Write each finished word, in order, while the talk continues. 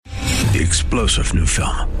The explosive new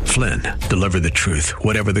film, Flynn, deliver the truth,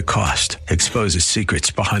 whatever the cost, exposes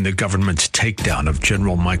secrets behind the government's takedown of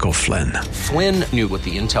General Michael Flynn. Flynn knew what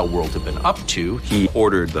the intel world had been up to. He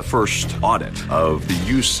ordered the first audit of the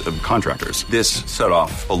use of contractors. This set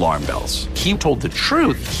off alarm bells. He told the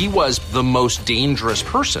truth. He was the most dangerous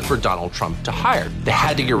person for Donald Trump to hire. They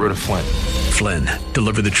had to get rid of Flynn. Flynn,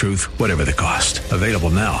 deliver the truth, whatever the cost. Available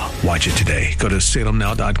now. Watch it today. Go to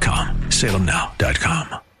salemnow.com.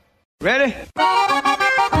 salemnow.com. Ready?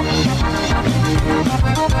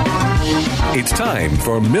 It's time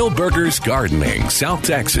for Milberger's Gardening, South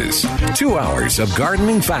Texas. 2 hours of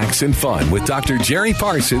gardening facts and fun with Dr. Jerry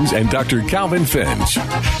Parsons and Dr. Calvin Finch.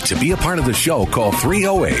 To be a part of the show, call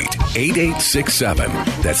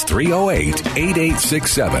 308-8867. That's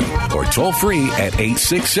 308-8867. Or toll free at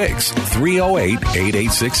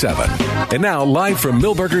 866-308-8867. And now, live from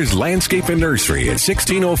Milberger's Landscape and Nursery at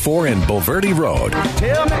 1604 and Bulverde Road.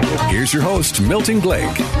 Here's your host, Milton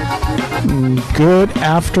Blake. Good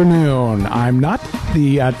afternoon. I'm not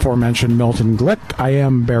the aforementioned Milton Glick. I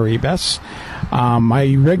am Barry Bess.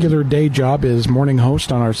 My regular day job is morning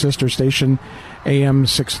host on our sister station, AM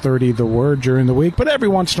 630 The Word, during the week. But every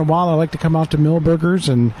once in a while, I like to come out to Milberger's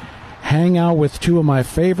and hang out with two of my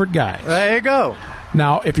favorite guys. There you go.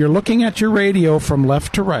 Now, if you're looking at your radio from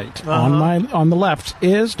left to right, on the left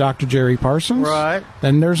is Dr. Jerry Parsons. Right.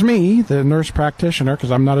 Then there's me, the nurse practitioner, because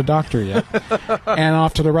I'm not a doctor yet. And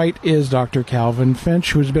off to the right is Dr. Calvin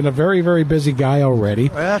Finch, who's been a very, very busy guy already.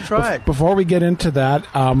 That's right. Before we get into that,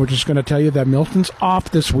 we're just going to tell you that Milton's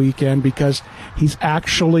off this weekend because he's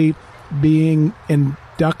actually being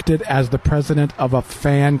inducted as the president of a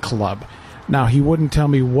fan club. Now, he wouldn't tell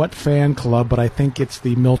me what fan club, but I think it's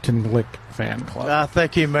the Milton Glick fan club. I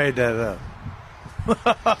think he made that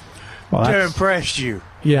up. To impress you.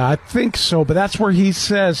 Yeah, I think so, but that's where he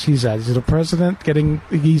says he's at. He's the president,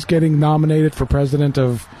 he's getting nominated for president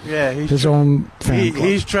of his own fan club.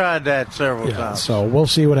 He's tried that several times. So we'll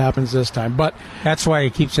see what happens this time. But that's why he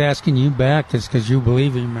keeps asking you back, is because you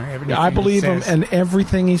believe him. I believe him and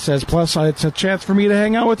everything he says. Plus, it's a chance for me to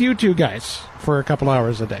hang out with you two guys for a couple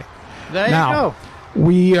hours a day. There you go.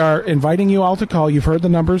 We are inviting you all to call. You've heard the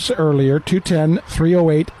numbers earlier,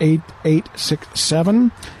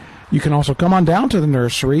 210-308-8867. You can also come on down to the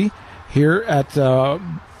nursery here at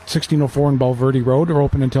 1604 and Bulverde Road. We're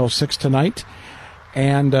open until 6 tonight.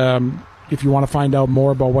 And if you want to find out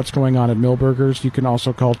more about what's going on at Milberger's, you can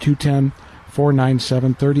also call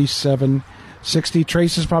 210-497-3760.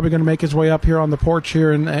 Trace is probably going to make his way up here on the porch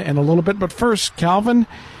here in a little bit. But first, Calvin,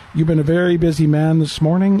 you've been a very busy man this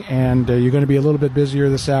morning, and you're going to be a little bit busier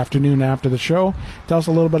this afternoon after the show. Tell us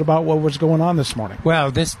a little bit about what was going on this morning. Well,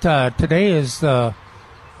 today is the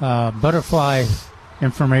Butterfly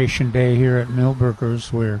Information Day here at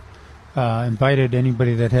Milberger's. We're invited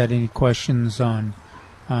anybody that had any questions on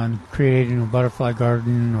creating a butterfly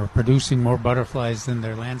garden or producing more butterflies than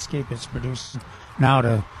their landscape is producing now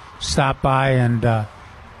to stop by and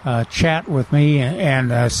chat with me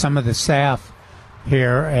and some of the staff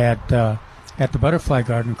here at the Butterfly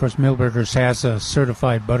Garden. Of course, Milberger's has a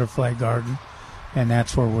certified butterfly garden, and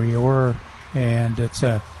that's where we were. And it's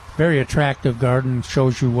a very attractive garden.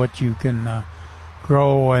 Shows you what you can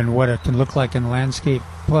grow and what it can look like in the landscape.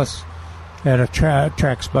 Plus, it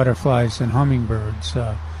attracts butterflies and hummingbirds.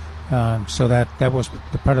 So that was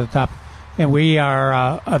the part of the top. And we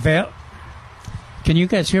are available. Can you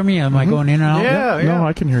guys hear me? Am I going in and out? Yeah. No,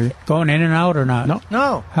 I can hear you. Going in and out or not?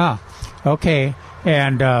 No. Huh. Okay.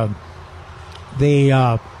 And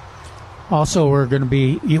also we're going to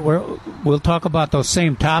be we'll talk about those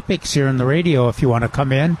same topics here on the radio if you want to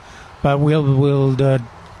come in, but we'll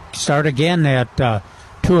start again at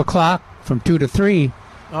 2:00 from 2 to 3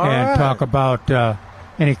 talk about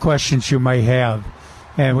any questions you may have.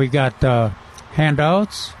 And we got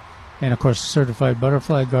handouts and of course certified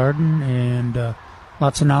butterfly garden and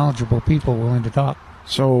lots of knowledgeable people willing to talk.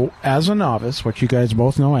 So, as a novice, what you guys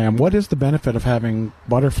both know I am, what is the benefit of having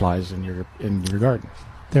butterflies in your garden?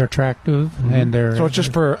 They're attractive, and they're... So it's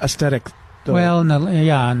just for aesthetic? Well, and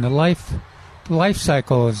the life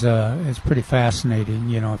cycle is pretty fascinating.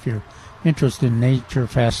 You know, if you're interested in nature,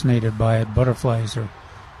 fascinated by it, butterflies are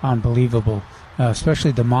unbelievable,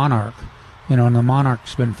 especially the monarch. You know, and the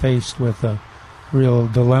monarch's been faced with a real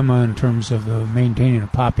dilemma in terms of maintaining a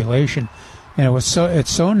population. And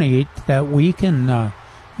it's so neat that we can,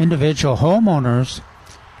 individual homeowners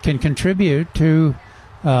can contribute to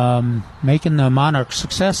making the monarch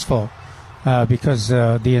successful because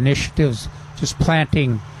the initiatives, just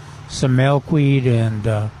planting some milkweed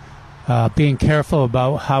and being careful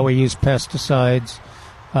about how we use pesticides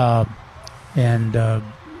and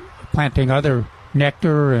planting other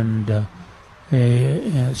nectar and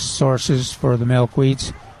sources for the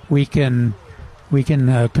milkweeds, we can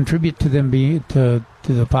contribute to them to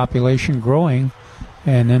the population growing,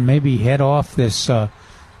 and then maybe head off this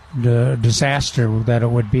the disaster that it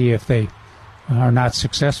would be if they are not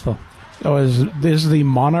successful. So is the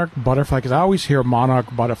monarch butterfly, because I always hear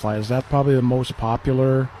monarch butterfly, is that probably the most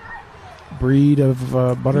popular breed of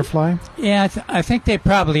butterfly? Yeah, I think they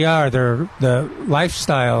probably are. The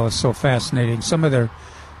lifestyle is so fascinating. Some of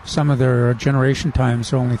their generation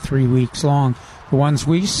times are only 3 weeks long. The ones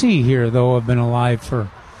we see here, though, have been alive for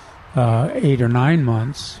 8 or 9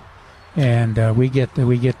 months, and we get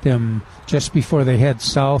them just before they head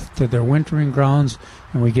south to their wintering grounds,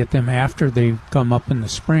 and we get them after they come up in the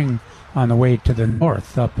spring on the way to the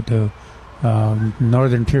north, up to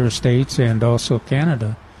northern tier states and also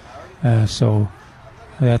Canada. So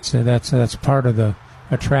that's part of the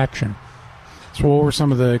attraction. So what were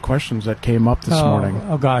some of the questions that came up this morning?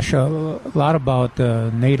 Oh gosh, a lot about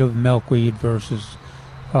native milkweed versus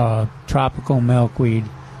tropical milkweed.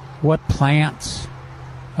 What plants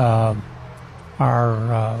are,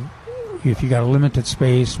 if you got a limited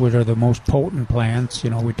space, what are the most potent plants?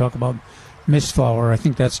 We talk about mistflower. I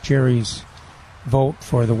think that's Jerry's vote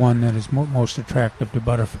for the one that is most attractive to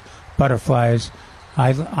butterflies.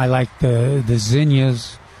 I like the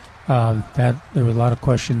zinnias. That there were a lot of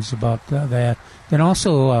questions about that. Then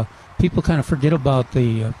also, people kind of forget about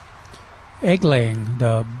the egg laying.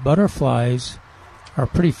 The butterflies are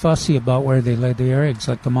pretty fussy about where they lay their eggs.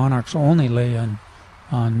 Like the monarchs only lay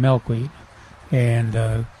on milkweed,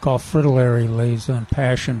 and Gulf fritillary lays on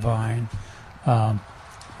passion vine.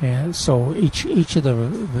 And so each of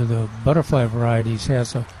the butterfly varieties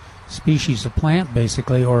has a species of plant,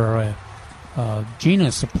 basically, or a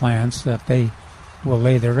genus of plants that they will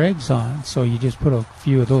lay their eggs on. So you just put a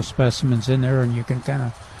few of those specimens in there, and you can kind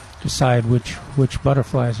of decide which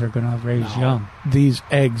butterflies are going to raise young. These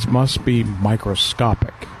eggs must be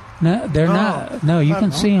microscopic. No, they're not. No, you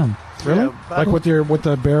can see them. Really? Yeah, like with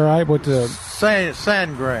the bare eye, with the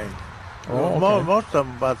sand grain. Oh, okay. Most of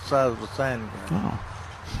them about the size of a sand grain. Oh.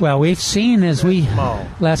 Well, we've seen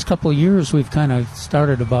last couple of years, we've kind of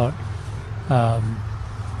started about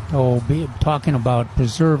talking about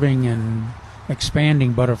preserving and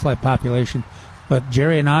expanding butterfly population. But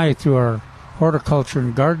Jerry and I, through our horticulture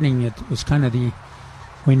and gardening, it was kind of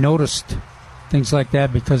we noticed things like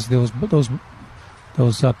that because those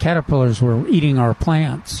caterpillars were eating our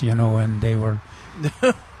plants, and they were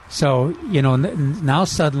so now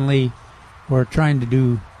suddenly we're trying to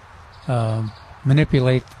do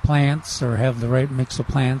manipulate plants or have the right mix of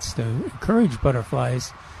plants to encourage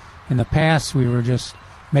butterflies. In the past, we were just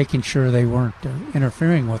making sure they weren't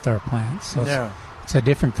interfering with our plants. So it's a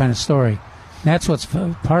different kind of story. And that's what's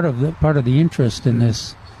part of the interest in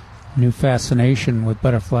this new fascination with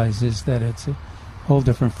butterflies, is that it's a whole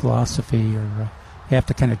different philosophy, or you have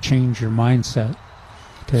to kind of change your mindset.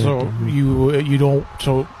 So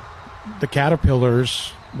the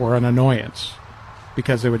caterpillars were an annoyance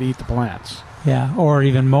because they would eat the plants. Yeah, or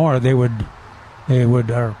even more, they would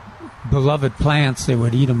our beloved plants, they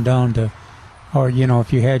would eat them down to, or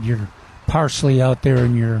if you had your parsley out there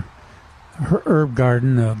in your herb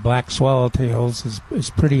garden, the black swallowtails, as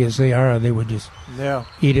pretty as they are, they would just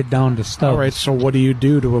eat it down to stubs. All right, so what do you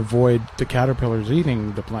do to avoid the caterpillars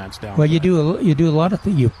eating the plants down? Well, you do a lot of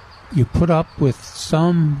things. You put up with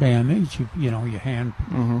some damage. You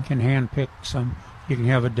can hand pick some. You can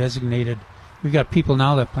have a designated. We've got people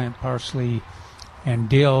now that plant parsley and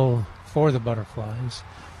dill for the butterflies.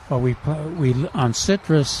 But we on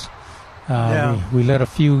citrus, we let a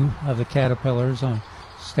few of the caterpillars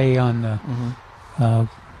stay on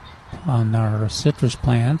on our citrus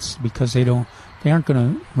plants because they aren't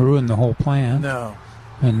going to ruin the whole plant. No,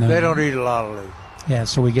 and they don't eat a lot of leaves. Yeah,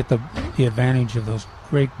 so we get the advantage of those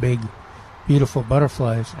great big, beautiful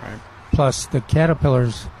butterflies. Right. Plus, the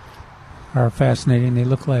caterpillars are fascinating. They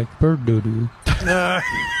look like bird doo-doo. That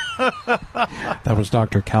was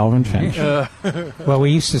Dr. Calvin Finch. Well,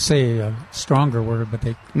 we used to say a stronger word, but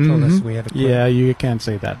they told us we had to quit. Yeah, you can't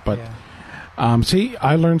say that. But see,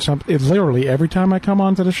 I learned something. It's literally every time I come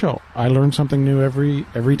onto the show, I learn something new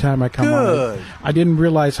every time I come on. I didn't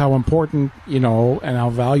realize how important, and how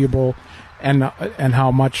valuable and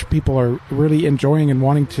how much people are really enjoying and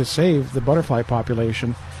wanting to save the butterfly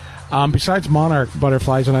population. Besides monarch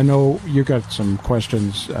butterflies, and I know you got some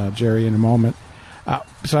questions, Jerry, in a moment.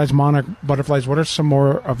 Besides monarch butterflies, what are some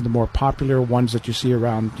more of the more popular ones that you see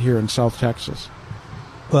around here in South Texas?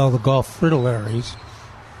 Well, the Gulf fritillaries,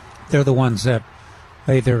 they're the ones that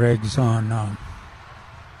lay their eggs on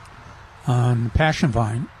passion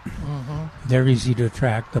vine. Mm-hmm. They're easy to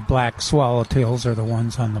attract. The black swallowtails are the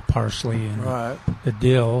ones on the parsley and the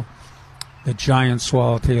dill. The giant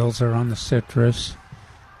swallowtails are on the citrus.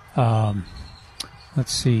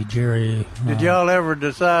 Let's see, Jerry. Did y'all ever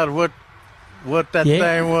decide what that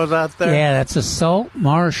thing was out there? Yeah, that's a salt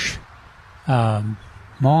marsh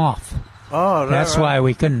moth. Oh, that's why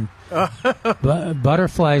we couldn't.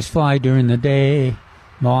 Butterflies fly during the day,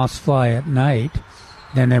 moths fly at night.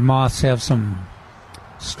 Then their moths have some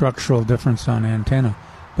structural difference on antenna.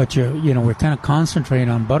 But we're kind of concentrating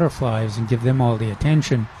on butterflies and give them all the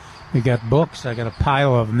attention. We got books. I got a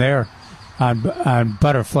pile of them there on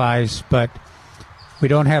butterflies, but we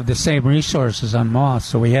don't have the same resources on moths.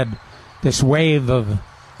 So we had this wave of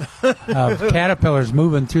caterpillars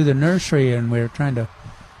moving through the nursery, and we were trying to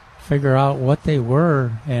figure out what they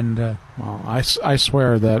were. And well, I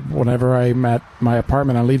swear that whenever I'm at my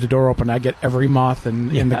apartment, I leave the door open, I get every moth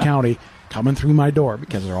in the county coming through my door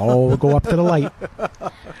because they're all go up to the light.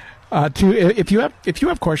 If you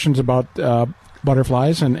have questions about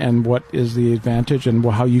butterflies and what is the advantage and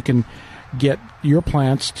how you can get your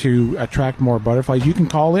plants to attract more butterflies, you can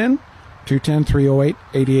call in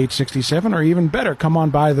 210-308-8867, or even better, come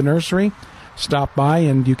on by the nursery, stop by,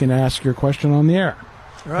 and you can ask your question on the air.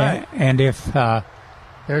 Right. And if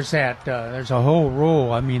there's a whole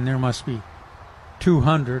row, I mean, there must be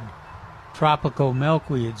 200 tropical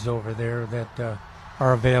milkweeds over there that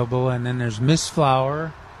are available, and then there's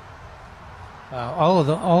mistflower. All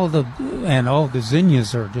the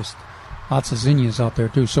zinnias are just lots of zinnias out there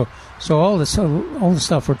too. So all the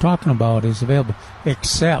stuff we're talking about is available,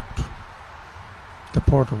 except the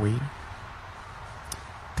porterweed,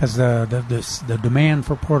 because the demand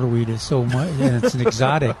for porterweed is so much, and it's an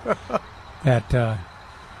exotic that the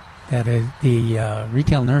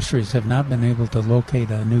retail nurseries have not been able to locate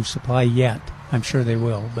a new supply yet. I'm sure they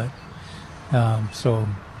will, but so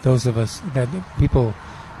those of us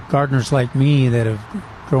gardeners like me that have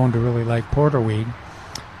grown to really like porterweed,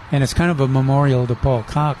 and it's kind of a memorial to Paul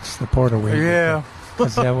Cox, the porterweed. Yeah,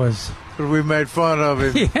 because that was we made fun of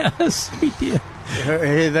him. Yes, we did.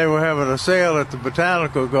 They were having a sale at the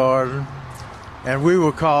Botanical Garden, and we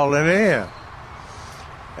were calling in,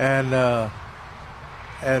 and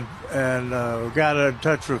got in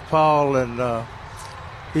touch with Paul, and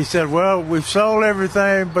he said, "Well, we've sold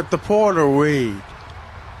everything but the porterweed."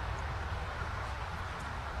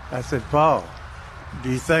 I said, "Paul,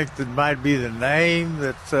 do you think that might be the name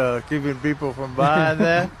that's keeping people from buying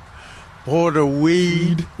that?"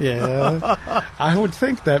 Porterweed. Yeah, I would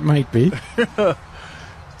think that might be. But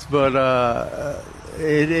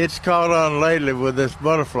it's caught on lately with this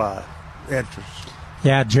butterfly interest.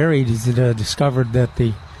 Yeah, Jerry discovered that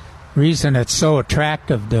the reason it's so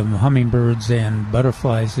attractive to hummingbirds and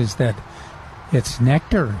butterflies is that it's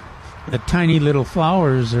nectar. The tiny little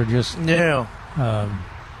flowers are just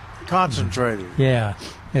concentrated. Yeah,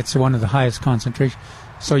 it's one of the highest concentrations.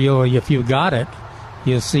 So if you got it,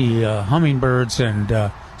 you'll see hummingbirds and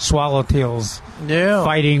swallowtails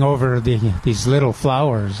fighting over these little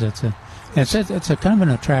flowers. It's a kind of an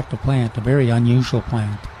attractive plant, a very unusual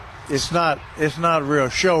plant. It's not real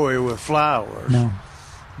showy with flowers. No,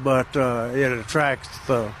 but it attracts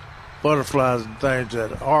the butterflies and things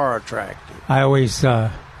that are attractive. I always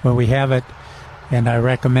when we have it, and I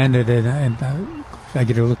recommended it, and I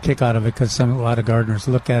get a little kick out of it because a lot of gardeners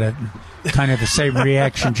look at it and kind of the same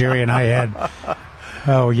reaction Jerry and I had.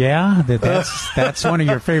 Oh yeah, that's one of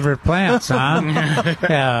your favorite plants, huh?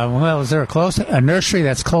 Yeah. Well, is there a nursery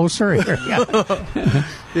that's closer here?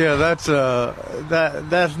 Yeah, that's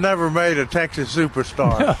never made a Texas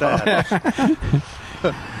Superstar status.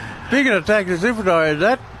 Speaking of Texas Superstar, is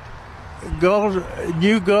that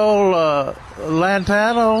new gold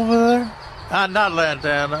lantana over there? Not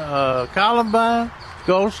lantana, Columbine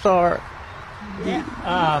Gold Star.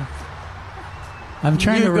 Yeah. I'm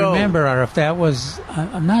trying to remember if that was.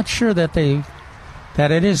 I'm not sure that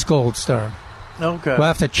it is Gold Star. Okay. We'll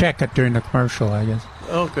have to check it during the commercial, I guess.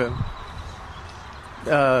 Okay.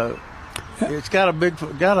 It's got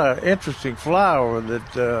an interesting flower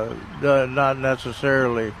that not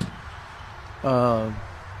necessarily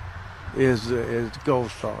is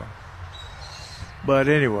Gold Star. But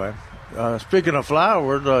anyway, speaking of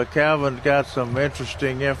flowers, Calvin got some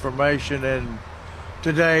interesting information in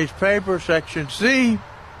today's paper, Section C,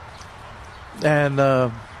 and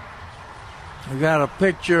we got a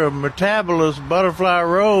picture of Metabolous Butterfly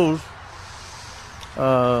Rose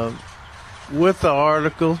with the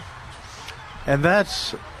article, and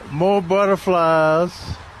that's more butterfly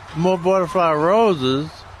roses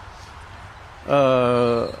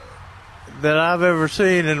that I've ever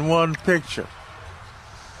seen in one picture.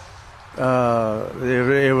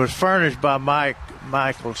 It was furnished by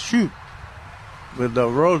Michael Shute with the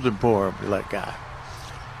Rose Emporium, that guy.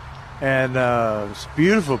 And it's a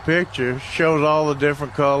beautiful picture. Shows all the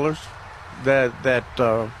different colors that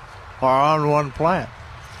are on one plant.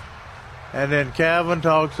 And then Calvin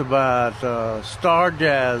talks about star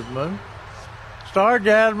jasmine,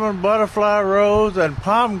 butterfly rose, and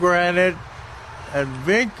pomegranate, and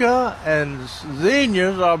vinca and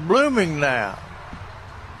zinnias are blooming now.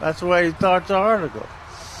 That's the way he starts the article.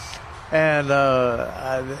 And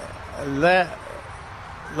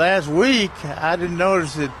last week, I didn't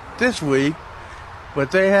notice it this week,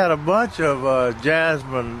 but they had a bunch of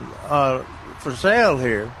jasmine for sale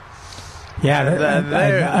here.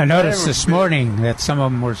 Yeah, I noticed this morning that some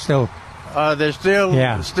of them were still. They're still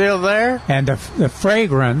there? And the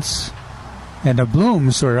fragrance and the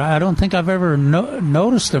blooms were. I don't think I've ever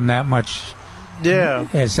noticed them that much. Yeah,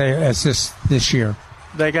 as this year.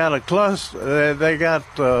 They got a cluster. They got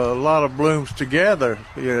a lot of blooms together.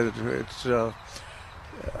 It's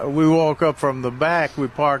we walk up from the back. We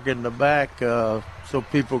park in the back so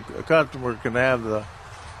customers can have the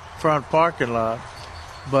front parking lot.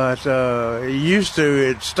 But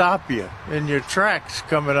it'd stop you in your tracks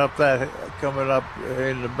coming up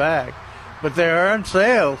in the back. But they're on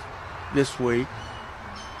sale this week.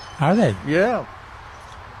 Are they? Yeah.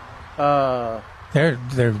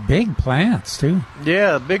 They're big plants too.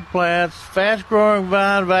 Yeah, big plants. Fast-growing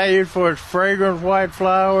vine valued for its fragrant white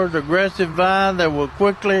flowers. Aggressive vine that will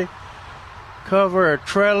quickly cover a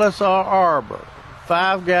trellis or arbor.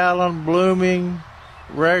 5-gallon blooming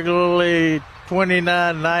regularly.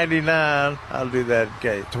 $29.99. I'll do that in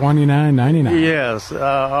case. $29.99. Yes,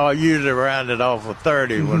 I'll usually round it off for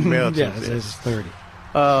 $30 when Milton's yes, it's $30.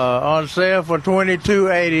 On sale for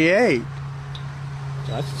 $22.88.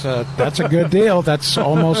 That's a good deal. That's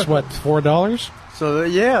almost what, $4? So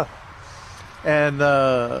yeah, and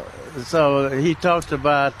so he talks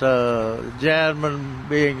about jasmine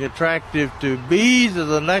being attractive to bees as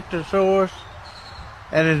a nectar source,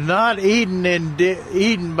 and is not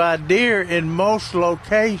eaten by deer in most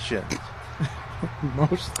locations.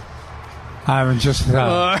 I'm just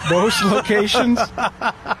most locations.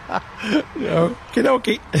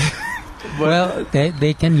 Okie. Well,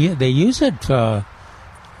 they use it.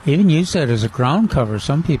 Even use it as a ground cover.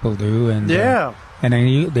 Some people do, and and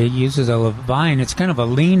they use it as a vine. It's kind of a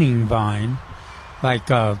leaning vine, like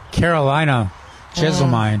Carolina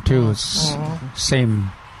jessamine too. It's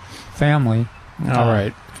same family. All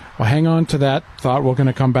right. Well, hang on to that thought. We're going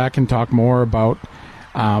to come back and talk more about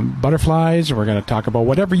butterflies. We're going to talk about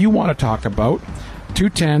whatever you want to talk about.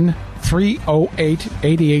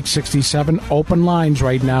 210-308-8867. Open lines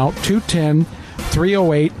right now.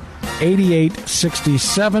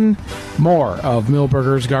 210-308-8867. More of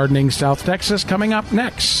Milberger's Gardening South Texas coming up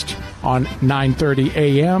next on 9:30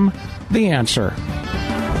 a.m. The Answer.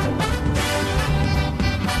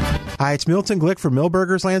 Hi, it's Milton Glick from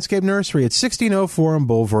Milberger's Landscape Nursery at 1604 on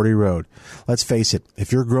Boulevardy Road. Let's face it,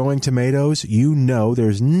 if you're growing tomatoes, you know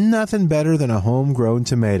there's nothing better than a homegrown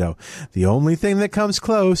tomato. The only thing that comes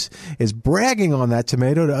close is bragging on that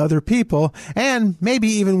tomato to other people and maybe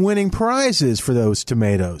even winning prizes for those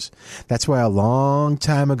tomatoes. That's why a long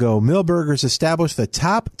time ago, Milberger's established the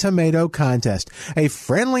Top Tomato Contest, a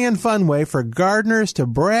friendly and fun way for gardeners to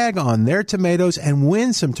brag on their tomatoes and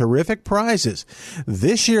win some terrific prizes.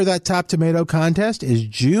 This year, that Top Tomato Contest is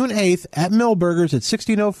June 8th at Milberger's at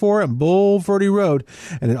 1604 on Boulevardy Road,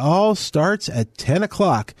 and it all starts at 10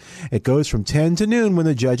 o'clock. It goes from 10 to noon when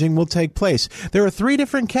the judging will take place. There are 3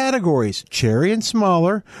 different categories: cherry and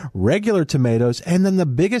smaller, regular tomatoes, and then the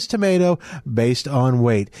biggest tomato based on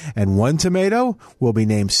weight. And one tomato will be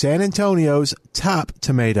named San Antonio's Top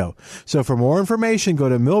Tomato. So for more information, go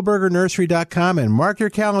to milbergernursery.com and mark your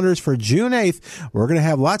calendars for June 8th. We're going to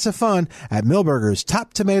have lots of fun at Milberger's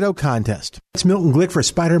Top Tomato Contest. It's Milton Glick for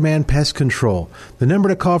Spider-Man Pest Control. The number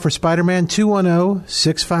to call for Spider-Man,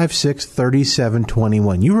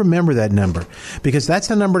 210-656-3721. You remember that number because that's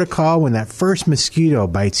the number to call when that first mosquito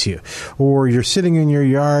bites you, or you're sitting in your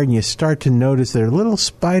yard and you start to notice there are little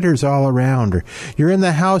spiders all around, or you're in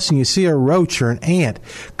the house and you see a roach or an ant.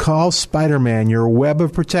 Call Spider-Man, your web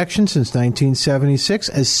of protection since 1976,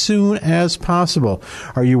 as soon as possible.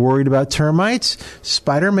 Are you worried about termites?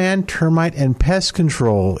 Spider-Man Termite and Pest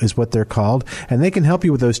Control is is what they're called, and they can help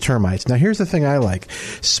you with those termites. Now, here's the thing I like.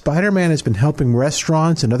 Spider-Man has been helping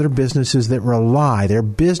restaurants and other businesses that their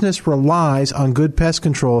business relies on good pest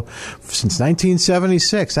control since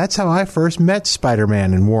 1976. That's how I first met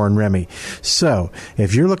Spider-Man and Warren Remy. So,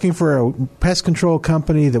 if you're looking for a pest control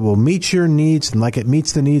company that will meet your needs and like it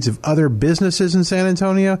meets the needs of other businesses in San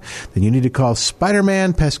Antonio, then you need to call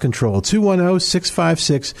Spider-Man Pest Control,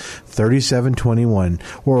 210-656-3721,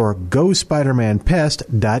 or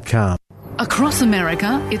GoSpidermanPest.com. Across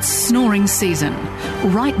America, it's snoring season.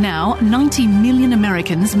 Right now, 90 million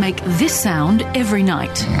Americans make this sound every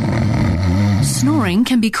night. Snoring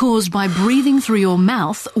can be caused by breathing through your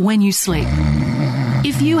mouth when you sleep.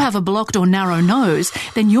 If you have a blocked or narrow nose,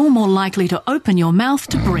 then you're more likely to open your mouth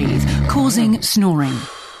to breathe, causing snoring.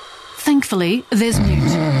 Thankfully, there's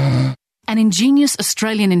Mute, an ingenious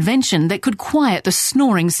Australian invention that could quiet the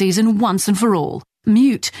snoring season once and for all.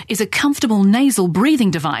 Mute is a comfortable nasal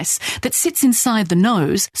breathing device that sits inside the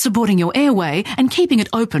nose, supporting your airway and keeping it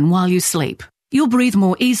open while you sleep. You'll breathe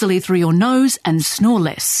more easily through your nose and snore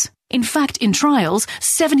less. In fact, in trials,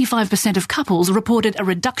 75% of couples reported a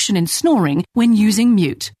reduction in snoring when using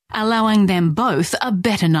Mute, allowing them both a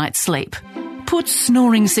better night's sleep. Put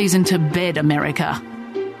snoring season to bed, America.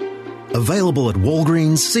 Available at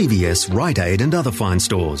Walgreens, CVS, Rite Aid and other fine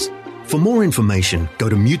stores. For more information, go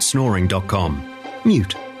to mutesnoring.com.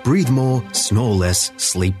 Mute. Breathe more, snore less,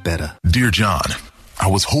 sleep better. Dear John, I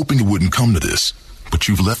was hoping it wouldn't come to this, but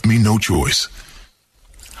you've left me no choice.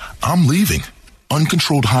 I'm leaving.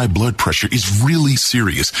 Uncontrolled high blood pressure is really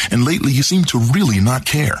serious, and lately you seem to really not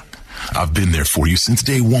care. I've been there for you since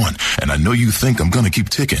day one, and I know you think I'm going to keep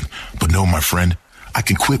ticking. But no, my friend, I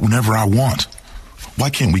can quit whenever I want. Why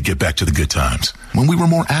can't we get back to the good times when we were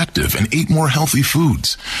more active and ate more healthy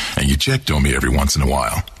foods, and you checked on me every once in a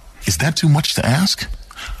while? Is that too much to ask?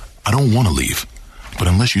 I don't want to leave, but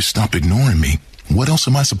unless you stop ignoring me, what else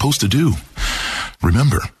am I supposed to do?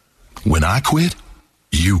 Remember, when I quit,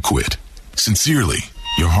 you quit. Sincerely,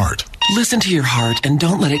 your heart. Listen to your heart and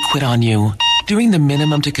don't let it quit on you. Doing the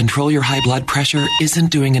minimum to control your high blood pressure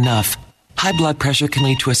isn't doing enough. High blood pressure can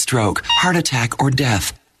lead to a stroke, heart attack, or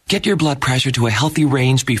death. Get your blood pressure to a healthy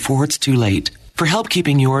range before it's too late. For help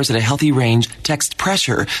keeping yours at a healthy range, text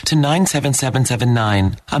PRESSURE to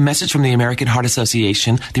 97779. A message from the American Heart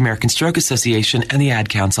Association, the American Stroke Association, and the Ad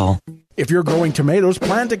Council. If you're growing tomatoes,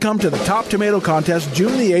 plan to come to the Top Tomato Contest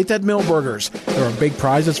June the 8th at Millburgers. There are big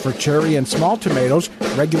prizes for cherry and small tomatoes,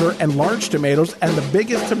 regular and large tomatoes, and the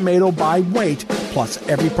biggest tomato by weight. Plus,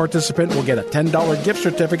 every participant will get a $10 gift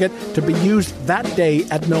certificate to be used that day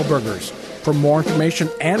at Millburgers. For more information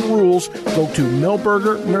and rules, go to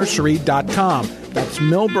millburgernursery.com. That's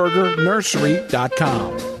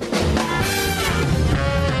millburgernursery.com.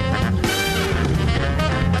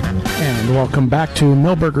 And welcome back to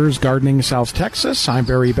Millburgers Gardening, South Texas. I'm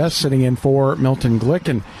Barry Best, sitting in for Milton Glick.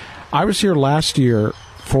 And I was here last year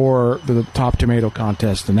for the Top Tomato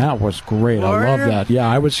Contest, and that was great. I love that. Yeah,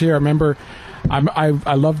 I was here. I remember... I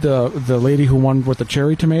love the lady who won with the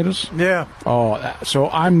cherry tomatoes. Yeah. Oh, so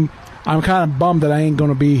I'm kind of bummed that I ain't going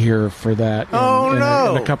to be here for that.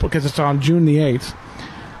 In a couple, because it's on June the 8th.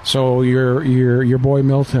 So your boy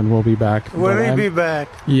Milton will be back. Will he be back?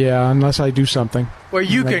 Yeah, unless I do something. Well,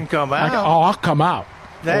 you can come out. I'll come out.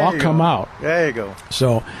 I'll come out. There you go.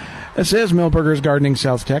 So this is Millburgers Gardening,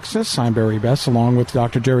 South Texas. I'm Barry Best, along with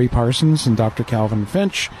Dr. Jerry Parsons and Dr. Calvin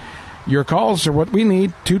Finch. Your calls are what we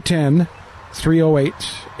need.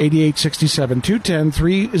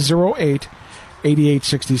 210-308-8867.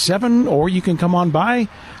 210-308-8867, or you can come on by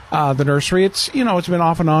the nursery. It's been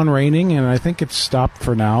off and on raining, and I think it's stopped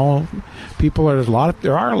for now.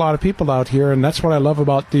 There are a lot of people out here, and that's what I love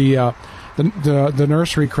about the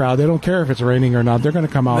nursery crowd. They don't care if it's raining or not. They're going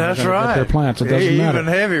to come out and get their plants. It doesn't matter.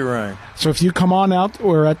 Even heavy rain. So if you come on out,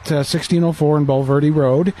 we're at 1604 in Bulverde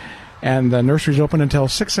Road, and the nursery's open until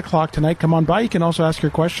 6 o'clock tonight. Come on by. You can also ask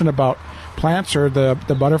your question about plants or the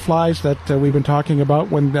butterflies that we've been talking about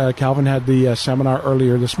when Calvin had the seminar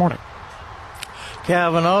earlier this morning.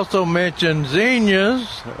 Calvin also mentioned zinnias.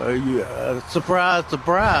 Surprise,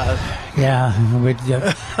 surprise. Yeah,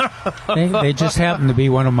 they just happen to be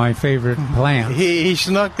one of my favorite plants. He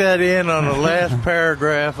snuck that in on the last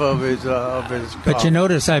paragraph of his But you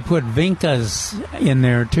notice I put vincas in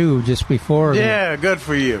there too, just before. Yeah, good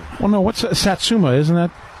for you. Well, no, what's Satsuma? Isn't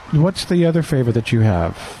that? What's the other favorite that you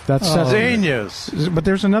have? That's zinnias. But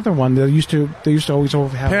there's another one that used to always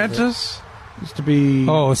have. Pentas? Used to be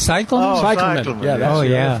cyclamen. Cyclamen. Yeah,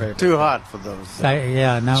 that's too hot for those.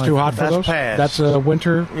 Now it's too hot for those. Past. That's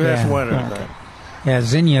winter. That's winter. Okay. Yeah,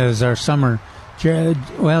 zinnias are summer.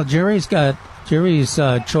 Jerry's got Jerry's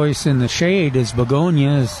choice in the shade is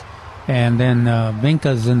begonias, and then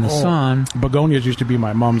vincas in the sun. Begonias used to be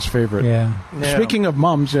my mom's favorite. Yeah. Speaking of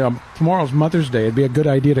mums, tomorrow's Mother's Day. It'd be a good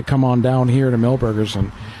idea to come on down here to Milberger's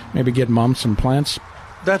and maybe get Mom some plants.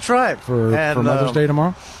 That's right. For Mother's Day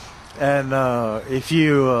tomorrow. And if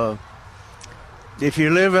you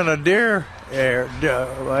live in a deer area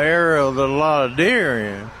with a lot of deer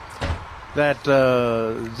in, that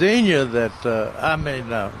zinnia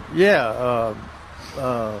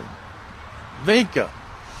vinca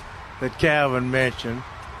that Calvin mentioned,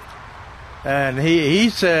 and he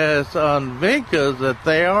says on vincas that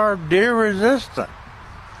they are deer resistant.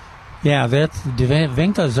 Yeah,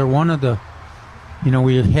 vincas are one of the,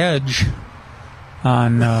 we hedge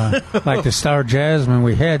on like the star jasmine.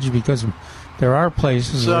 We hedge because there are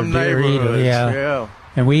places some where deer eat it. Yeah.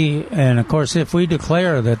 And of course, if we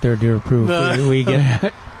declare that they're deer proof, we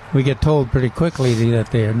get told pretty quickly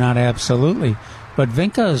that they are not absolutely. But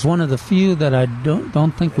vinca is one of the few that I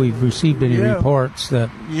don't think we've received any reports that.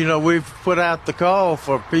 We've put out the call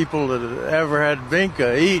for people that ever had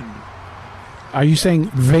vinca eaten. Are you saying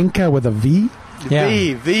vinca with a V? Yeah.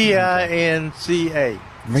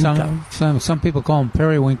 Vinca. Some people call them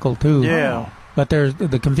periwinkle too. Yeah. But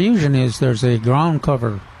the confusion is there's a ground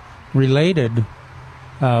cover related,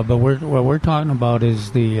 but what we're talking about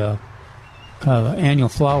is the annual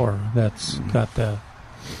flower that's got the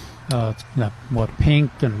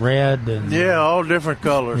pink and red and all different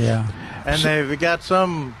colors. Yeah, and they've got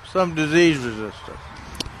some disease resistance.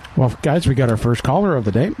 Well, guys, we got our first caller of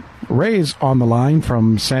the day. Ray's on the line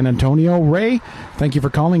from San Antonio. Ray, thank you for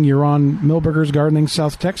calling. You're on Milberger's Gardening,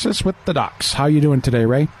 South Texas, with the Docs. How you doing today,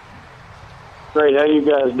 Ray? Great. How you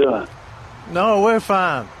guys doing? No, we're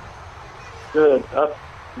fine. Good.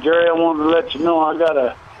 Jerry, I wanted to let you know I got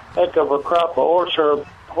a heck of a crop of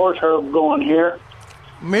horse herb going here.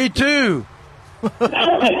 Me too.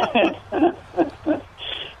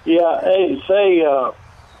 Yeah. Hey, say, I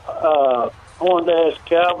wanted to ask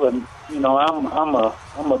Calvin.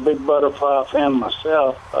 I'm a big butterfly fan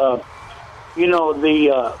myself.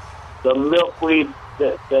 The milkweed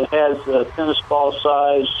that has a tennis ball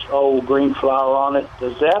size green flower on it.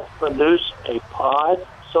 Does that produce a pod,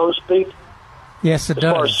 so to speak? Yes, it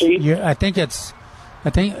does. I think.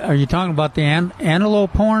 Are you talking about the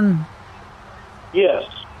antelope horn? Yes.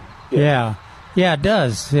 Yeah, it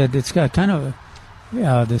does. It's got kind of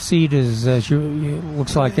the seed is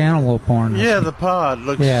looks like antelope horn. Yeah, the pod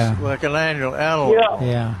looks like an antelope.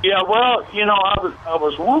 Yeah. Well, I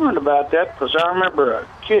was wondering about that because I remember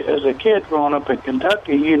as a kid growing up in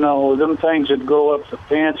Kentucky, them things would grow up the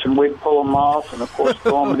fence and we'd pull them off and of course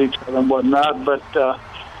throw them at each other and whatnot. But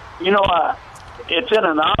it's in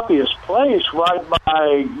an obvious place right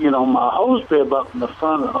by my hose bib up in the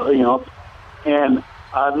front, and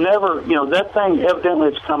I've never, that thing evidently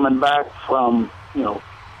it's coming back from,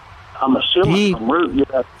 I'm assuming from root.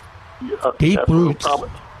 Deep roots.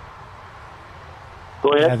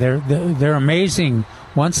 Go ahead. Yeah, they're amazing.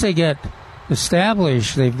 Once they get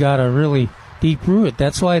established, they've got a really deep root.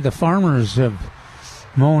 That's why the farmers have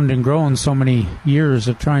moaned and groaned so many years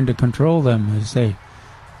of trying to control them, is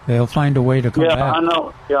they'll find a way to come back. I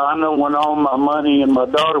know. Yeah, I know when all my money and my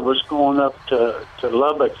daughter was going up to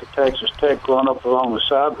Lubbock, to Texas Tech, going up along the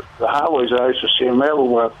side of the highways, I used to see them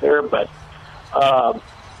everywhere up there. But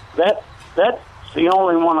that's the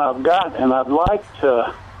only one I've got, and I'd like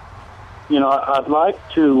to,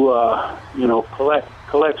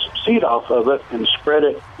 collect some seed off of it and spread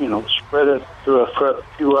it through a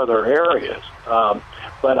few other areas.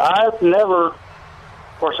 But I've never.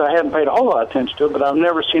 Of course, I hadn't paid a whole lot of attention to it, but I've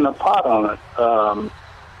never seen a pot on it.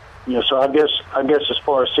 So I guess as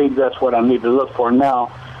far as seed, that's what I need to look for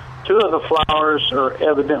now. Two of the flowers are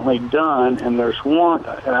evidently done, and there's one,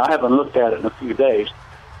 and I haven't looked at it in a few days.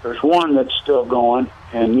 There's one that's still going,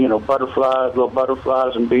 and little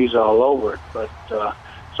butterflies and bees all over it. But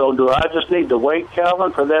so do I just need to wait,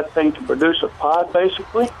 Calvin, for that thing to produce a pod,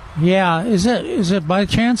 basically? Yeah. Is it by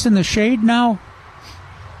chance in the shade now?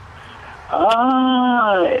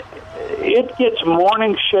 It gets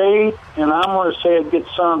morning shade, and I'm going to say it gets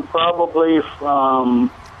sun probably from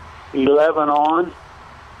 11 on.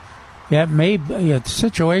 Yeah, the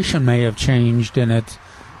situation may have changed, and it's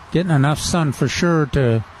getting enough sun for sure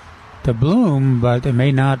to bloom, but it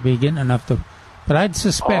may not be getting enough to. But I'd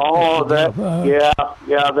suspect. Oh, that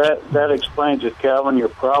explains it, Calvin. You're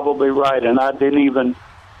probably right, and I didn't even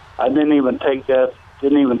take that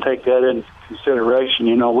into consideration.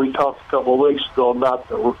 We talked a couple of weeks ago about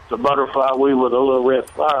the butterfly weed with a little red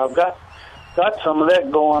flower. I've got some of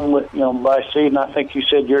that going with by seed, and I think you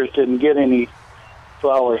said yours didn't get any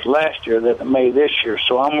flowers last year that it made this year.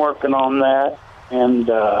 So I'm working on that, and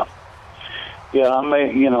I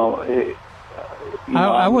may,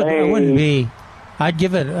 I wouldn't be. I'd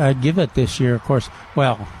give it this year, of course.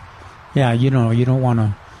 Well, yeah, you don't want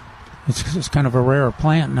to. It's kind of a rare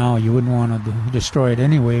plant now. You wouldn't want to destroy it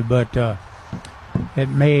anyway, but it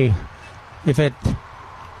may.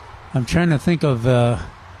 I'm trying to think of.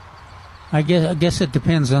 I guess it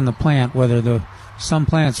depends on the plant whether some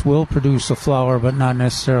plants will produce a flower but not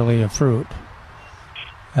necessarily a fruit.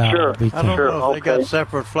 Sure. I don't know if they got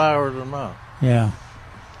separate flowers or not. Yeah.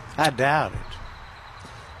 I doubt it.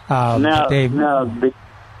 Go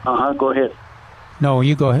ahead. No,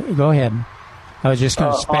 you go ahead. I was just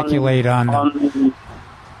going to speculate on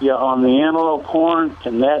the antelope horn.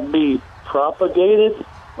 Can that be propagated,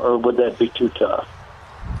 or would that be too tough?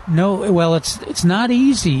 No, well, it's not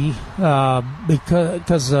easy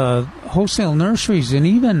because wholesale nurseries and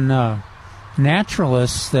even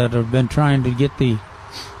naturalists that have been trying to get the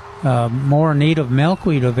more native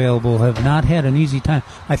milkweed available have not had an easy time.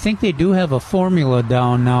 I think they do have a formula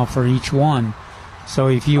down now for each one. So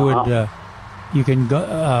if you would, you can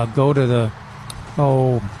go to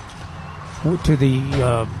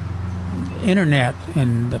the internet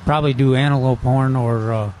and probably do antelope horn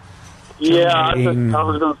or. I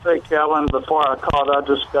was going to say, Calvin, before I called, I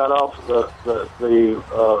just got off the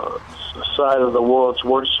side of the world's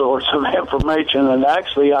worst source of information, and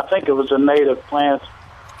actually, I think it was the Native Plants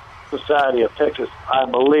Society of Texas. I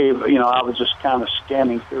believe, I was just kind of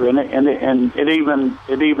scanning through, and it even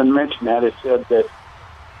mentioned that. It said that,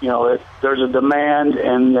 there's a demand,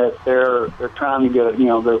 and that they're trying to get it.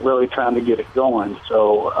 They're really trying to get it going.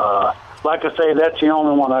 So, like I say, that's the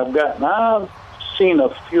only one I've got. And I've seen a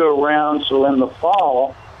few around, so in the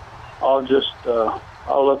fall, I'll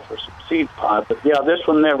look for some seed pod. But yeah, this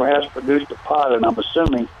one never has produced a pod, and I'm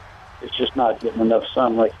assuming it's just not getting enough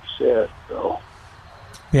sun, like you said. So.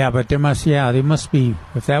 Yeah, but there must be.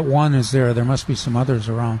 If that one is there must be some others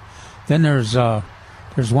around. Then there's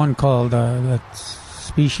one called that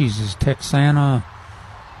species is Texana.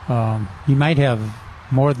 You might have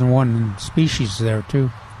more than one species there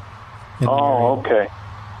too. Okay.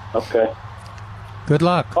 Good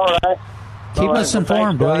luck. All right. Keep us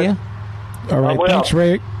informed, will you? All right. Thanks,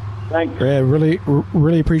 Ray. Thanks.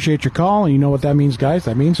 Really appreciate your call. And you know what that means, guys?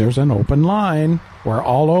 That means there's an open line. We're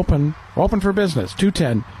all open. We're open for business.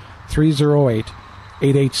 210-308-8867.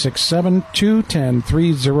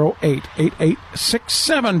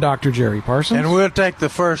 210-308-8867. Dr. Jerry Parsons. And we'll take the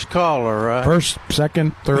first caller, right? First,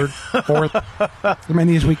 second, third, fourth. As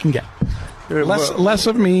many as we can get. Less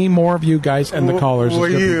of me, more of you guys and the callers. Were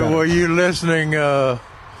you listening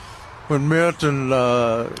when Milton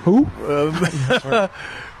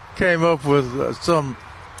came up with some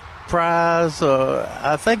prize?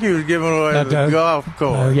 I think he was giving away the golf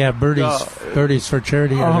course. birdies for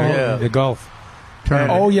charity. The golf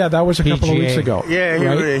tournament. That was a couple of weeks ago.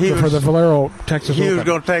 Yeah, he for the Valero Texas He Open. was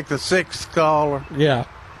going to take the sixth caller. Yeah,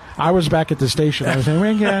 I was back at the station. I was saying, we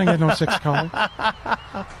ain't getting no sixth caller.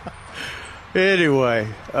 Anyway,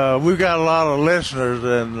 we've got a lot of listeners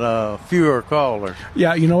and fewer callers.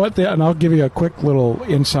 Yeah, you know what? And I'll give you a quick little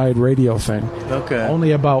inside radio thing. Okay.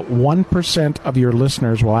 Only about 1% of your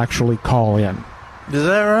listeners will actually call in. Is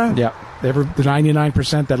that right? Yeah. The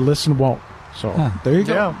 99% that listen won't. So there you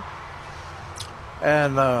go. Yeah.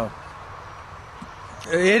 And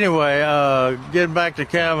anyway, getting back to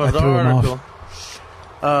Calvin's article,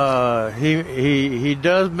 he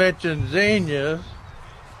does mention zinnias.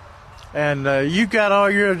 And you got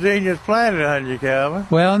all your zinnias planted, haven't you, Calvin?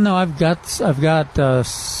 Well, no, I've got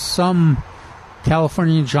some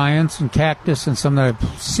California giants and cactus and some that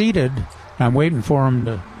I've seeded. I'm waiting for them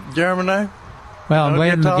to germinate. Well, I'm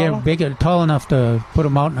waiting to get big, tall enough to put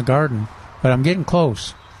them out in the garden, but I'm getting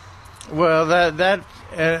close. Well, that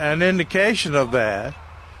an indication of that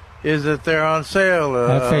is that they're on sale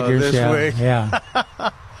this week. Yeah.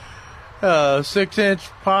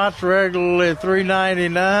 6-inch pots regularly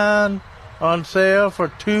 $3.99, on sale for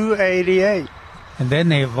 $2.88. And then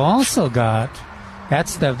they've also got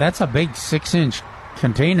that's a big 6-inch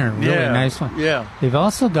container, really nice one. Yeah. They've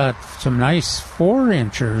also got some nice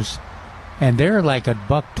 4-inchers, and they're like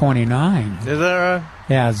 $1.29. Is that right?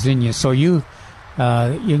 Yeah, zinnia. So you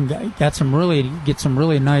can get some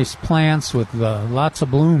really nice plants with lots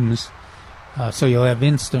of blooms. So you'll have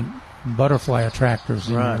instant butterfly attractors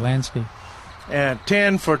in your landscape. And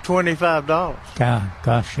 10 for $25.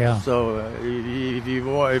 Gosh, yeah. So if you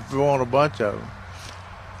want a bunch of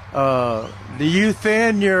them, do you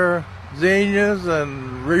thin your zinnias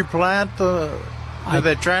and replant? Do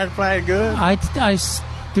they transplant good? I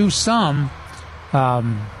do some,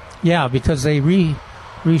 because they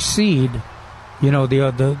reseed, in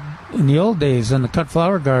the old days in the cut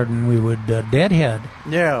flower garden, we would deadhead.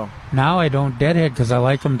 Yeah. Now I don't deadhead because I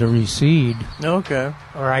like them to reseed. Okay.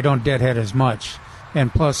 Or I don't deadhead as much.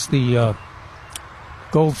 And plus the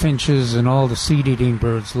goldfinches and all the seed-eating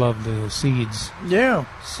birds love the seeds. Yeah.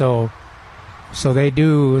 So they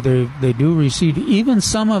do reseed. Even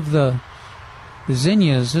some of the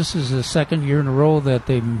zinnias, this is the second year in a row that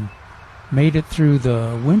they made it through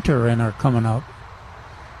the winter and are coming up.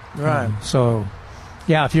 Right. So,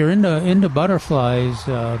 yeah, if you're into butterflies,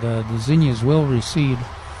 the zinnias will reseed.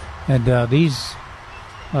 And these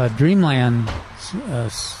Dreamland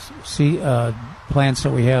plants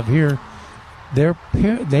that we have here, they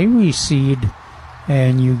reseed,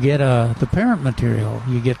 and you get the parent material.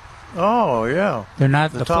 You get. Oh yeah. They're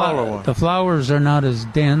not the taller one. The flowers are not as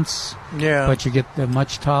dense. Yeah. But you get the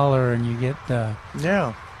much taller, and you get great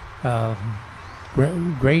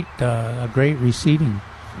reseeding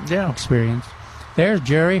experience. There's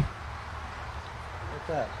Jerry. What's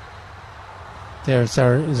that? Is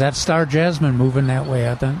that Star Jasmine moving that way,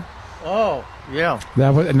 I think? Oh, yeah.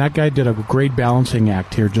 That guy did a great balancing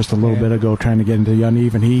act here just a little bit ago, trying to get into the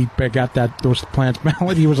uneven. He got those plants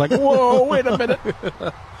balanced. He was like, "Whoa, wait a minute!"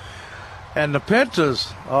 And the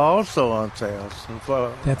pentas are also on sale.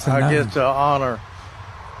 So I get to honor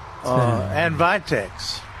and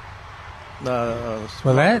Vitex. Well,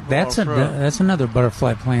 that's another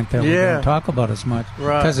butterfly plant that we don't talk about as much,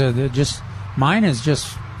 right? Because mine is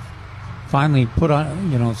just finally put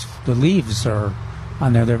on. The leaves are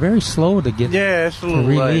on there. They're very slow to get. Yeah, it's a little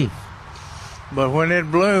late. But when it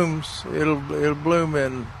blooms, it'll bloom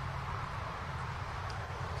in.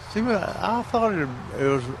 See, I thought it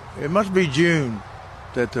must be June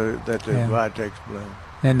that the Vitex bloom.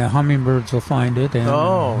 And the hummingbirds will find it, and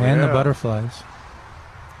the butterflies.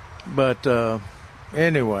 But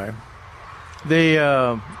anyway,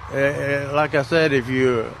 like I said, if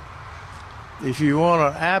you want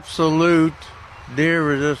an absolute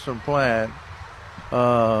deer-resistant plant,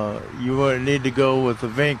 you would need to go with the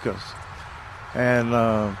Vincas. And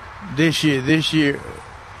this year,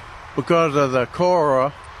 because of the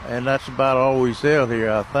Cora, and that's about all we sell here,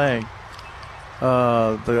 I think.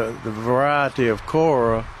 The variety of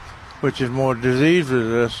Cora, which is more disease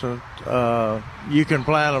resistant, you can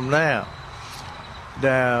plant them now.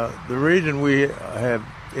 Now, the reason we have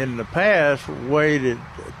in the past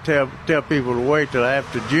tell people to wait till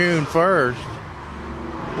after June 1st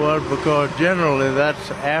was because generally that's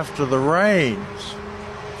after the rains.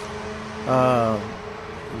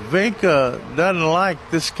 Vinca doesn't like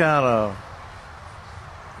this kind of,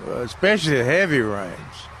 especially heavy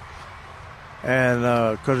rains. And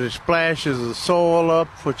because it splashes the soil up,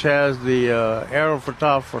 which has the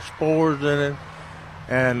Aerophytophthora spores in it,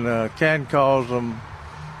 and can cause them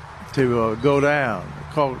to go down,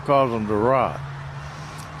 cause them to rot.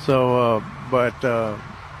 So, I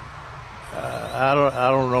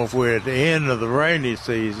don't know if we're at the end of the rainy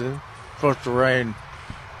season. Supposed to rain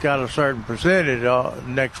got a certain percentage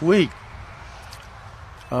next week.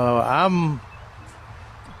 I'm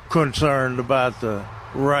concerned about the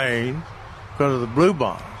rain because of the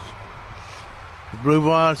bluebonds. The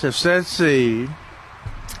bluebonds have set seed,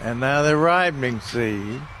 and now they're ripening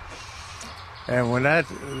seed. And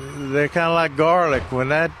they're kind of like garlic. When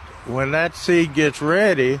that seed gets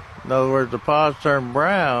ready, in other words, the pods turn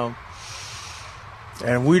brown,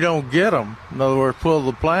 and we don't get them, in other words, pull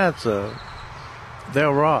the plants up,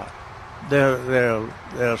 they'll rot. They'll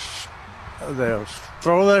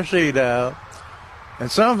throw their seed out,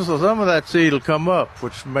 and some of that seed will come up,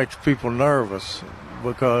 which makes people nervous,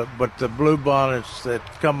 but the bluebonnets that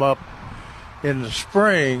come up in the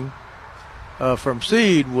spring from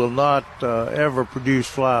seed will not ever produce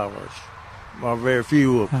flowers, or very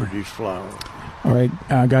few will produce flowers. All right,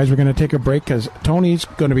 guys, we're going to take a break because Tony's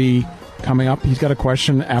going to be coming up. He's got a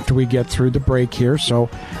question after we get through the break here. So,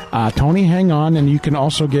 Tony, hang on, and you can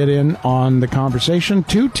also get in on the conversation,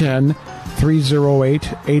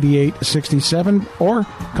 210-308-8867, or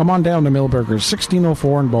come on down to Millburgers,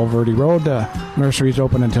 1604 on Bulverde Road. Nursery's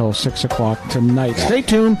open until 6 o'clock tonight. Stay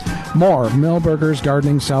tuned. More Millburgers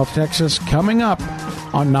Gardening South Texas coming up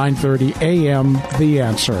on 9:30 a.m. The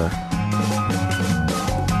Answer.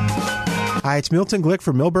 Hi, it's Milton Glick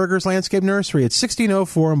from Milberger's Landscape Nursery at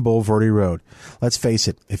 1604 on Boulevardy Road. Let's face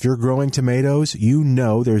it, if you're growing tomatoes, you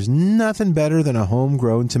know there's nothing better than a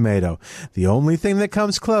homegrown tomato. The only thing that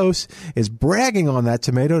comes close is bragging on that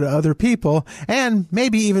tomato to other people and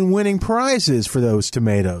maybe even winning prizes for those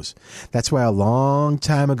tomatoes. That's why a long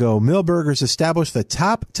time ago, Milberger's established the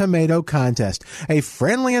Top Tomato Contest, a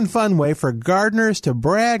friendly and fun way for gardeners to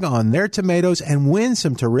brag on their tomatoes and win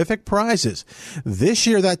some terrific prizes. This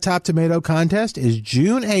year, that Top Tomato Contest is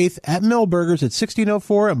June 8th at Milberger's at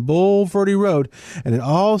 1604 on Boulevardy Road, and it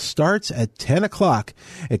all starts at 10 o'clock.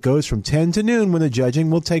 It goes from 10 to noon when the judging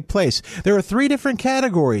will take place. There are 3 different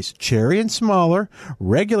categories: cherry and smaller,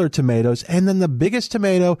 regular tomatoes, and then the biggest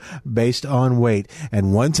tomato based on weight.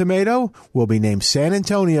 And one tomato will be named San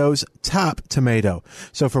Antonio's top tomato.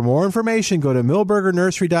 So for more information, go to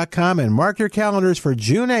milbergernursery.com and mark your calendars for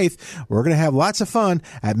June 8th. We're going to have lots of fun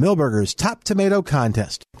at Milberger's Top Tomato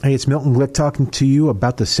Contest. Hey, it's Milton Glick talking to you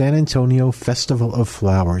about the San Antonio Festival of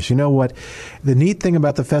Flowers. You know what? The neat thing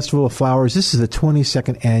about the Festival of Flowers, this is the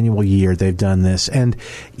 22nd annual year they've done this. And,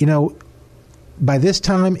 you know, by this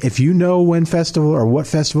time, if you know when Festival or what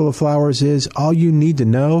Festival of Flowers is, all you need to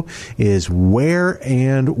know is where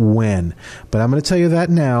and when. But I'm going to tell you that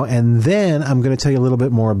now, and then I'm going to tell you a little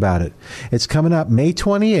bit more about it. It's coming up May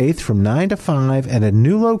 28th from 9 to 5 at a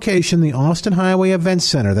new location, the Austin Highway Events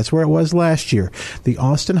Center. That's where it was last year. The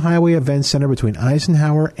Austin Highway Events Center between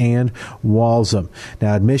Eisenhower and Walsham.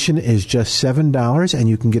 Now, admission is just $7, and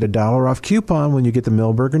you can get a $1 off coupon when you get the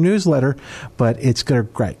Milberger newsletter. But it's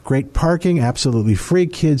great parking, absolutely free.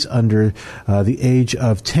 Kids under the age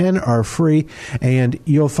of 10 are free, and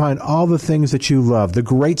you'll find all the things that you love. The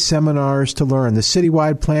great seminars to learn, the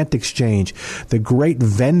citywide plant exchange, the great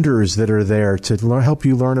vendors that are there to help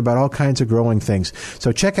you learn about all kinds of growing things.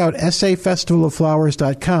 So check out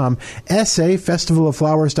safestivalofflowers.com,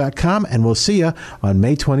 safestivalofflowers.com, and we'll see you on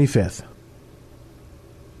May 25th.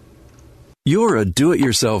 You're a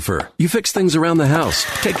do-it-yourselfer. You fix things around the house,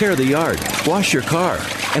 take care of the yard, wash your car,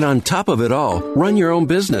 and on top of it all, run your own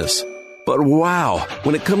business. But wow,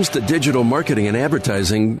 when it comes to digital marketing and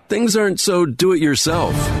advertising, things aren't so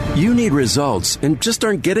do-it-yourself. You need results and just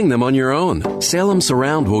aren't getting them on your own. Salem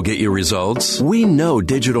Surround will get you results. We know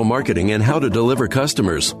digital marketing and how to deliver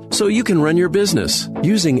customers, so you can run your business.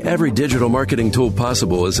 Using every digital marketing tool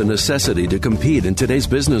possible is a necessity to compete in today's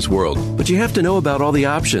business world, but you have to know about all the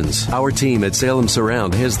options. Our team at Salem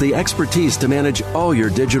Surround has the expertise to manage all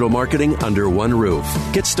your digital marketing under one roof.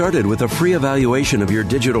 Get started with a free evaluation of your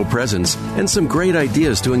digital presence and some great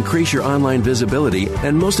ideas to increase your online visibility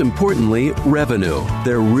and, most importantly, revenue.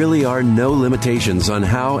 There really are no limitations on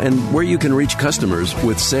how and where you can reach customers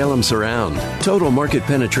with Salem Surround. Total market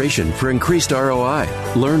penetration for increased ROI.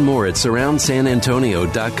 Learn more at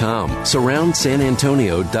surroundsanantonio.com.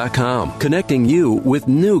 Surroundsanantonio.com. Connecting you with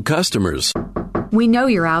new customers. We know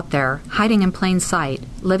you're out there, hiding in plain sight,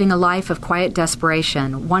 living a life of quiet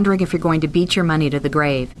desperation, wondering if you're going to beat your money to the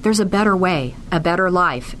grave. There's a better way, a better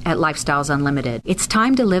life at Lifestyles Unlimited. It's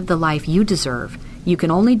time to live the life you deserve. You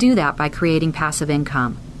can only do that by creating passive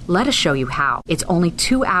income. Let us show you how. It's only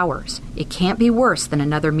 2 hours. It can't be worse than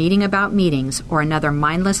another meeting about meetings or another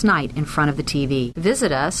mindless night in front of the TV.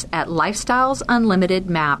 Visit us at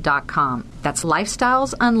lifestylesunlimitedmap.com. That's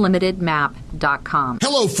lifestylesunlimitedmap.com.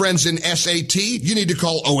 Hello, friends in SAT. You need to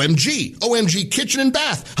call OMG. OMG Kitchen and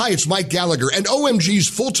Bath. Hi, it's Mike Gallagher, and OMG's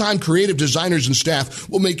full-time creative designers and staff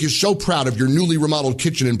will make you so proud of your newly remodeled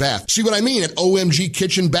kitchen and bath. See what I mean at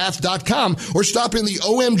omgkitchenbath.com, or stop in the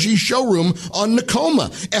OMG showroom on Nakoma.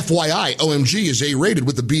 FYI, OMG is A-rated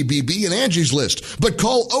with the BBB and Angie's List. But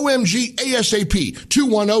call OMG ASAP,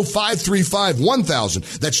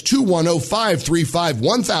 210-535-1000. That's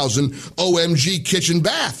 210-535-1000,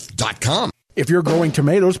 OMGKitchenBath.com. If you're growing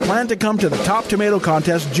tomatoes, plan to come to the Top Tomato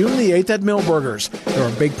Contest June the 8th at Milberger's. There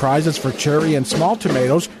are big prizes for cherry and small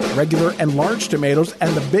tomatoes, regular and large tomatoes,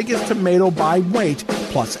 and the biggest tomato by weight.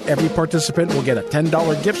 Plus, every participant will get a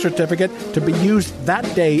 $10 gift certificate to be used that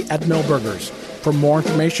day at Milberger's. For more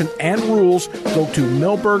information and rules, go to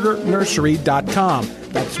milbergernursery.com.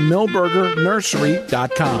 That's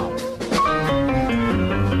milbergernursery.com.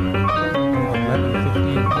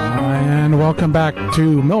 And welcome back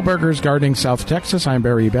to Milberger's Gardening, South Texas. I'm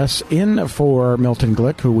Barry Bess, in for Milton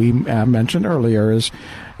Glick, who we mentioned earlier is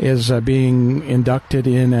being inducted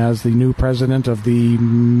in as the new president of the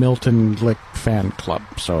Milton Glick fan club.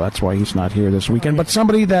 So that's why he's not here this weekend. But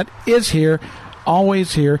somebody that is here,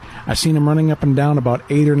 always here. I've seen him running up and down about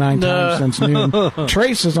 8 or 9 times since noon.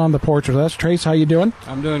 Trace is on the porch with us. Trace, how you doing?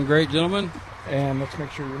 I'm doing great, gentlemen. And let's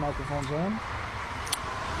make sure your microphone's on.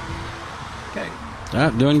 Okay.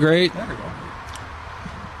 Doing great. There we go.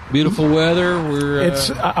 Beautiful weather.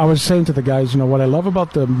 I was saying to the guys, what I love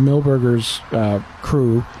about the Milberger's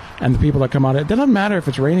crew and the people that come out, it doesn't matter if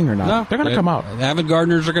it's raining or not. No, they're going to come out. Avid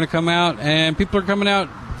gardeners are going to come out, and people are coming out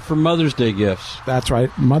for Mother's Day gifts. That's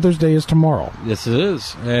right. Mother's Day is tomorrow. Yes, it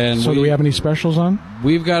is. And so do we have any specials on?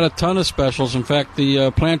 We've got a ton of specials. In fact,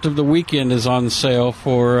 the plant of the weekend is on sale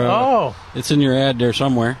for... It's in your ad there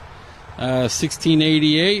somewhere.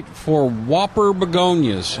 $16.88 for Whopper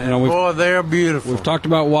begonias. They're beautiful. We've talked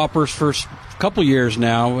about Whoppers for a couple years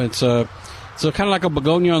now. It's kind of like a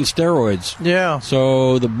begonia on steroids. Yeah.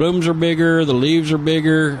 So the blooms are bigger, the leaves are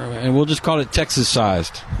bigger, and we'll just call it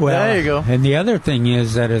Texas-sized. Well, there you go. And the other thing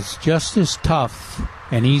is that it's just as tough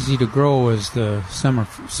and easy to grow as the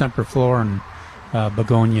Semperfloran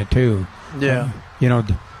begonia, too. Yeah.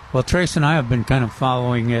 Well, Trace and I have been kind of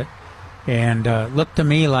following it, and looked to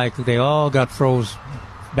me like they all got froze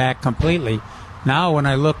back completely. Now, when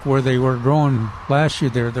I look where they were growing last year,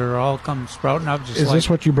 they're all come sprouting up. Is this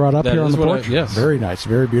what you brought up here on the porch? Yes. Very nice,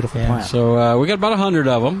 very beautiful plant. So we got about 100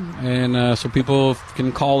 of them, and so people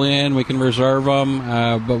can call in. We can reserve them.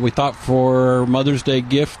 But we thought for Mother's Day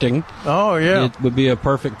gifting, it would be a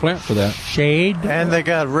perfect plant for that. Shade, and they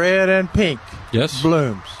got red and pink. Yes,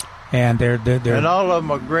 blooms, and they're and all of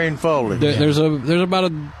them are green foliage. There's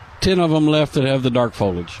about 10 of them left that have the dark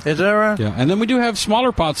foliage. Is that right? Yeah, and then we do have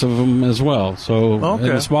smaller pots of them as well. So in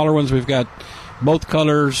the smaller ones, we've got both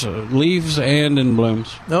colors, leaves and in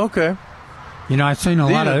blooms. Okay. I've seen a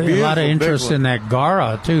lot of interest in that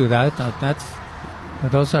Gara too.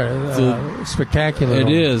 Those are spectacular. It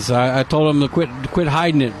is. I told them to quit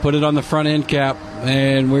hiding it. Put it on the front end cap,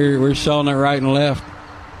 and we're selling it right and left.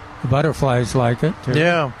 The butterflies like it too.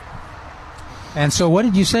 Yeah. And so, what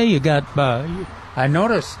did you say you got? I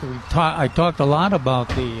noticed I talked a lot about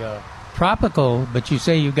the tropical, but you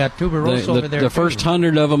say you got tuberosa over there. The first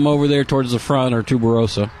 100 of them over there towards the front are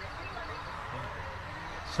tuberosa.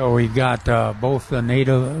 So we've got both the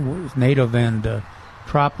native and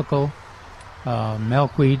tropical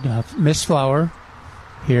milkweed, mistflower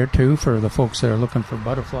here too for the folks that are looking for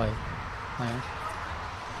butterfly plants.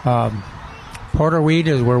 Porterweed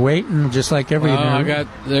is we're waiting just like every. I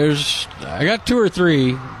got 2 or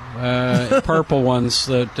 3. Purple ones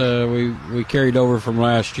that we carried over from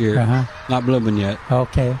last year. Not blooming yet.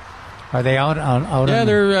 Okay. Are they out? Yeah,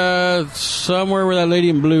 they're somewhere where that lady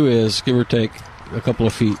in blue is, give or take a couple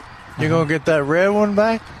of feet. You going to get that red one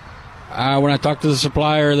back? When I talk to the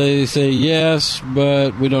supplier, they say yes,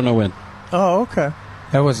 but we don't know when. Oh, okay.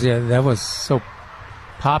 That was so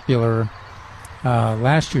popular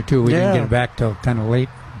last year, too. We didn't get it back till kind of late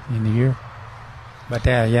in the year. But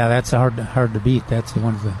that's hard to beat. That's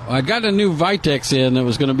one of the. I got a new Vitex in that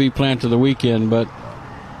was going to be plant of the weekend, but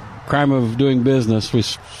crime of doing business, we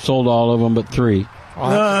sold all of them but 3.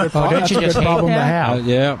 That's a good problem to have.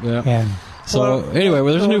 Yeah. So anyway,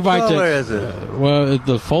 there's a new Vitex. What color is it?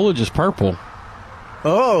 The foliage is purple.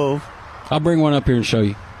 Oh. I'll bring one up here and show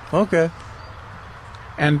you. Okay.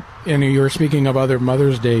 And you were speaking of other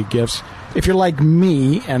Mother's Day gifts. If you're like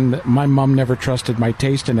me, and my mom never trusted my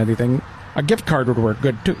taste in anything, a gift card would work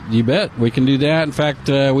good, too. You bet. We can do that. In fact,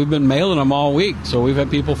 we've been mailing them all week. So we've had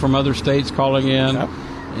people from other states calling in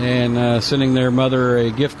and sending their mother a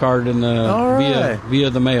gift card via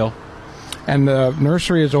the mail. And the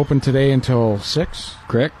nursery is open today until 6.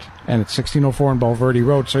 Correct. And it's 1604 on Bulverde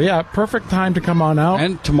Road. So, perfect time to come on out.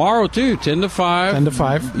 And tomorrow, too, 10 to 5. 10 to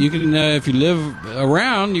 5. You can, if you live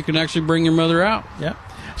around, you can actually bring your mother out. Yeah.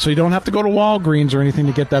 So you don't have to go to Walgreens or anything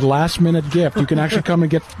to get that last-minute gift. You can actually come and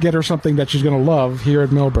get her something that she's going to love here at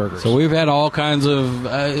Milberger's. So we've had all kinds of...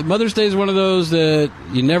 Mother's Day is one of those that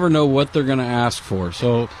you never know what they're going to ask for.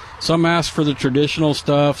 So some ask for the traditional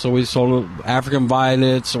stuff. So we sold African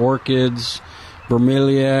violets, orchids,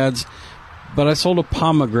 bromeliads. But I sold a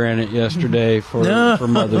pomegranate yesterday for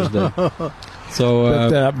Mother's Day.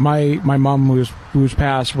 So my mom, who's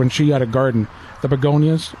passed, when she had a garden... The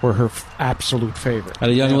begonias were her absolute favorite. Had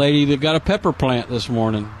a young lady that got a pepper plant this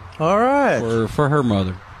morning. All right. For her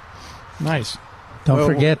mother. Nice. Don't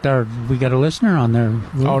forget, we got a listener on there.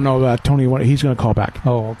 Oh, no, Tony, he's going to call back.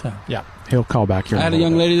 Oh, okay. Yeah, he'll call back here. I had a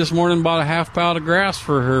young lady this morning bought a half pound of grass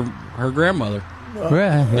for her grandmother.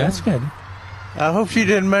 That's good. I hope she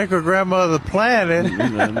didn't make her grandmother plant it.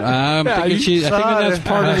 I'm thinking that's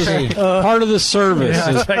part of the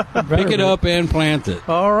service. Pick it up and plant it.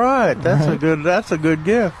 All right, that's a good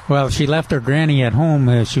gift. Well, she left her granny at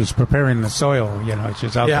home. She was preparing the soil. She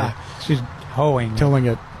was out there. She's hoeing, tilling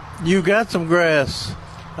it. You got some grass.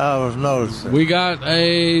 I was noticing. We got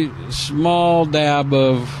a small dab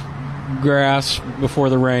of grass before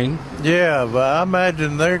the rain. Yeah, but I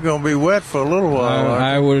imagine they're going to be wet for a little while.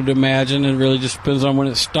 I would imagine it really just depends on when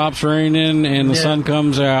it stops raining and the sun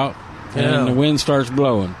comes out and the wind starts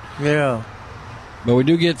blowing. Yeah. But we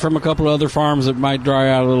do get from a couple of other farms that might dry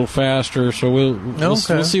out a little faster, so we'll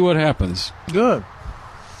see what happens. Good.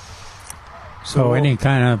 So any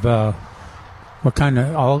kind of what kind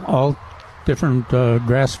of all different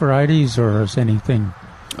grass varieties, or is anything?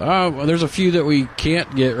 Well, there's a few that we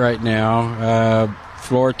can't get right now.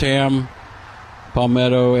 Floratam,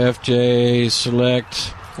 Palmetto, FJ,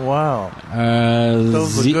 Select. Wow.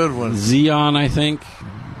 Those are good ones. Xeon, I think.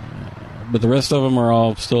 But the rest of them are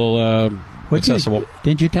all still accessible.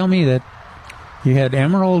 Didn't you tell me that you had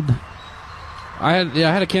Emerald? I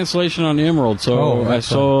had a cancellation on the Emerald, so I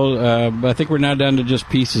sold. I think we're now down to just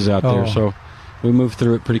pieces out there, so we moved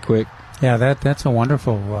through it pretty quick. Yeah, that's a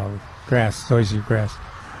wonderful grass, noisy grass.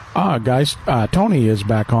 Guys, Tony is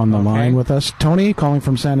back on the line with us. Tony, calling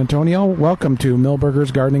from San Antonio. Welcome to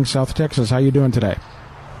Milberger's Gardening, South Texas. How you doing today?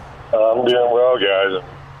 I'm doing well, guys.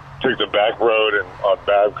 Took the back road on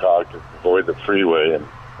Babcock to avoid the freeway and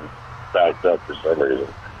backed up for some reason.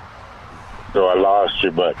 So I lost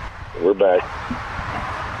you, but we're back.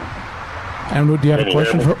 And do you have a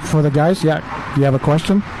question for the guys? Yeah, do you have a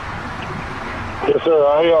question? Yes, sir.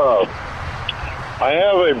 I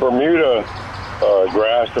have a Bermuda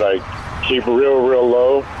grass that I keep real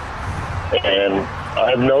low, and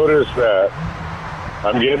I've noticed that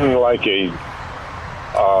I'm getting like a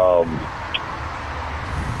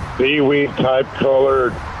seaweed type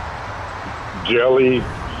colored jelly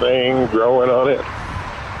thing growing on it,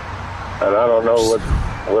 and I don't know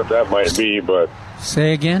what that might be, but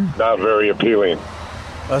say again, not very appealing.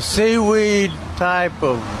 A seaweed type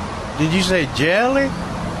of, did you say jelly?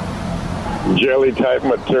 Jelly type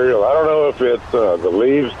material. I don't know if it's the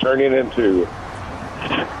leaves turning into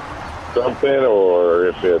something or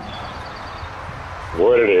if it's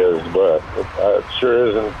what it is, but it sure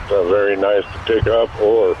isn't very nice to pick up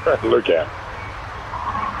or look at.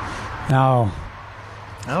 No.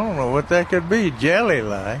 I don't know what that could be. Jelly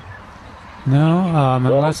like. No,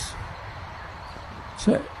 unless. Is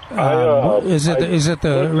it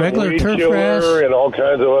the regular turf grass? And all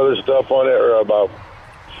kinds of other stuff on it about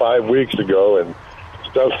 5 weeks ago, and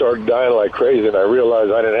stuff started dying like crazy, and I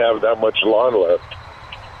realized I didn't have that much lawn left.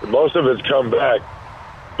 Most of it's come back,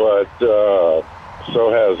 but so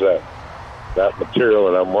has that material,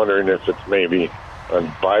 and I'm wondering if it's maybe a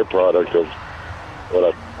byproduct of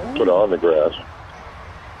what I put on the grass.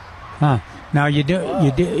 Huh. Now you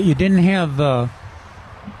didn't have the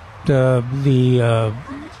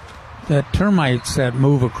termites that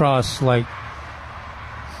move across like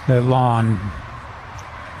the lawn,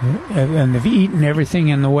 and they've eaten everything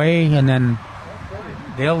in the way, and then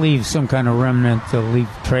they'll leave some kind of remnant. They'll leave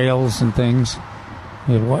trails and things.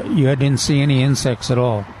 You didn't see any insects at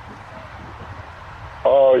all.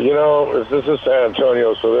 Oh, this is San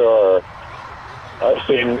Antonio, so I've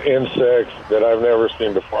seen insects that I've never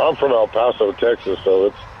seen before. I'm from El Paso, Texas, so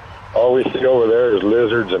it's all we see over there is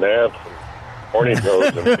lizards and ants and horny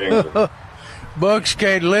toads and things. Bugs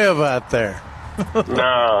can't live out there.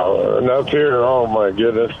 No, and up here, oh my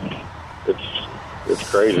goodness, it's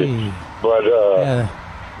crazy. But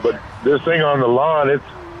this thing on the lawn,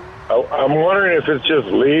 I'm wondering if it's just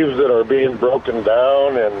leaves that are being broken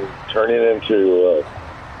down and turning into,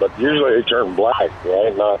 but usually they turn black,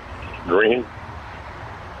 right? Not green.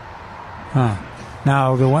 Huh.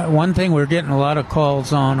 Now, the one thing we're getting a lot of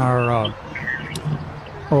calls on are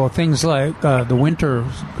things like the winter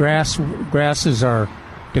grasses are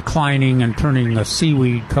declining and turning a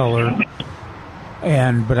seaweed color,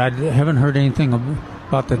 but I haven't heard anything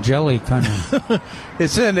about the jelly kind of.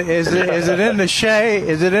 Is it in the shade?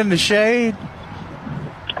 Is it in the shade?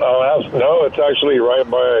 Oh no, it's actually right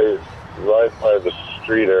by the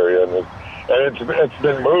street area, and it's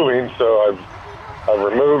been moving. So I've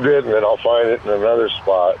removed it, and then I'll find it in another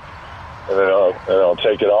spot, and then I'll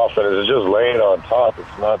take it off, and it's just laying on top.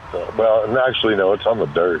 It's not and actually no, it's on the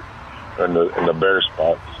dirt in the bare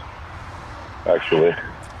spots actually.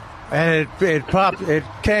 And it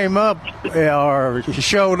came up or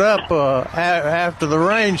showed up after the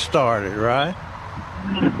rain started, right?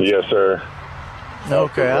 Yes, sir.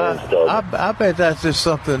 Okay, I bet that's just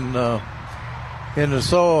something in the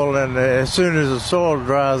soil, and as soon as the soil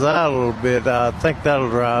dries out a little bit, I think that'll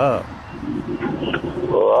dry up.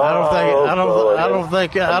 Well, I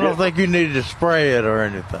don't think you need to spray it or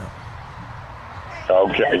anything.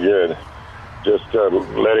 Okay, good. Just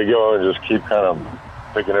let it go and just keep kind of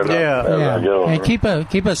picking it up. Yeah. And keep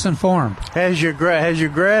us informed. Has your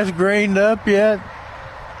grass greened up yet?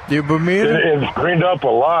 Your Bermuda? It's greened up a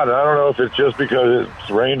lot. I don't know if it's just because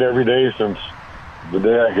it's rained every day since the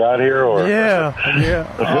day I got here, or yeah.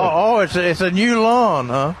 It's a new lawn,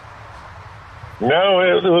 huh? No,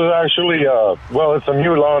 it was actually it's a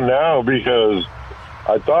new lawn now because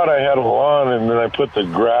I thought I had a lawn, and then I put the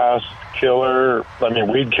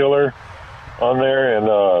weed killer on there, and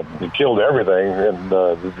it killed everything, and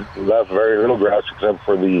left very little grass except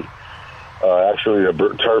for the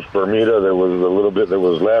turf Bermuda. There was a little bit that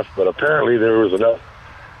was left, but apparently there was enough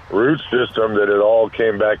root system that it all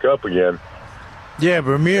came back up again. Yeah,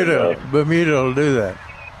 Bermuda will do that.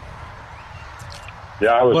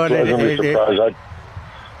 Yeah, I was pleasantly surprised.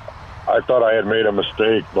 I thought I had made a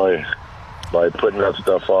mistake by putting that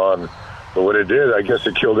stuff on, but what it did, I guess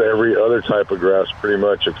it killed every other type of grass pretty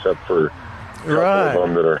much except for a couple of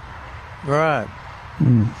them that are right.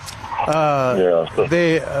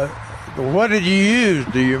 What did you use?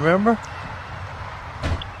 Do you remember?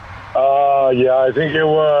 I think it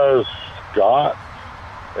was Scott,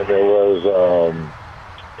 and it was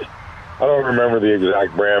I don't remember the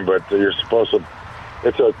exact brand, but you're supposed to.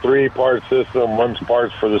 It's a 3-part system. One's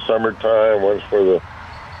parts for the summertime, one's for the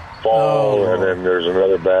fall, and then there's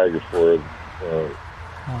another bag for,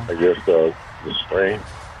 I guess, the spring.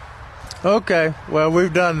 Okay, well,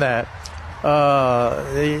 we've done that. So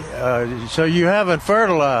you haven't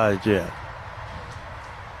fertilized yet?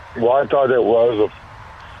 Well, I thought it was a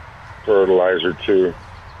fertilizer, too.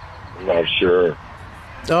 I'm not sure.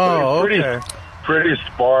 Oh, pretty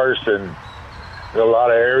sparse in a lot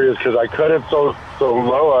of areas because I cut it so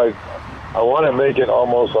low. I want to make it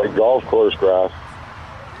almost like golf course grass.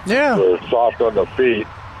 Yeah. So it's soft on the feet,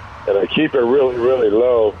 and I keep it really, really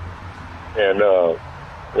low, and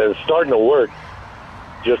it's starting to work.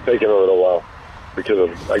 Just taking a little while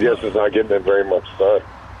because I guess it's not getting in very much sun.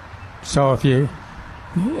 So if you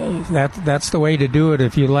that's the way to do it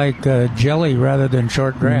if you like jelly rather than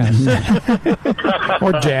short grass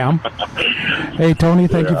or jam. Hey Tony,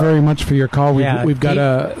 thank you very much for your call. We've got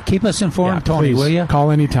to keep us informed, Tony. Please, will you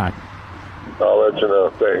call anytime? I'll let you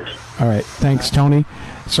know. Thanks. All right, thanks, Tony.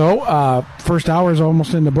 So first hour is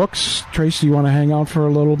almost in the books. Trace, you want to hang out for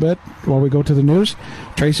a little bit while we go to the news?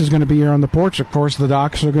 Trace is going to be here on the porch. Of course, the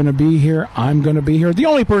docs are going to be here. I'm going to be here. The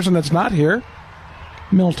only person that's not here,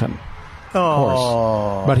 Milton. Of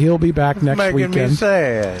course, but he'll be back next weekend. Making me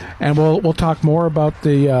sad. And we'll talk more about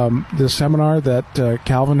the seminar that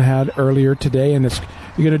Calvin had earlier today, and you're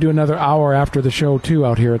going to do another hour after the show too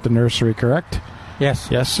out here at the nursery, correct? Yes.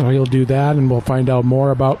 So he'll do that, and we'll find out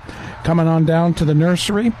more about coming on down to the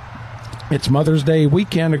nursery. It's Mother's Day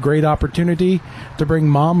weekend, a great opportunity to bring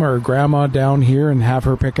mom or grandma down here and have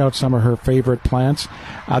her pick out some of her favorite plants.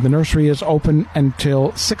 The nursery is open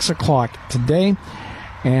until 6 o'clock today,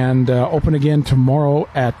 and open again tomorrow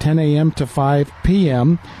at 10 a.m. to 5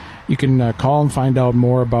 p.m. You can call and find out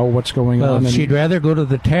more about what's going on. If she'd rather go to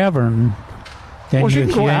the tavern, then you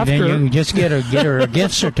can just get her a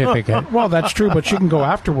gift certificate. Well, that's true, but she can go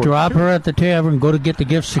afterwards. Drop her at the tavern, go to get the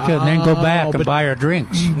gift certificate, and then go back and buy her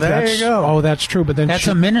drinks. There you go. Oh, that's true, but then that's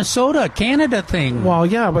a Minnesota, Canada thing. Well,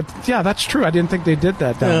 that's true. I didn't think they did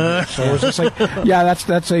that down there. So it was just like,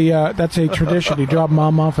 that's a tradition. You drop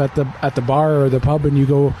mom off at the bar or the pub, and you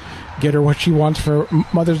go get her what she wants for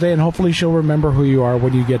Mother's Day, and hopefully she'll remember who you are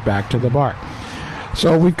when you get back to the bar.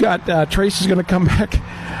 So we've got Trace is going to come back.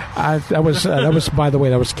 That was by the way,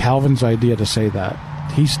 that was Calvin's idea to say that.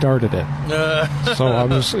 He started it. So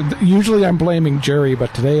usually I'm blaming Jerry,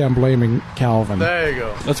 but today I'm blaming Calvin. There you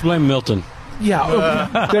go. Let's blame Milton.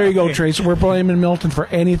 Yeah, there you go, Trace. We're blaming Milton for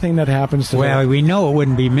anything that happens today. Well, we know it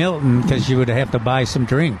wouldn't be Milton because you would have to buy some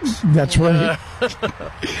drinks. That's right.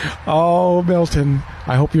 Oh, Milton,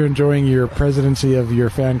 I hope you're enjoying your presidency of your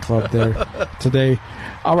fan club there today.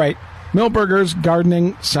 All right, Milberger's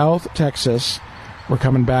Gardening, South Texas. We're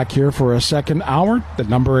coming back here for a second hour. The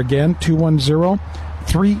number again,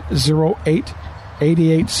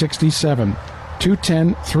 210-308-8867.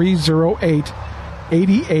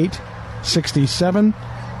 210-308-8867.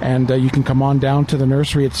 And you can come on down to the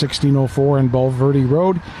nursery at 1604 in Bulverde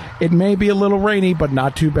Road. It may be a little rainy, but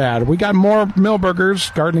not too bad. We got more Milberger's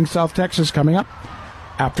Gardening, South Texas coming up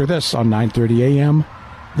after this on 9:30 a.m.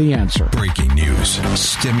 The Answer. Breaking news,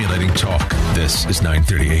 stimulating talk. This is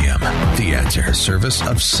 9:30 a.m. The Answer, service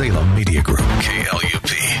of Salem Media Group,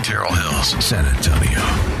 KLUP, Terrell Hills, San Antonio.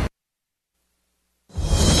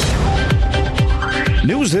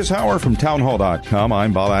 News this hour from townhall.com.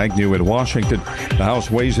 I'm Bob Agnew in Washington. The House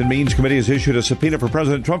Ways and Means Committee has issued a subpoena for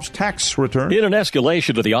President Trump's tax return. In an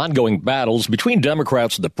escalation to the ongoing battles between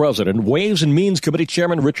Democrats and the president, Ways and Means Committee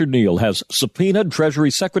Chairman Richard Neal has subpoenaed Treasury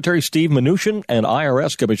Secretary Steve Mnuchin and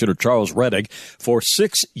IRS Commissioner Charles Rettig for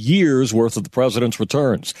 6 years' worth of the president's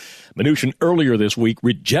returns. Mnuchin earlier this week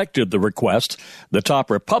rejected the request. The top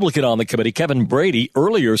Republican on the committee, Kevin Brady,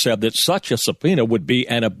 earlier said that such a subpoena would be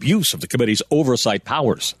an abuse of the committee's oversight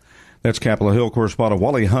powers. That's Capitol Hill correspondent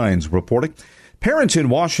Wally Hines reporting. Parents in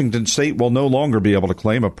Washington state will no longer be able to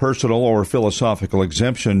claim a personal or philosophical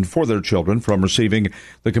exemption for their children from receiving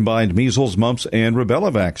the combined measles, mumps, and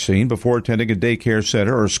rubella vaccine before attending a daycare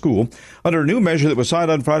center or school. Under a new measure that was signed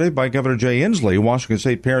on Friday by Governor Jay Inslee, Washington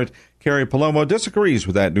state parent Carrie Palomo disagrees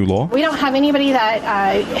with that new law. We don't have anybody that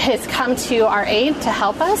has come to our aid to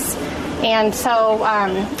help us. And so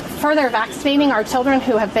further vaccinating our children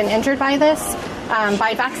who have been injured by this,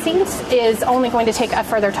 by vaccines, is only going to take a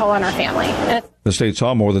further toll on our family. The state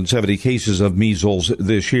saw more than 70 cases of measles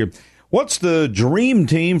this year. What's the dream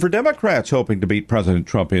team for Democrats hoping to beat President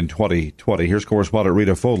Trump in 2020? Here's correspondent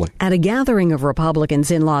Rita Foley. At a gathering of Republicans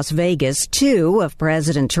in Las Vegas, 2 of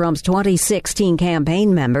President Trump's 2016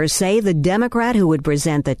 campaign members say the Democrat who would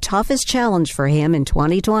present the toughest challenge for him in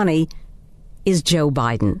 2020 is Joe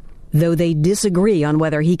Biden, though they disagree on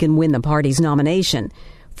whether he can win the party's nomination.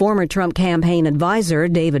 Former Trump campaign advisor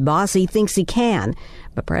David Bossie thinks he can,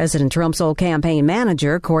 but President Trump's old campaign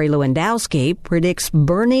manager, Corey Lewandowski, predicts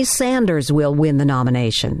Bernie Sanders will win the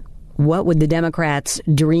nomination. What would the Democrats'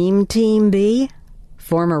 dream team be?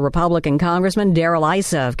 Former Republican Congressman Darrell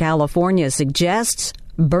Issa of California suggests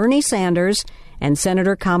Bernie Sanders and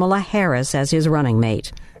Senator Kamala Harris as his running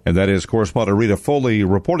mate. And that is correspondent Rita Foley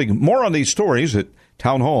reporting. More on these stories at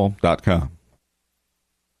townhall.com.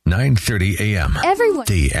 9:30 a.m. Everyone.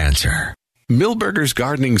 The Answer. Milberger's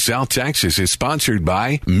Gardening South Texas is sponsored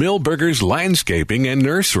by Milberger's Landscaping and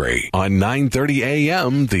Nursery on 9:30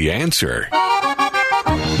 a.m. The Answer.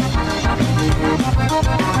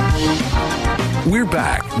 We're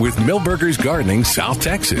back with Milberger's Gardening South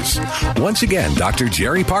Texas. Once again, Dr.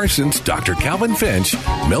 Jerry Parsons, Dr. Calvin Finch,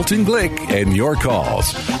 Milton Glick, and your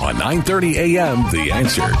calls on 9:30 a.m. The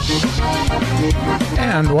Answer.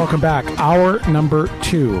 And welcome back. Hour number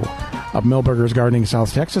 2 of Milberger's Gardening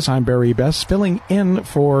South Texas. I'm Barry Best, filling in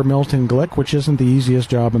for Milton Glick, which isn't the easiest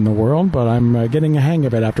job in the world, but I'm getting a hang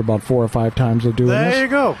of it after about 4 or 5 times of doing this. There you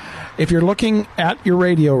go. If you're looking at your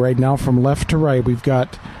radio right now from left to right, we've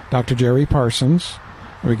got Dr. Jerry Parsons.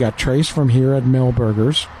 We got Trace from here at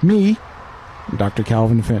Milberger's. Me, Dr.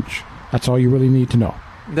 Calvin Finch. That's all you really need to know.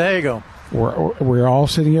 There you go. We're all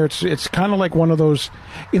sitting here. It's kind of like one of those.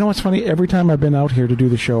 You know what's funny? Every time I've been out here to do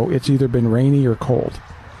the show, it's either been rainy or cold.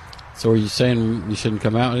 So are you saying you shouldn't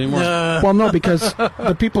come out anymore? Well, no, because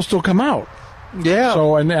the people still come out. Yeah.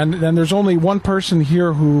 So and then there's only one person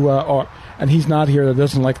here who, and he's not here, that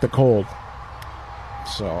doesn't like the cold.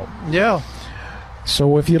 So yeah.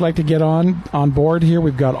 So if you'd like to get on board here,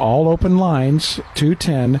 we've got all open lines,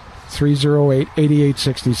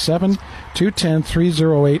 210-308-8867,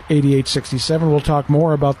 210-308-8867. We'll talk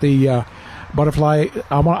more about the butterfly.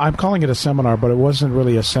 I'm calling it a seminar, but it wasn't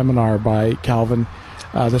really a seminar by Calvin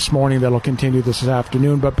this morning. That'll continue this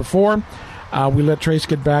afternoon. But before we let Trace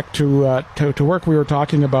get back to work, we were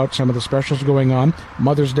talking about some of the specials going on.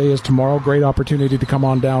 Mother's Day is tomorrow. Great opportunity to come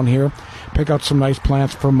on down here, pick out some nice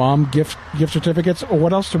plants for Mom, gift certificates.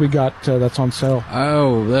 What else do we got that's on sale?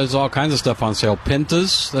 Oh, there's all kinds of stuff on sale.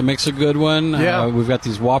 Pentas, that makes a good one. Yeah. We've got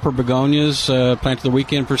these Whopper begonias planted the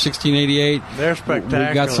weekend for $16.88. They're spectacular.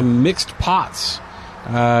 We've got some mixed pots.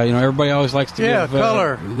 Everybody always likes to give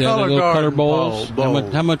color color bowls.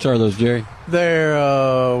 How much are those, Jerry?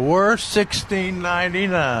 They're worth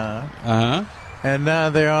 $16.99. And now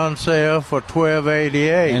they're on sale for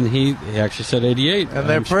 $12.88. And he actually said 88. And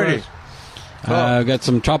they're pretty. We've got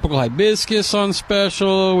some tropical hibiscus on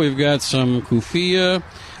special. We've got some kufia.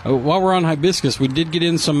 While we're on hibiscus, we did get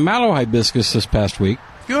in some mallow hibiscus this past week.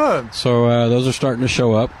 Good. So those are starting to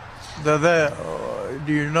show up. Do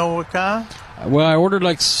you know what kind? Well, I ordered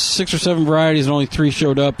like 6 or 7 varieties and only 3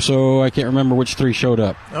 showed up, so I can't remember which 3 showed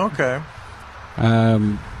up. Okay.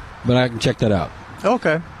 But I can check that out.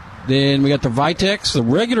 Okay. Then we got the Vitex, the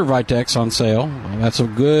regular Vitex on sale. That's a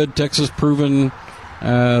good Texas-proven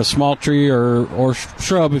small tree or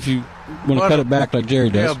shrub if you want to cut it back like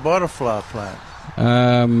Jerry does. Yeah, butterfly plant.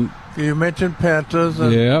 You mentioned pentas.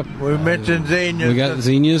 Yep. We mentioned zinnias. We got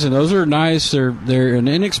zinnias, and those are nice. They're an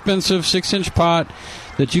inexpensive 6-inch pot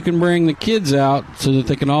that you can bring the kids out so that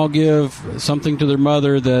they can all give something to their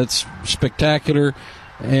mother that's spectacular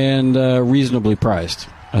and reasonably priced.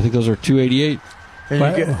 I think those are $2.88.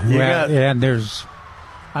 And there's.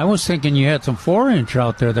 I was thinking you had some 4-inch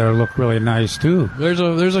out there that look really nice too. There's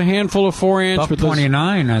a handful of 4-inch, but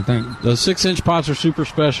 29, I think. The 6-inch pots are super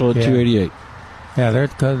special at $288. Yeah,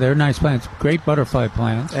 they're nice plants. Great butterfly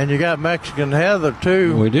plants. And you got Mexican heather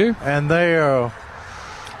too. We do. And they are.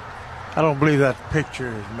 I don't believe that picture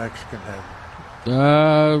is Mexican heather.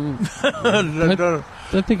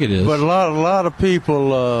 I think it is. But a lot of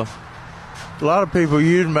people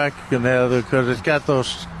use Mexican heather because it's got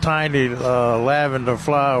those tiny lavender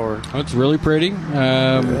flowers. Oh, it's really pretty.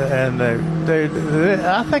 And they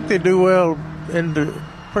I think they do well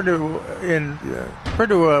pretty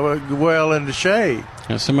well in the shade.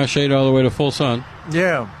 Yeah, semi-shade all the way to full sun.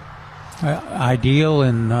 Yeah. Ideal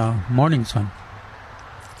in morning sun.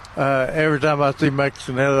 Every time I see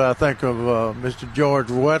Mexican heather, I think of Mr. George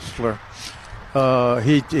Wetzler.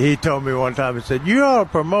 He told me one time, he said, "You ought to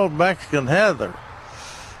promote Mexican heather."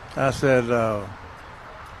 I said,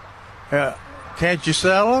 "Can't you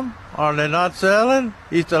sell them? Are they not selling?"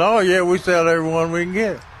 He said, "Oh, yeah, we sell every one we can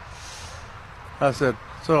get." I said,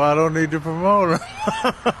 "So I don't need to promote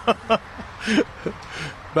them."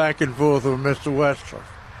 Back and forth with Mr. Wetzler.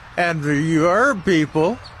 And for you herb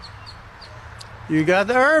people, you got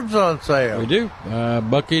the herbs on sale. We do.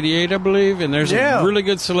 $188, I believe, and there's a really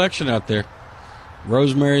good selection out there.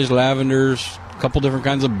 Rosemaries, lavenders, a couple different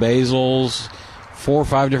kinds of basils, 4 or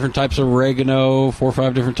 5 different types of oregano, 4 or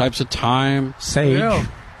 5 different types of thyme.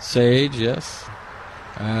 Sage, yes.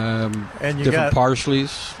 And you different got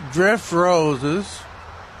parsleys. Drift roses.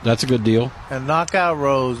 That's a good deal. And knockout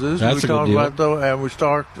roses. That's a good deal. And we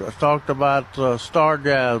talked about star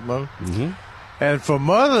jasmine. Mm-hmm. And for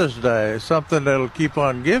Mother's Day, something that'll keep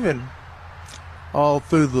on giving all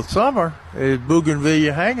through the summer is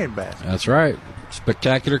bougainvillea hanging basket. That's right.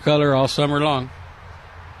 Spectacular color all summer long.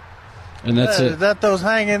 And that's it. Is that those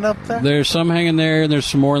hanging up there? There's some hanging there, and there's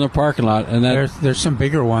some more in the parking lot. And there's some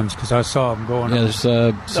bigger ones because I saw them going. Yeah, there's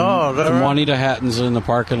some Juanita Hattons in the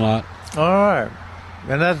parking lot. All right,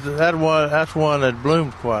 and that's one that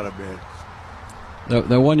bloomed quite a bit.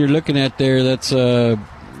 The one you're looking at there, that's a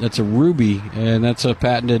ruby, and that's a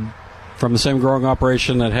patented from the same growing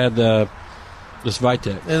operation that had this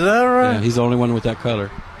Vitek. Is that right? Yeah, he's the only one with that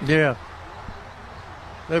color. Yeah,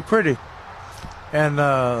 they're pretty, and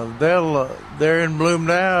they're in bloom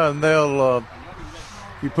now, and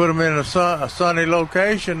you put them in a sunny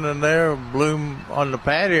location, and they'll bloom on the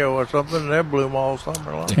patio or something, and they'll bloom all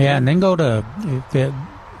summer long. Yeah, and then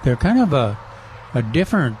they're kind of a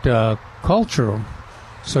different culture.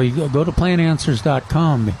 So you go to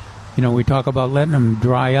plantanswers.com. You know, we talk about letting them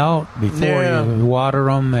dry out before you water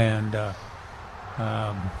them, and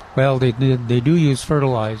they do use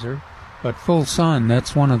fertilizer, but full sun,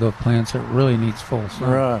 that's one of the plants that really needs full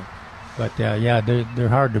sun. Right. But they're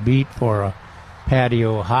hard to beat for a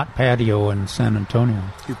hot patio in San Antonio.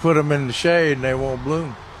 You put them in the shade and they won't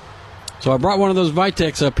bloom. So I brought one of those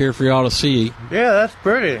Vitex up here for y'all to see. Yeah, that's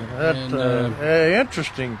pretty. That's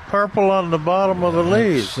interesting. Purple on the bottom of the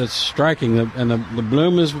leaves. That's striking. And the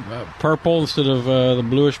bloom is purple instead of the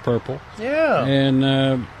bluish purple. Yeah. And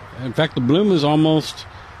in fact, the bloom is almost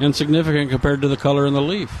insignificant compared to the color in the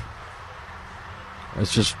leaf.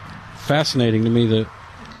 It's just fascinating to me, the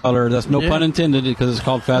color. That's no pun intended because it's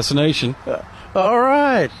called fascination. All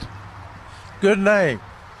right. Good name.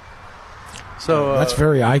 So that's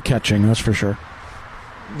very eye-catching, that's for sure.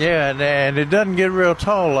 Yeah, and it doesn't get real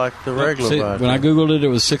tall like the regular Vitex. When I Googled it, it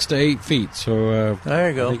was 6 to 8 feet. So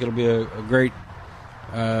there you go. I think it'll be a great...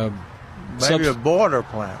 maybe a border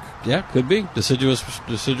plant. Yeah, could be. Deciduous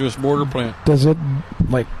border plant. Does it,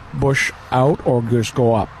 bush out or just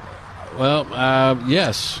go up? Well,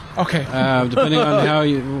 yes. Okay. Depending on how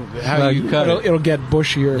you cut it. It'll get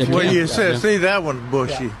bushier. You said, see, that one's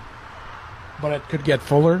bushy. Yeah. But it could get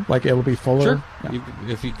fuller, it'll be fuller. Sure. Yeah.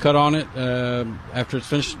 If you cut on it after it's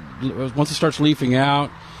finished, once it starts leafing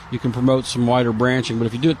out, you can promote some wider branching. But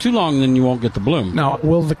if you do it too long, then you won't get the bloom. Now,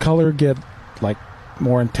 will the color get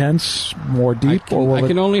more intense, more deep, I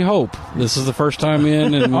can only hope. This is the first time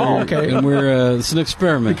in, and it's an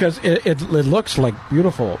experiment because it looks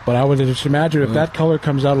beautiful. But I would just imagine if that color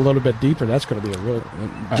comes out a little bit deeper, that's going to be a really.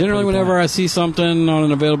 Generally, whenever I see something on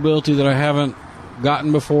an availability that I haven't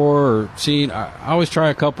gotten before or seen, I always try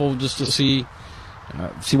a couple just to see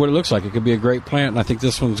what it looks like. It could be a great plant, and I think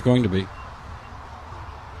this one's going to be.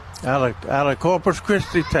 Out of Corpus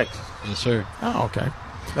Christi, Texas. Yes, sir. Oh, okay.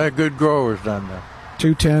 They're good growers down there.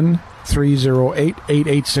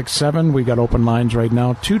 210-308-8867. We got open lines right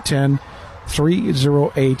now.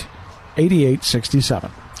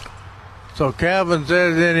 210-308-8867. So Calvin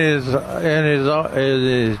says in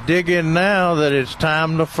his dig-in now that it's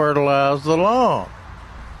time to fertilize the lawn.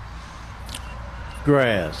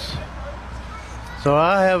 grass. So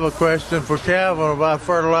I have a question for Calvin about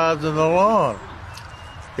fertilizing the lawn.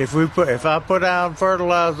 If I put out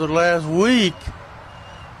fertilizer last week,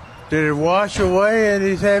 did it wash away in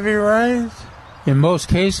these heavy rains? In most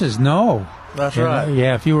cases, no. That's right.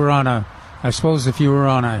 Yeah, if you were on a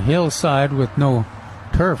hillside with no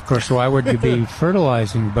turf, of course, why would you be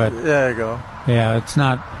fertilizing? But there you go. Yeah, it's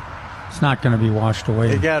not going to be washed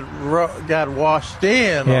away. It got washed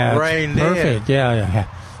in, yeah, or rained perfect. in. Yeah.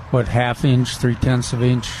 What, half inch, 3/10 of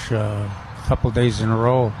inch, a couple days in a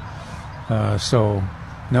row. So,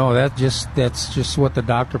 no, that's just what the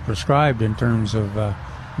doctor prescribed in terms of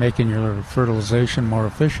making your fertilization more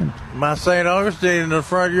efficient. My St. Augustine in the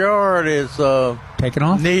front yard is taken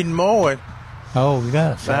off, needing mowing. Oh, we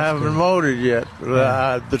got it. I haven't mowed it yet.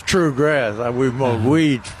 Yeah. The true grass. We've mowed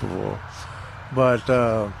weeds before, but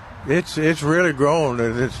it's really grown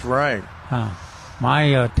and it's rain.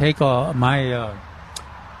 My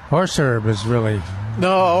horse herb is really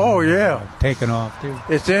taken off too.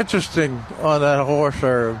 It's interesting on that horse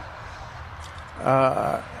herb.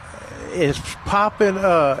 It's popping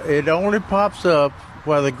up. It only pops up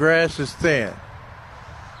where the grass is thin.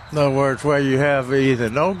 In other words, where you have either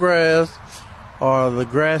no grass or the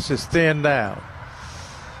grass is thinned out.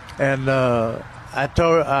 And I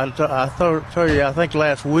told you, I think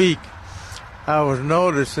last week, I was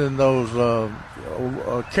noticing those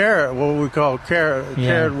carrot, what we call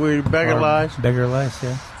carrot weed, beggar lice. Beggar lice,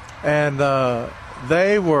 yeah. And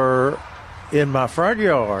they were in my front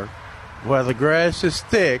yard where the grass is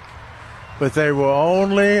thick, but they were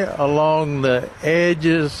only along the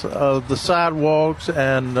edges of the sidewalks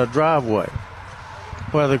and the driveway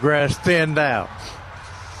where the grass thinned out.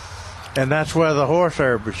 And that's where the horse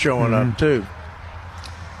herb is showing up too.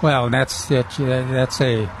 Well, that's a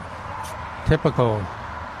typical.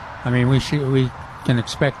 I mean, we can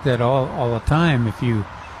expect that all the time. If you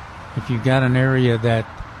got an area that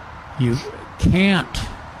you can't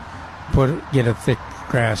get a thick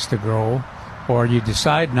grass to grow, or you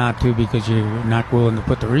decide not to because you're not willing to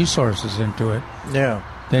put the resources into it,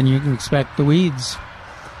 then you can expect the weeds.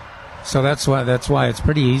 So that's why it's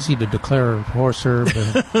pretty easy to declare horse herb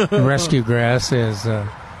and rescue grass as a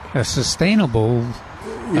sustainable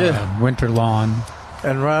winter lawn.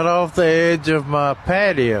 And right off the edge of my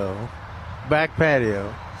patio, back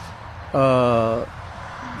patio,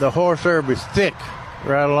 the horse herb is thick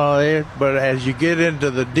right along there. But as you get into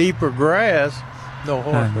the deeper grass, no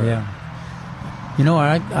horse herb. Yeah. You know,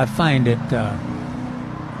 I find it.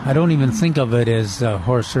 I don't even think of it as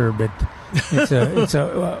horse herb. It's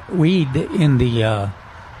a weed in the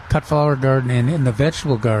cut flower garden and in the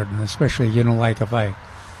vegetable garden, especially. You know, like if I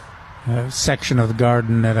section of the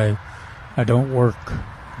garden that I don't work,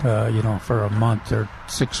 for a month or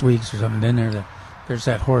 6 weeks or something. Then there's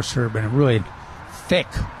that horse herb and a really thick,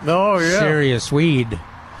 serious weed.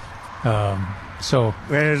 So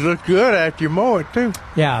and it looks good after you mow it too.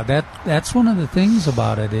 Yeah, that's one of the things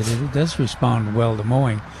about it. It does respond well to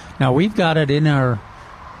mowing. Now we've got it in our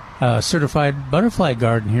certified butterfly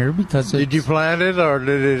garden here because did you plant it or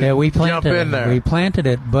did it jump in there? We planted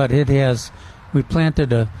it, but we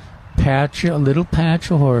planted a little patch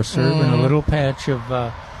of horse herb and a little patch of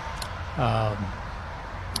the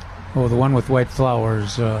one with white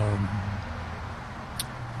flowers.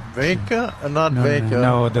 Vinca? Not Vinca.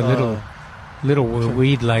 No, the little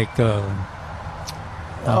weed like. The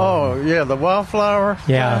wildflower.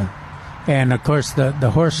 Yeah, and of course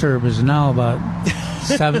the horse herb is now about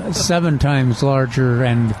seven times larger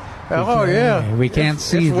and. We can't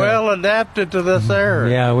see. It's well adapted to this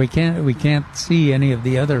area. Yeah, we can't see any of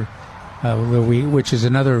the other, which is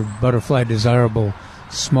another butterfly desirable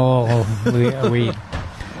small weed.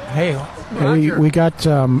 Hey, we got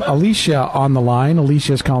Alicia on the line.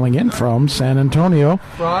 Alicia's calling in from San Antonio.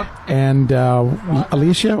 And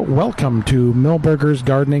Alicia, welcome to Milberger's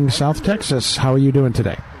Gardening, South Texas. How are you doing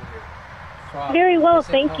today? Very well,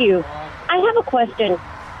 thank you. I have a question.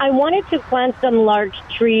 I wanted to plant some large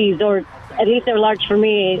trees, or at least they're large for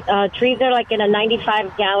me. Trees are like in a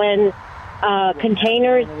 95-gallon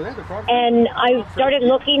containers, and I started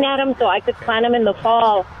looking at them so I could plant them in the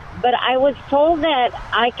fall. But I was told that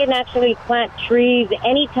I can actually plant trees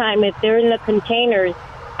anytime if they're in the containers.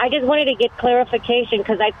 I just wanted to get clarification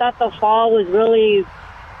because I thought the fall was really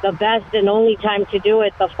the best and only time to do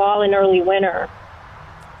it, the fall and early winter.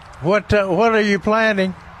 What are you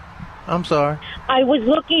planting? I'm sorry. I was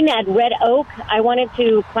looking at red oak. I wanted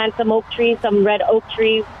to plant some oak trees, some red oak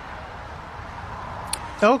trees.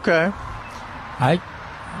 Okay.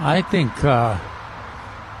 I think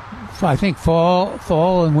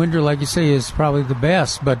fall and winter, like you say, is probably the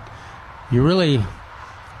best. But you really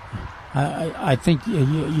I think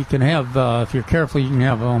you can have, if you're careful, you can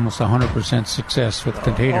have almost 100% success with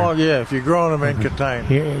container. Oh, yeah, if you're growing them in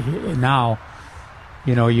container. Now,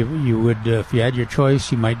 you would, if you had your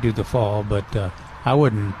choice, you might do the fall, but I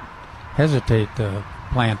wouldn't hesitate to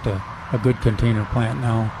plant a good container plant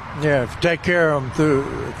now. Yeah, if you take care of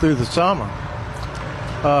them through the summer,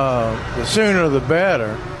 the sooner the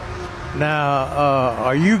better. Now,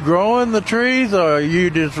 are you growing the trees, or you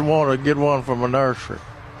just want to get one from a nursery?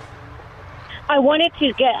 I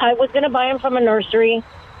was going to buy them from a nursery,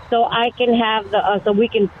 so I can have so we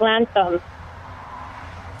can plant them.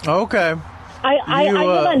 Okay. I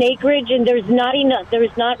live on acreage, and there's not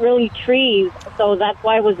really trees, so that's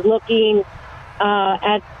why I was looking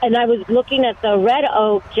and I was looking at the red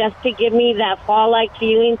oak just to give me that fall-like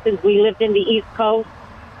feeling, since we lived in the East Coast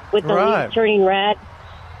with the leaves turning red.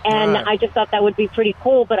 And I just thought that would be pretty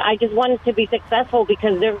cool, but I just wanted to be successful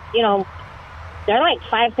because they're like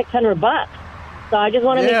 $500-$600. So I just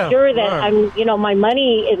want to make sure that I'm, my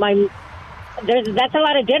money, that's a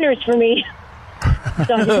lot of dinners for me.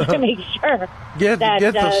 So I just want to make sure get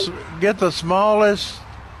the smallest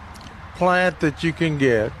plant that you can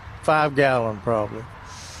get, 5 gallon probably,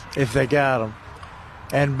 if they got them,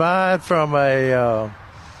 and buy it from a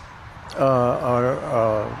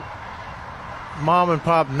mom and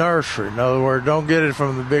pop nursery. In other words, don't get it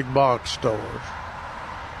from the big box stores,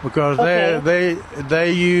 because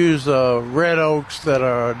they use red oaks that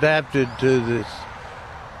are adapted to this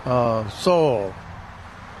soil.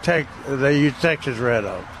 They use Texas red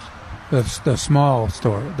oaks. The small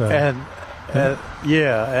store. And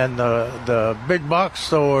the big box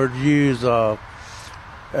stores use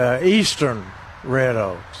eastern red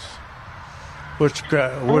oaks, which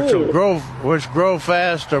grow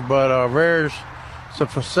faster, but are very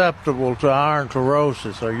susceptible to iron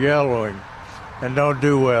corrosis or yellowing, and don't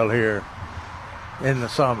do well here in the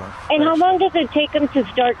summer. And how long does it take them to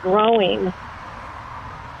start growing?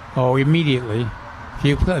 Oh, immediately.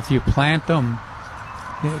 If you plant them,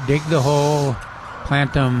 dig the hole,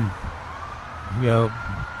 plant them. If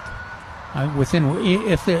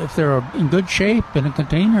they're in good shape in a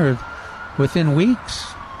container, within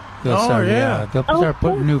weeks they'll start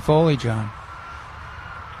putting new foliage on.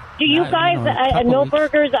 Do you guys at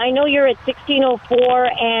Millburgers? I know you're at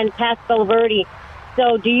 1604 and past Belverde.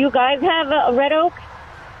 So do you guys have a red oak?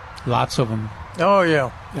 Lots of them. Oh yeah.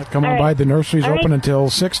 Come on by. The nursery's open until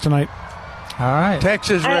 6 tonight. All right.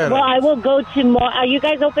 Texas red. Well, I will go tomorrow. Are you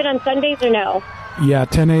guys open on Sundays or no? Yeah,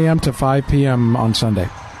 10 a.m. to 5 p.m. on Sunday.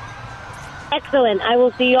 Excellent. I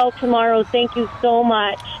will see you all tomorrow. Thank you so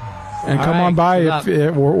much. And come on by.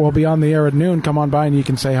 We'll be on the air at noon. Come on by and you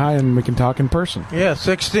can say hi and we can talk in person. Yeah,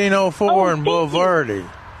 1604 in Bulverde.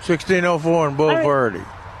 1604 in Bulverde.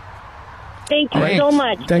 Thank you so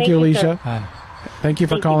much. Thank you, Alicia. Thank you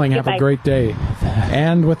for calling. Have a great day.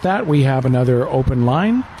 And with that, we have another open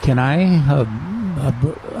line. Can I?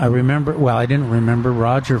 I remember. Well, I didn't remember.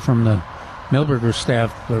 Roger from the Millburgers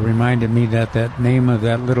staff reminded me that name of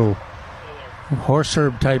that little horse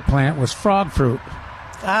herb type plant was frog fruit.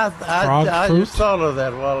 I just thought of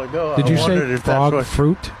that a while ago. Did you say frog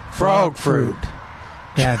fruit? Frog fruit.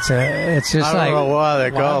 Yeah, it's just I don't know why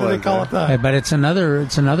they call it that. But it's another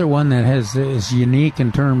one that is unique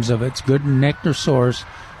in terms of its good nectar source.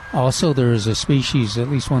 Also, there is a species, at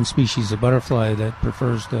least one species of butterfly that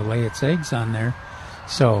prefers to lay its eggs on there.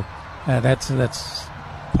 So that's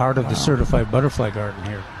part of the certified butterfly garden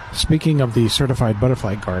here. Speaking of the certified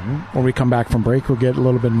butterfly garden, when we come back from break, we'll get a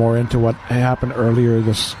little bit more into what happened earlier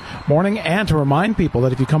this morning, and to remind people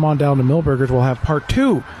that if you come on down to Millburgers, we'll have part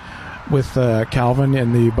 2 with Calvin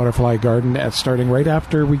in the butterfly garden starting right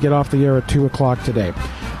after we get off the air at 2 o'clock today.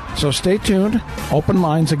 So stay tuned. Open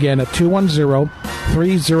lines again at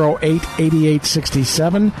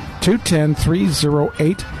 210-308-8867,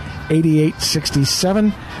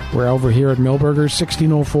 210-308-8867. We're over here at Millburgers,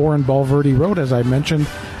 1604 in Bulverde Road, as I mentioned.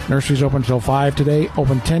 Nursery's open until 5 today,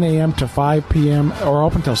 open 10 a.m. to 5 p.m., or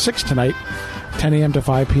open until 6 tonight, 10 a.m. to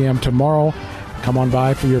 5 p.m. tomorrow. Come on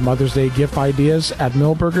by for your Mother's Day gift ideas at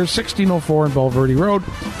Millburgers, 1604 in Bulverde Road.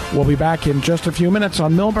 We'll be back in just a few minutes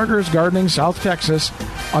on Millburgers Gardening, South Texas,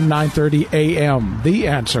 on 9:30 a.m. The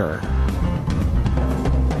Answer.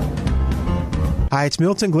 Hi, it's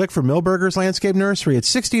Milton Glick from Milberger's Landscape Nursery at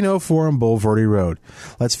 1604 on Boulevardy Road.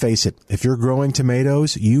 Let's face it, if you're growing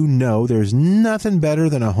tomatoes, you know there's nothing better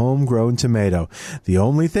than a homegrown tomato. The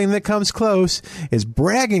only thing that comes close is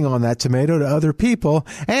bragging on that tomato to other people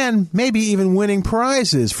and maybe even winning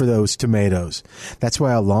prizes for those tomatoes. That's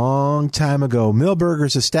why a long time ago,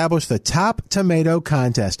 Milberger's established the Top Tomato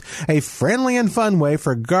Contest, a friendly and fun way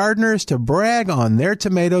for gardeners to brag on their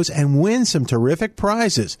tomatoes and win some terrific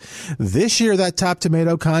prizes. This year, that Top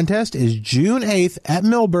Tomato Contest is June 8th at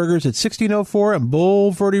Milberger's at 1604 on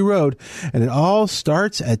Boulevardy Road, and it all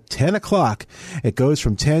starts at 10 o'clock. It goes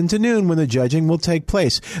from 10 to noon when the judging will take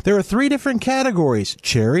place. There are 3 different categories: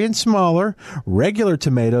 cherry and smaller, regular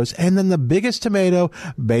tomatoes, and then the biggest tomato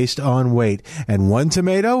based on weight. And one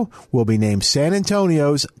tomato will be named San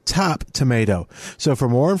Antonio's Top Tomato. So for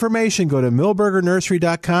more information, go to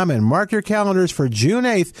milbergernursery.com and mark your calendars for June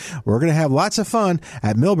 8th. We're going to have lots of fun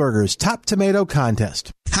at Milberger's Top Tomato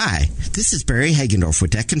Contest. Hi, this is Barry Hagendorf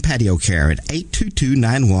with Deck and Patio Care at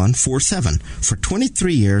 822-9147. For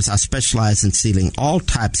 23 years, I specialize in sealing all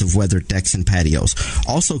types of weathered decks and patios,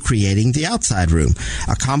 also creating the outside room,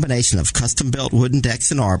 a combination of custom-built wooden decks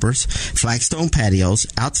and arbors, flagstone patios,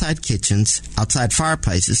 outside kitchens, outside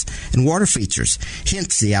fireplaces, and water features,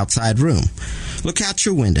 hence the outside room. Look out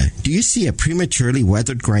your window. Do you see a prematurely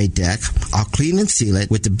weathered gray deck? I'll clean and seal it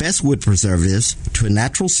with the best wood preservatives to a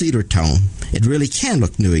natural cedar tone. It really can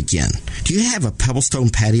look new again. Do you have a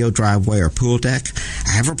pebblestone patio, driveway, or pool deck? I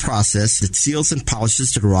have a process that seals and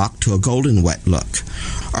polishes the rock to a golden wet look.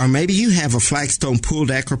 Or maybe you have a flagstone pool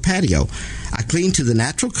deck or patio. I clean to the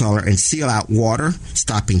natural color and seal out water,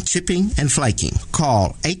 stopping chipping and flaking.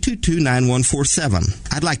 Call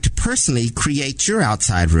 822-9147. I'd like to personally create your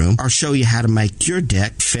outside room or show you how to make your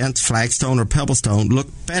deck, fence, flagstone, or pebblestone look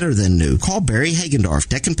better than new. Call Barry Hagendorf,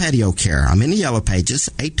 Deck and Patio Care. I'm in the Yellow Pages,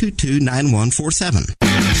 822-9147.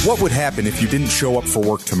 What would happen if you didn't show up for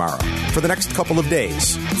work tomorrow? For the next couple of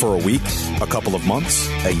days? For a week? A couple of months?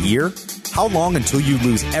 A year? How long until you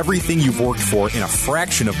lose everything you've worked for in a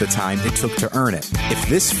fraction of the time it took to earn it? If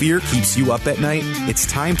this fear keeps you up at night, it's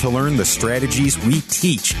time to learn the strategies we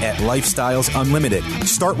teach at Lifestyles Unlimited.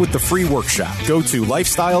 Start with the free workshop. Go to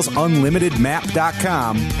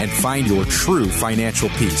lifestylesunlimitedmap.com and find your true financial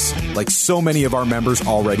peace, like so many of our members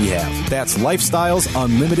already have. That's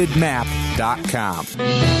lifestylesunlimitedmap.com.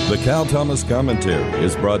 The Cal Thomas Commentary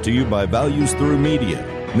is brought to you by Values Through Media.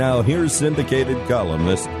 Now here's syndicated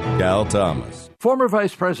columnist Cal Thomas. Former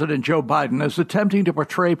Vice President Joe Biden is attempting to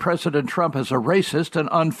portray President Trump as a racist and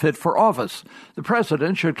unfit for office. The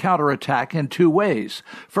president should counterattack in 2 ways.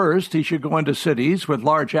 First, he should go into cities with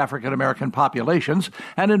large African-American populations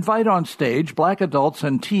and invite on stage black adults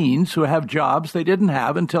and teens who have jobs they didn't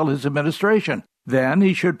have until his administration. Then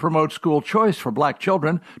he should promote school choice for black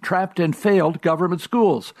children trapped in failed government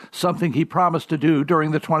schools, something he promised to do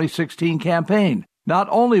during the 2016 campaign. Not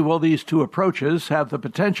only will these 2 approaches have the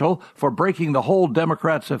potential for breaking the hold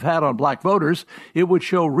Democrats have had on black voters, it would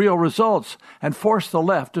show real results and force the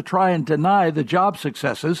left to try and deny the job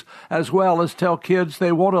successes, as well as tell kids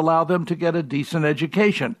they won't allow them to get a decent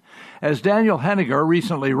education. As Daniel Henniger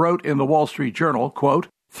recently wrote in the Wall Street Journal, quote,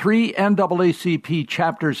 3 NAACP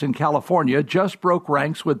chapters in California just broke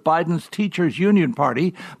ranks with Biden's Teachers Union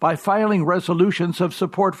Party by filing resolutions of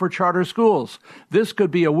support for charter schools. This could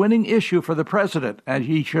be a winning issue for the president, and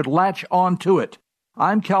he should latch on to it.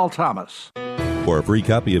 I'm Cal Thomas. For a free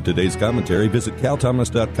copy of today's commentary, visit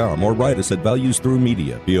calthomas.com or write us at Values Through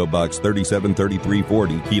Media, P.O. Box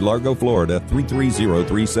 373340, Key Largo, Florida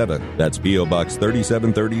 33037. That's P.O. Box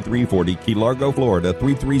 373340, Key Largo, Florida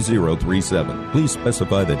 33037. Please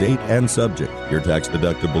specify the date and subject. Your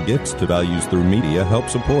tax-deductible gifts to Values Through Media help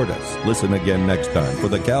support us. Listen again next time for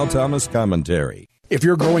the Cal Thomas Commentary. If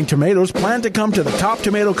you're growing tomatoes, plan to come to the Top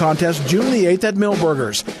Tomato Contest June the 8th at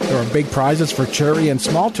Milberger's. There are big prizes for cherry and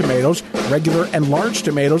small tomatoes, regular and large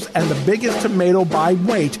tomatoes, and the biggest tomato by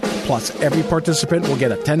weight. Plus, every participant will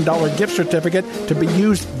get a $10 gift certificate to be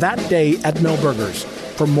used that day at Milberger's.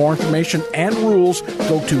 For more information and rules,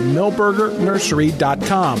 go to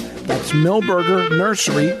milbergernursery.com. That's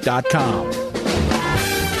milbergernursery.com.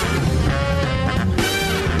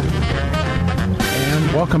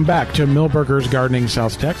 Welcome back to Milberger's Gardening,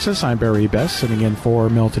 South Texas. I'm Barry Best, sitting in for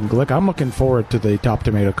Milton Glick. I'm looking forward to the Top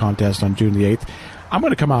Tomato Contest on June the 8th. I'm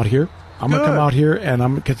going to come out here. And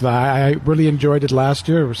I really enjoyed it last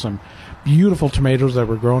year. There were some beautiful tomatoes that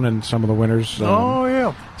were grown in some of the winters.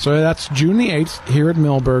 Yeah. So that's June the 8th here at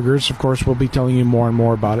Milberger's. Of course, we'll be telling you more and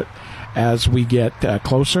more about it as we get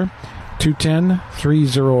closer.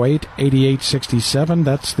 210-308-8867.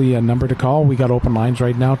 That's the number to call. We got open lines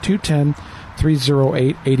right now. 210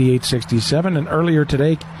 308-8867. And earlier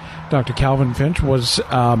today, Dr. Calvin Finch was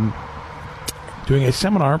doing a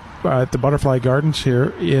seminar at the Butterfly Gardens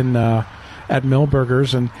here at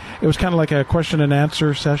Milberger's, and it was kind of like a question and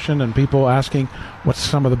answer session, and people asking what's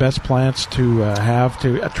some of the best plants to have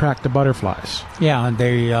to attract the butterflies. Yeah, and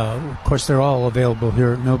they, of course, they're all available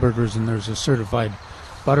here at Milberger's, and there's a certified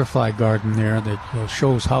butterfly garden there that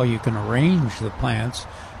shows how you can arrange the plants,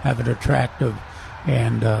 have it attractive,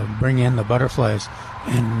 and bring in the butterflies.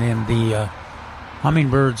 And then the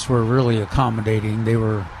hummingbirds were really accommodating. They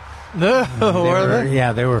were... were they?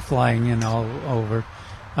 Yeah, they were flying in all over.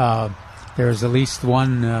 There's at least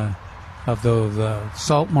one of those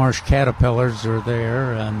salt marsh caterpillars are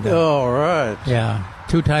there, and all right. Yeah,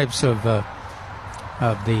 two types of the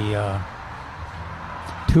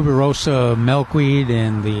tuberosa milkweed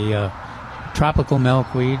and the tropical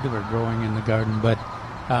milkweed are growing in the garden. But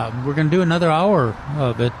we're going to do another hour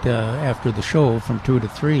of it after the show from 2 to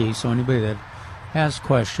 3. So anybody that has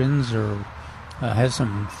questions or has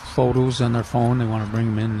some photos on their phone, they want to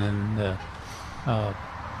bring them in and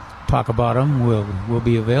talk about them, will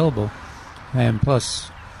be available. And plus,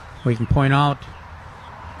 we can point out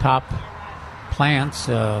top plants.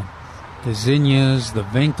 The zinnias, the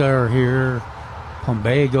vinca are here,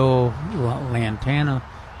 plumbago, lantana,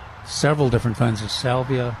 several different kinds of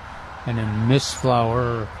salvia, and then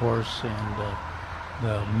mistflower, of course, and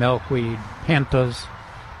the milkweed, pentas,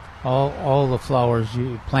 all the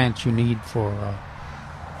plants you need for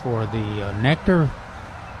the nectar,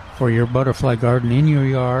 for your butterfly garden in your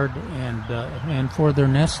yard, and for their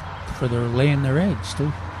nest, for their laying their eggs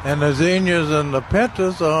too. And the zinnias and the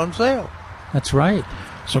pentas are on sale. That's right.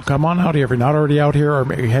 So come on out here. If you're not already out here, or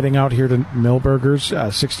you're heading out here to Milberger's,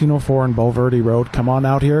 1604 on Bulverde Road, come on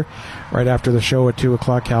out here. Right after the show at 2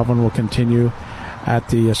 o'clock, Calvin will continue at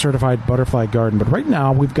the Certified Butterfly Garden. But right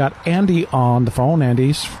now, we've got Andy on the phone.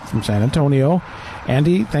 Andy's from San Antonio.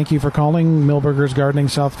 Andy, thank you for calling Milberger's Gardening,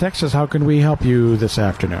 South Texas. How can we help you this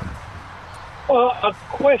afternoon? Well, a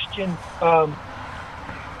question, and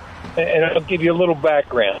I'll give you a little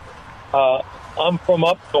background. I'm from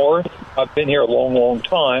up north. I've been here a long, long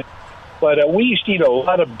time. But we used to eat a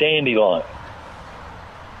lot of dandelion.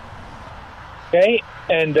 Okay?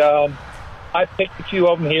 And I picked a few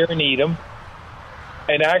of them here and eat them.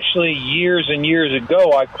 And actually, years and years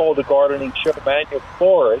ago, I called the gardening show Manuel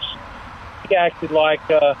Flores. He acted like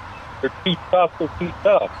they're too tough,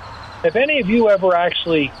 Have any of you ever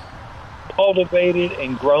actually cultivated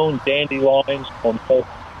and grown dandelions on purpose?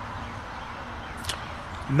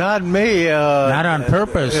 Not me. Not on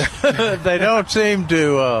purpose. They don't seem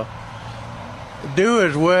to do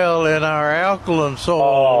as well in our alkaline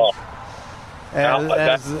soils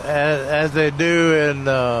as they do in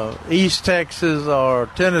East Texas or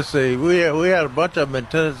Tennessee. We had a bunch of them in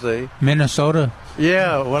Tennessee. Minnesota?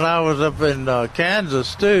 Yeah, when I was up in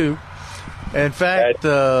Kansas, too. In fact,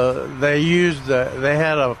 they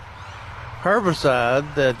had a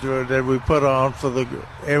herbicide that we put on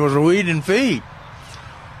it was a weed and feed.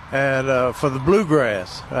 And for the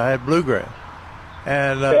bluegrass, I had bluegrass,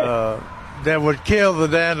 and that would kill the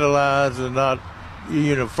dandelions and not,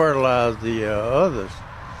 fertilize the others.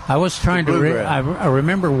 I was trying to. I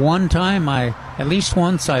remember one time at least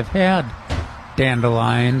once I've had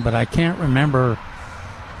dandelion, but I can't remember.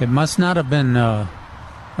 It must not have been a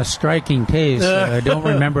striking taste. I don't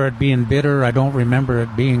remember it being bitter. I don't remember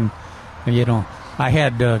it being, I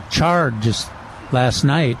had chard just last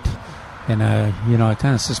night. And, I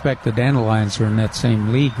kind of suspect the dandelions are in that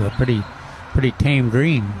same league, a pretty tame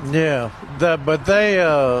green. Yeah, but they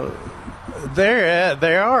are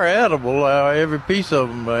edible. Every piece of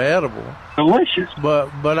them are edible. Delicious.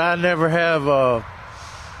 But I never have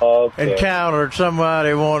encountered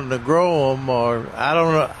somebody wanting to grow them, or I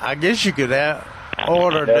don't know. I guess you could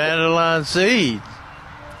order dandelion seeds.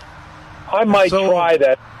 I might try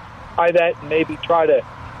that. And maybe try to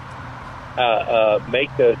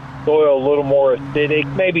make the soil a little more acidic,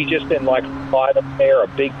 maybe just in like a pot up there, a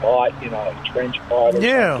big pot, a trench pot or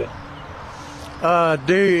something.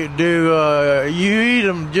 Do you eat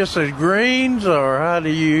them just as greens, or how do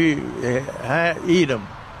you eat them?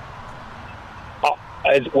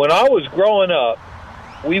 When I was growing up,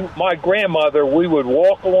 my grandmother, we would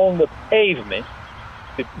walk along the pavement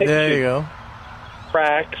to pick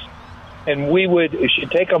cracks, and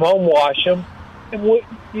she'd take them home, wash them, and we'd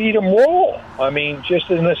eat them raw. I mean, just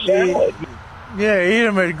in a salad. Yeah, eat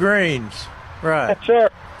them as greens. Right. That's sir.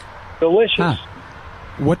 Delicious. Huh.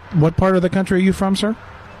 What part of the country are you from, sir?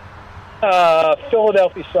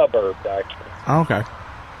 Philadelphia suburbs, actually. Oh, okay.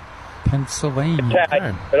 Pennsylvania.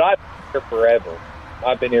 Italian, but I've been here forever.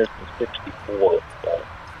 I've been here since '64. So.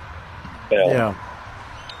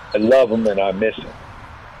 I love them and I miss them.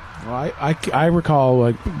 Well, I recall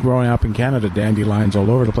like growing up in Canada, dandelions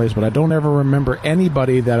all over the place, but I don't ever remember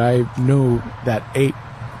anybody that I knew that ate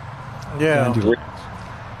dandelions.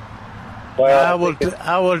 Well,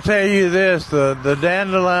 I will tell you this: the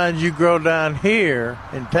dandelions you grow down here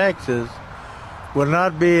in Texas will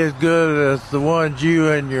not be as good as the ones you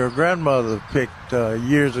and your grandmother picked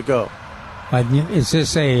years ago. Is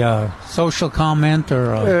this a social comment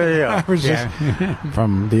or? Yeah. I was just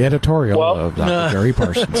from the editorial of Dr. Jerry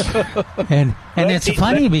Parsons. and it's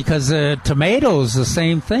funny because tomatoes the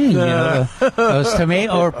same thing. Those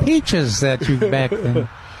tomato or peaches that you back then.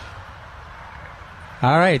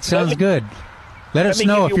 All right, sounds good. Let us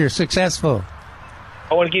know if you're successful.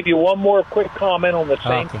 I want to give you one more quick comment on the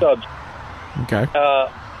same subject. Okay.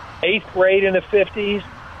 8th grade in the 50s,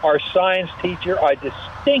 our science teacher, I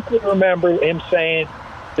distinctly remember him saying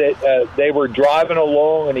that they were driving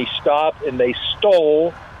along and he stopped and they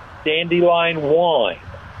stole dandelion wine.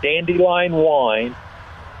 Dandelion wine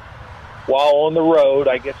while on the road.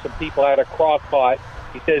 I guess some people had a crock pot.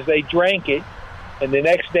 He says they drank it, and the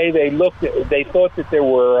next day they thought that there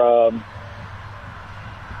were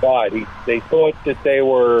they thought that there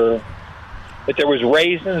was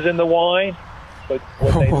raisins in the wine, but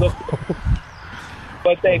when they looked,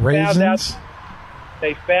 but they found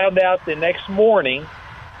out the next morning,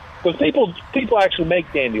 because people actually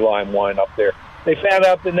make dandelion wine up there. They found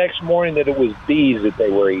out the next morning that it was bees that they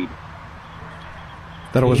were eating.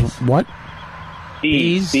 That it was what?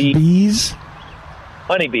 Bees. Bees?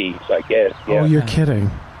 Honeybees, I guess. Yeah. Oh, you're kidding!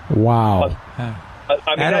 Wow.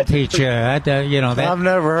 That'll teach you. That. I've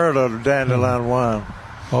never heard of dandelion wine.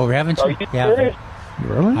 Oh, haven't you? Are you serious?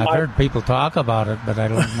 Really? I've heard people talk about it, but I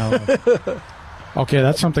don't know. Okay,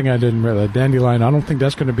 that's something I didn't realize. Dandelion, I don't think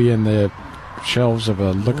that's going to be in the shelves of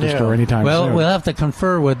a liquor store anytime soon. Well, we'll have to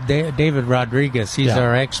confer with David Rodriguez. He's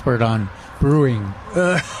our expert on brewing.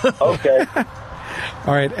 Okay.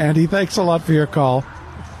 All right, Andy, thanks a lot for your call.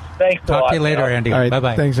 Thanks a lot. Talk to you later, Andy. All right,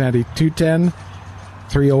 bye-bye. Thanks, Andy.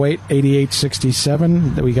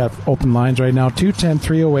 210-308-8867. We got open lines right now.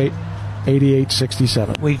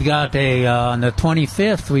 210-308-8867. We've got on the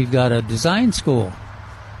 25th, we've got a design school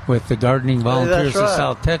with the Gardening Volunteers of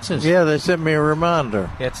South Texas. Yeah, they sent me a reminder.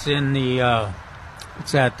 It's in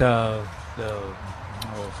it's at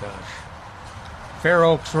Fair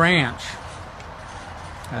Oaks Ranch.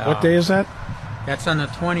 What day is that? That's on the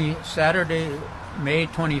Saturday, May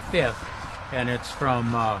 25th, and it's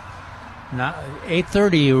from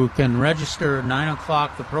 8:30. You can register at 9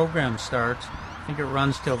 o'clock. The program starts. I think it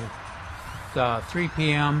runs till 3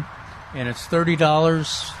 p.m., and it's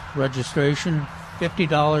 $30 registration,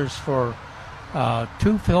 $50 for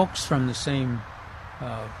two folks from the same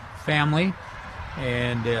family,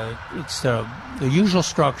 and it's the usual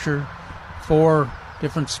structure: 4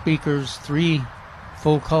 different speakers, 3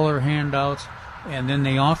 full-color handouts, and then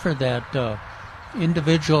they offer that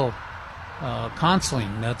individual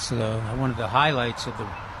counseling. That's one of the highlights of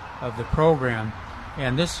the program,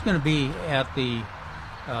 and this is going to be at the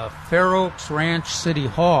Fair Oaks Ranch City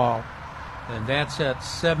Hall, and that's at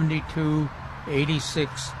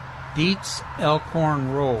 7286 Dietz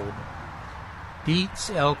Elkhorn Road. Dietz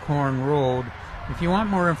Elkhorn Road. If you want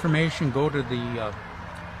more information, go to the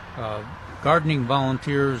Gardening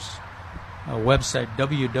Volunteers website,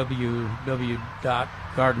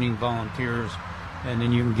 www.gardeningvolunteers, and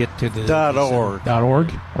then you can get to the .org.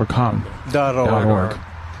 .org or .com? .org.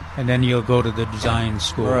 And then you'll go to the design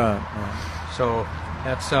school. Right. So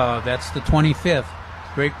that's the 25th.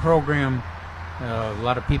 Great program. A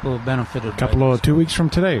lot of people have benefited. 2 weeks from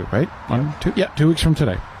today, right? 2 weeks from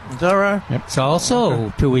today. Is that right? Yep. It's also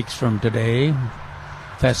 2 weeks from today.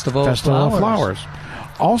 Festival of Flowers.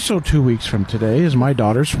 Also 2 weeks from today is my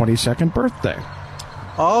daughter's 22nd birthday.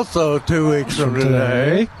 Also 2 weeks from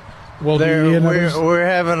today. We're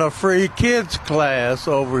having a free kids class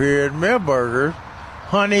over here at Milberger's,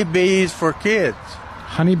 Honeybees for Kids.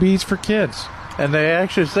 Honeybees for Kids. And they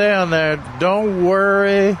actually say on there, don't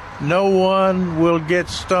worry, no one will get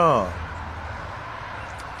stung.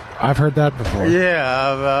 I've heard that before.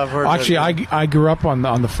 Yeah, I've heard Actually, that. I grew up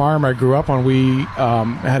on the farm I grew up on. We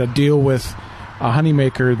had a deal with a honey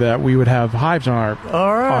maker that we would have hives on our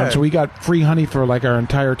All right. so we got free honey for like our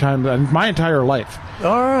entire time, my entire life.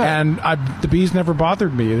 All right. And the bees never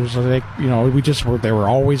bothered me. It was like, they were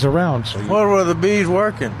always around. So what were the bees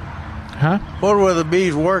working? Huh? What were the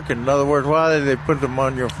bees working? In other words, why did they put them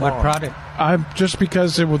on your farm? What product? Just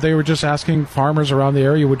because they were just asking farmers around the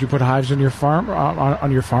area, would you put hives in your farm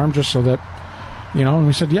on your farm just so that, and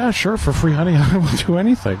we said, yeah, sure, for free honey, I will do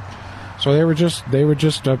anything. So they were just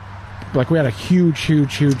like we had a huge Then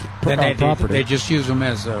property. they just use them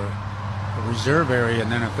as a reserve area,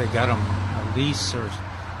 and then if they got them a lease or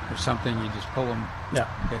something, you just pull them. Yeah.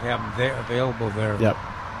 They'd have them there, available there. Yep.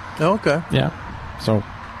 Okay. Yeah. So.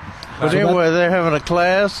 But anyway, they're having a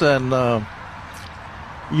class, and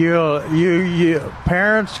you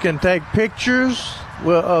parents can take pictures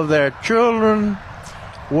of their children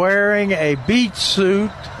wearing a bee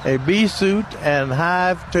suit, and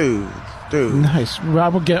hive too. Nice. Well, I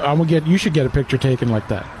will get. You should get a picture taken like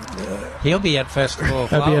that. He'll be at Festival of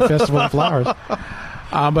Flowers. That'd be at Festival of Flowers. But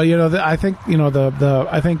I think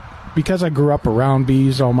I think because I grew up around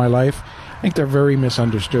bees all my life, I think they're very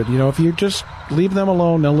misunderstood. If you just leave them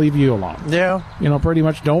alone, they'll leave you alone. Yeah. Pretty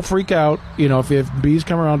much don't freak out. If bees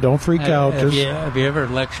come around, don't freak out. Have you ever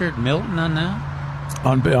lectured Milton on that?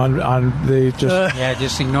 On the just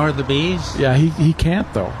just ignore the bees. Yeah, he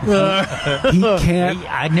can't though. He can't.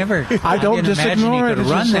 I don't just imagine ignore he it. could It's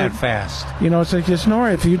run just that like, fast. It's like ignore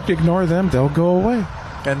it. If you ignore them, they'll go away.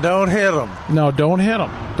 And don't hit them. No, don't hit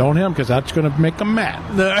them. Don't hit them because that's going to make them mad.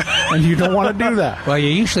 And you don't want to do that. Well, you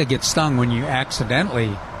usually get stung when you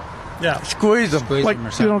accidentally squeeze them. Like, or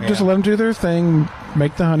something. just let them do their thing,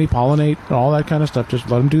 make the honey, pollinate, and all that kind of stuff. Just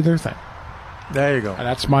let them do their thing. There you go. And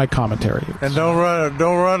that's my commentary. And don't run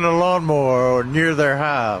the lawnmower near their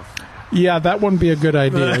hive. Yeah, that wouldn't be a good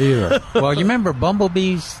idea either. Well, you remember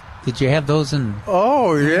bumblebees? Did you have those in?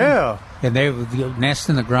 Oh yeah. And they would nest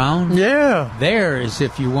in the ground. Yeah. There is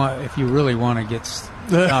if you really want to get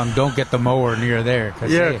stung, don't get the mower near there.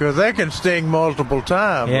 Because they can sting multiple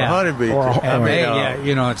times. Yeah. The honeybee.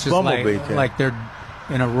 It's just like they're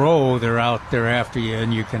in a row. They're out there after you,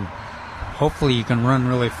 and hopefully you can run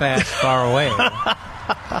really fast, far away.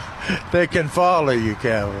 They can follow you,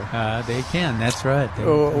 Calvin. They can. That's right.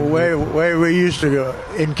 Way we used to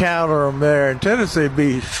encounter them there in Tennessee,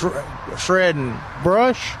 be shredding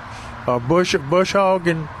brush or bush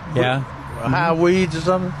hogging, high weeds or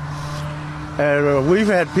something. And we've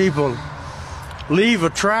had people leave a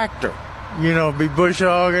tractor, be bush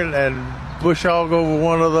hogging and bush hog over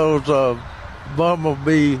one of those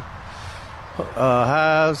bumblebee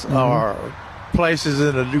hives or places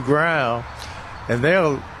in the ground, and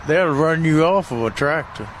they'll run you off of a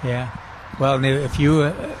tractor. Yeah. Well, if you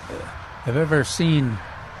have ever seen,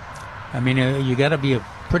 you got to be a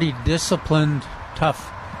pretty disciplined,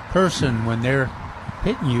 tough person when they're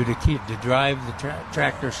hitting you to drive the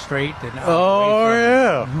tractor straight. And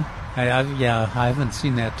yeah. I haven't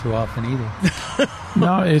seen that too often either.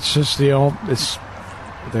 No, it's just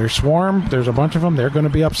they're swarm. There's a bunch of them. They're going to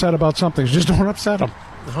be upset about something. Just don't upset them.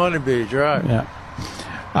 Honeybees, right? Yeah.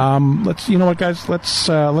 Guys.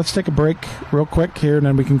 Let's take a break real quick here, and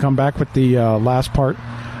then we can come back with the last part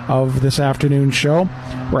of this afternoon show.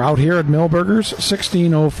 We're out here at Milberger's,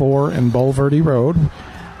 1604 in Bulverde Road.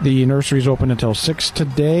 The nursery's open until 6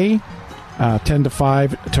 today, 10 to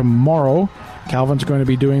 5 tomorrow. Calvin's going to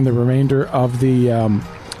be doing the remainder of the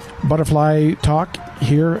butterfly talk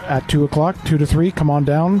here at 2 o'clock, 2 to 3. Come on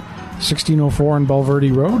down, 1604 in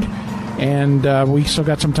Bulverde Road. And we still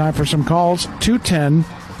got some time for some calls.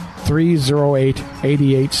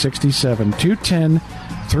 210-308-8867.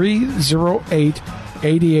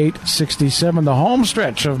 210-308-8867. The home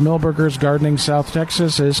stretch of Milberger's Gardening South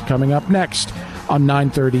Texas is coming up next on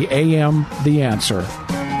 9:30 a.m. The Answer.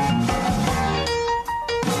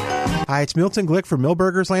 Hi, it's Milton Glick from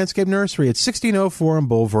Milberger's Landscape Nursery at 1604 on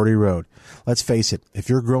Bulverde Road. Let's face it, if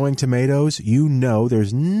you're growing tomatoes, you know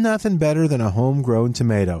there's nothing better than a homegrown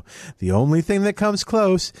tomato. The only thing that comes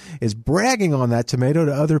close is bragging on that tomato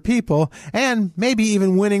to other people and maybe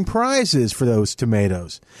even winning prizes for those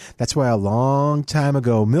tomatoes. That's why a long time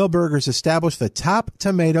ago, Milberger's established the Top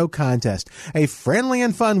Tomato Contest, a friendly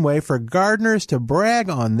and fun way for gardeners to brag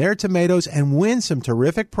on their tomatoes and win some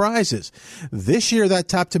terrific prizes. This year, that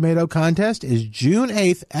Top Tomato Contest is June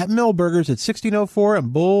 8th at Milberger's at 1604 on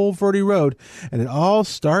Bulverde Road, and it all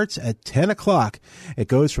starts at 10 o'clock. It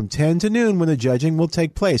goes from 10 to noon when the judging will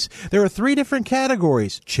take place. There are 3 different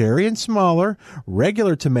categories: cherry and smaller,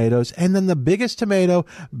 regular tomatoes, and then the biggest tomato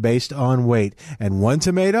based on weight. And one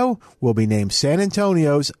tomato will be named San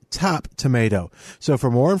Antonio's Top Tomato. So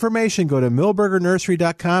for more information, go to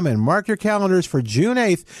milbergernursery.com and mark your calendars for June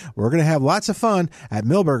 8th. We're going to have lots of fun at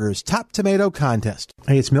Milberger's Top Tomato Contest.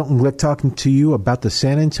 Hey, it's Milton Glick talking to you about the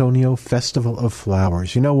San Antonio Festival of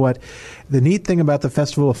Flowers. You know what? The neat thing about the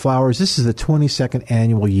Festival of Flowers, this is the 22nd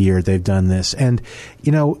annual year they've done this. And,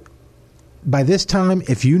 by this time,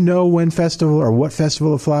 if you know when Festival or what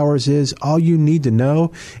Festival of Flowers is, all you need to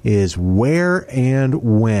know is where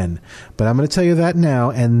and when. But I'm going to tell you that now,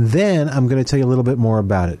 and then I'm going to tell you a little bit more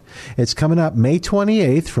about it. It's coming up May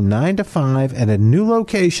 28th from 9 to 5 at a new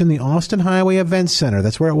location, the Austin Highway Events Center.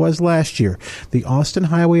 That's where it was last year. The Austin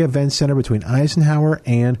Highway Events Center between Eisenhower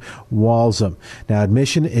and Walsham. Now,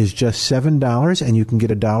 admission is just $7, and you can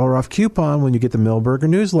get a $1 off coupon when you get the Milberger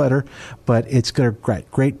newsletter, but it's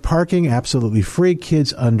great parking, absolutely free.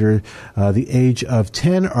 Kids under the age of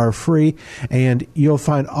 10 are free, and you'll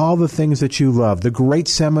find all the things that you love. The great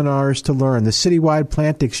seminars to learn, the citywide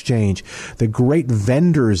plant exchange, the great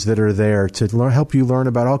vendors that are there to help you learn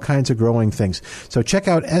about all kinds of growing things. So check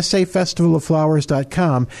out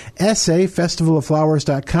SAFestivalOfFlowers.com,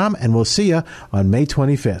 SAFestivalOfFlowers.com, and we'll see you on May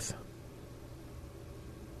 25th.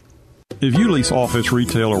 If you lease office,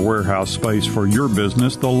 retail, or warehouse space for your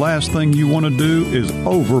business, the last thing you want to do is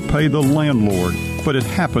overpay the landlord, but it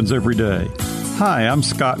happens every day. Hi, I'm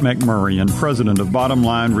Scott McMurray, and president of Bottom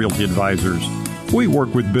Line Realty Advisors. We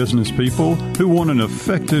work with business people who want an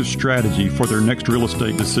effective strategy for their next real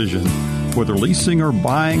estate decision. Whether leasing or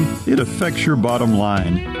buying, it affects your bottom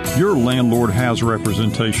line. Your landlord has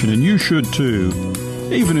representation, and you should too.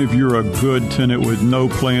 Even if you're a good tenant with no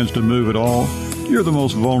plans to move at all, you're the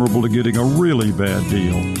most vulnerable to getting a really bad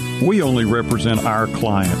deal. We only represent our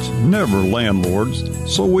clients, never landlords,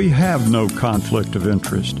 so we have no conflict of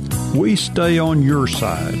interest. We stay on your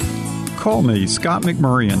side. Call me, Scott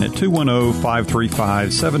McMurrian, at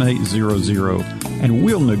 210-535-7800, and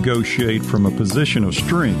we'll negotiate from a position of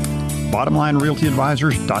strength.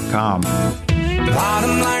 BottomLineRealtyAdvisors.com.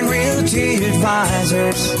 Bottom Line Realty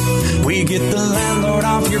Advisors. We get the landlord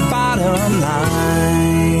off your bottom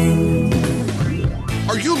line.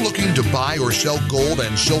 Are you looking to buy or sell gold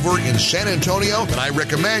and silver in San Antonio? Then I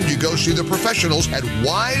recommend you go see the professionals at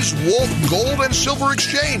Wise Wolf Gold and Silver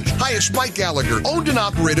Exchange. Hi, it's Mike Gallagher. Owned and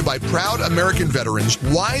operated by proud American veterans,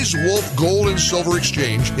 Wise Wolf Gold and Silver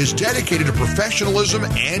Exchange is dedicated to professionalism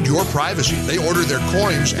and your privacy. They order their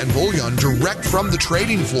coins and bullion direct from the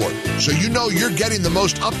trading floor, so you know you're getting the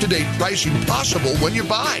most up-to-date pricing possible when you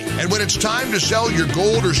buy. And when it's time to sell your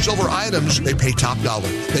gold or silver items, they pay top dollar.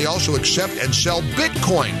 They also accept and sell Bitcoin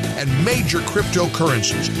and major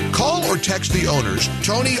cryptocurrencies. Call or text the owners,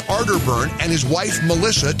 Tony Arterburn and his wife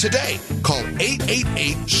Melissa, today. Call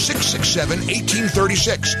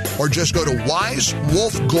 888-667-1836 or just go to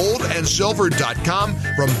WiseWolfGoldandSilver.com.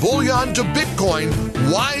 From bullion to Bitcoin,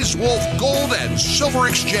 Wise Wolf Gold and Silver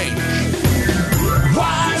Exchange.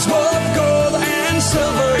 Wise Wolf Gold and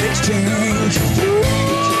Silver Exchange.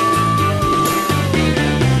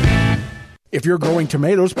 If you're growing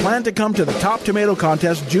tomatoes, plan to come to the Top Tomato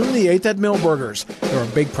Contest June the 8th at Milberger's. There are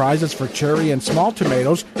big prizes for cherry and small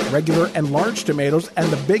tomatoes, regular and large tomatoes,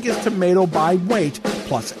 and the biggest tomato by weight.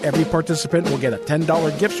 Plus, every participant will get a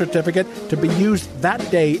 $10 gift certificate to be used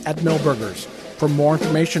that day at Milberger's. For more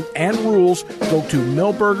information and rules, go to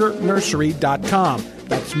milbergernursery.com.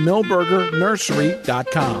 That's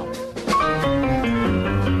milbergernursery.com.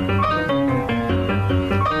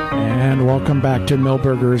 And welcome back to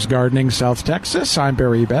Milberger's Gardening, South Texas. I'm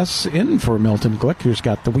Barry Bess, in for Milton Glick, who's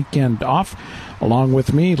got the weekend off. Along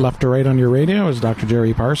with me, left to right on your radio, is Dr.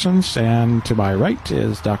 Jerry Parsons, and to my right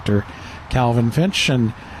is Dr. Calvin Finch.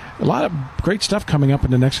 And a lot of great stuff coming up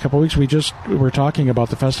in the next couple of weeks. We were talking about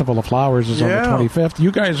the Festival of Flowers is on the 25th.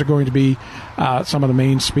 You guys are going to be some of the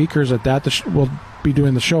main speakers at that. We'll be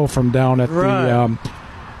doing the show from down at the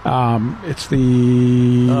it's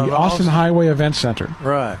the Austin Highway Event Center.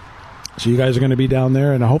 Right. So you guys are going to be down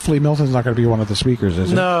there, and hopefully Milton's not going to be one of the speakers,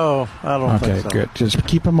 is it? No, I don't think so. Okay, good. Just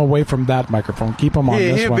keep him away from that microphone. Keep him on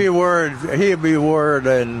this one. He'll be worried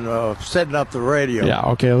and setting up the radio. Yeah,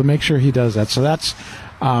 okay. We'll make sure he does that. So that's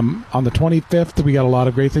on the 25th. We got a lot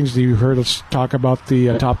of great things. You heard us talk about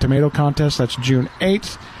the Top Tomato Contest. That's June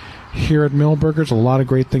 8th. Here at Milberger's, a lot of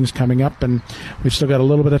great things coming up, and we've still got a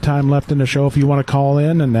little bit of time left in the show. If you want to call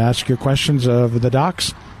in and ask your questions of the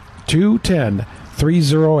docs,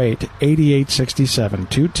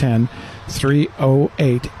 210-308-8867.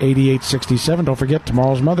 210-308-8867. Don't forget,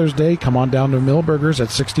 tomorrow's Mother's Day. Come on down to Milberger's at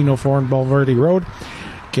 1604 on Bulverde Road.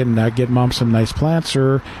 Can get Mom some nice plants,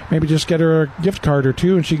 or maybe just get her a gift card or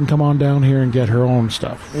two, and she can come on down here and get her own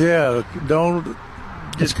stuff. Yeah, don't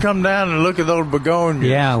just come down and look at those begonias.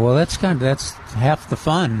 Yeah, well, that's half the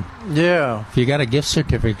fun. Yeah. If you got a gift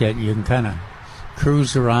certificate, you can kind of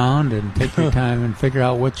cruise around and take your time and figure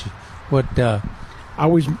out what I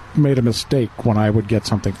always made a mistake when I would get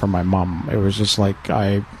something from my mom. It was just like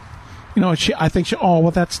I think oh,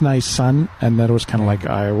 well, that's nice, son. And then it was kind of like,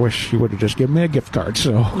 I wish she would have just given me a gift card.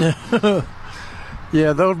 So,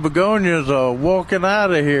 Yeah, those begonias are walking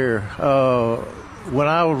out of here. When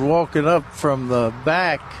I was walking up from the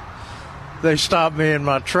back, they stopped me in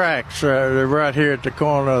my tracks. They're right here at the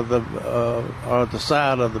corner of the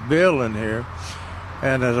side of the building here,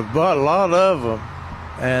 and there's a lot of them.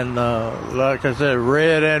 And like I said,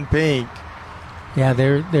 red and pink. Yeah,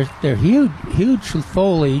 they're huge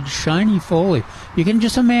foliage, shiny foliage. You can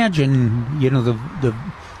just imagine, the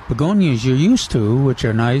begonias you're used to, which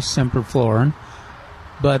are nice, semperfloran,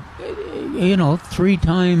 but 3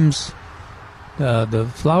 times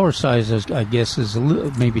the flower size, I guess, is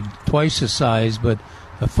maybe twice the size, but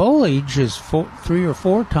the foliage is 3 or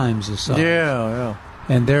 4 times the size. Yeah.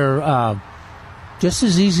 And they're just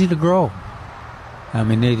as easy to grow. I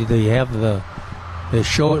mean, they have they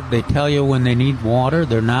tell you when they need water.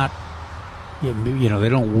 They're not, they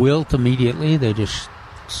don't wilt immediately. They just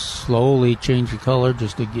slowly change the color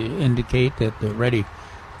just to indicate that they're ready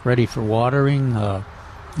for watering.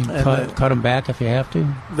 You can cut them back if you have to.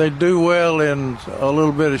 They do well in a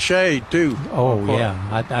little bit of shade, too. Oh, yeah.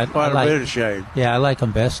 Quite a bit of shade. Yeah, I like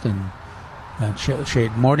them best in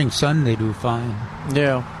shade. Morning sun, they do fine.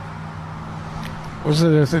 Yeah. Was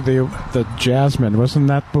it the jasmine? Wasn't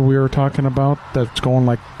that what we were talking about? That's going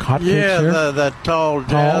like hotcakes here? Yeah, that tall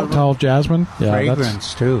jasmine. Tall jasmine. Yeah,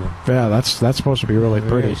 fragrance, too. Yeah, that's supposed to be really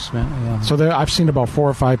pretty. Yeah. So I've seen about 4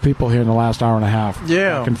 or 5 people here in the last hour and a half.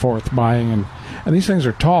 Yeah. Back and forth buying. And these things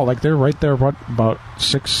are tall. Like, they're right there, about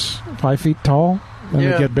 5 feet tall? And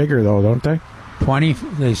they get bigger, though, don't they? 20,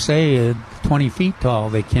 they say 20 feet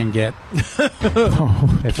tall they can get.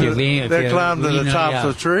 If you lean, they climb to the tops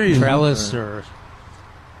of trees. Trellis or...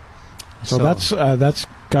 So that's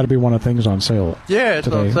got to be one of the things on sale. Yeah, it's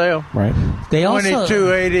today, on sale. Right. They also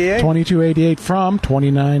 $22.88 from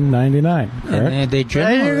 $29.99. And they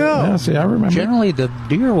generally, there you go. Yeah, see, I remember. Generally, the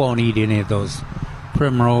deer won't eat any of those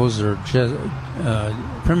primrose or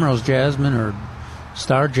primrose jasmine or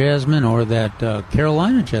star jasmine or that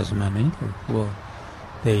Carolina jasmine either. Well,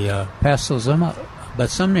 they pass those up,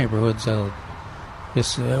 but some neighborhoods they'll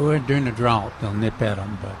just during the drought they'll nip at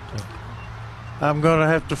them, but. I'm going to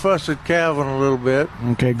have to fuss at Calvin a little bit.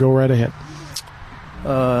 Okay, go right ahead.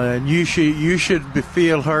 And you should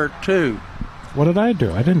feel hurt too. What did I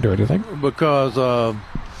do? I didn't do anything. Because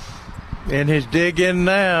in his dig-in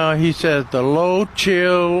now, he says the low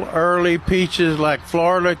chill early peaches like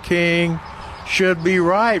Florida King should be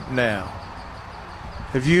ripe now.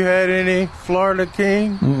 Have you had any Florida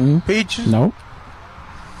King peaches? No.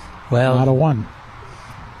 Well, not a one.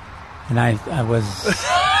 And I was.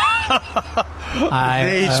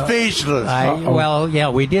 He's speechless. Well, yeah,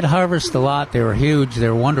 we did harvest a lot. They were huge. They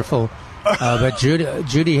were wonderful. But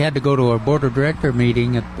Judy had to go to a board of director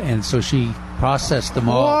meeting, and so she processed them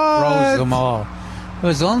all, froze them all. It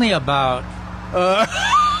was only about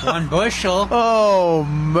 1 bushel. Oh,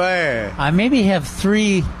 man. I maybe have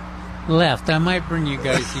 3 left. I might bring you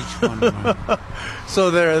guys each one. So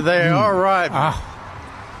they are ripe.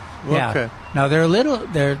 Yeah. Okay. Now they're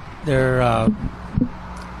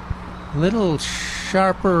little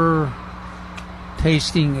sharper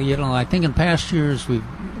tasting. I think in past years we've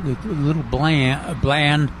a little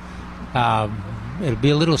bland. It'll be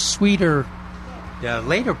a little sweeter. Yeah,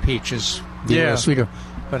 later peaches be a little sweeter.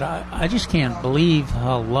 But I just can't believe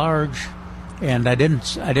how large. And I didn't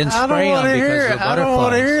spray them because of the butterflies. I don't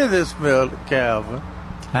want to hear this, Calvin.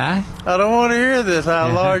 Huh? I don't want to hear this.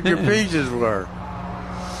 How large your peaches were.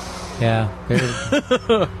 Yeah.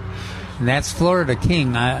 And that's Florida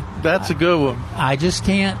King. That's a good one. I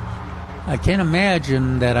can't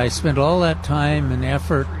imagine that I spent all that time and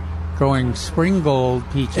effort growing spring gold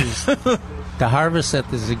peaches to harvest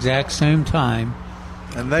at this exact same time.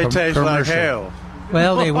 And they taste like hell.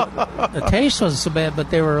 Well, the taste wasn't so bad,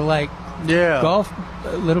 but they were like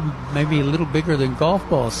maybe a little bigger than golf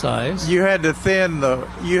ball size. You had to thin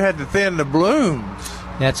the blooms.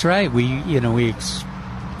 That's right. We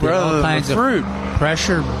all kinds of fruit,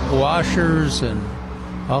 pressure washers, and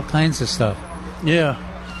all kinds of stuff. Yeah.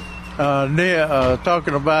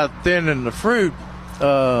 Talking about thinning the fruit,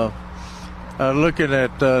 looking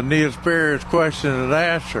at Neil Spear's question and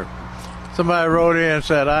answer. Somebody wrote in and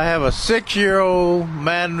said, I have a 6-year-old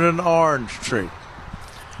mandarin orange tree.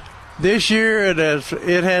 This year it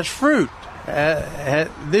has fruit.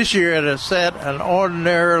 This year it has set an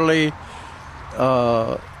ordinarily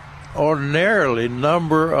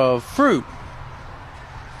number of fruit.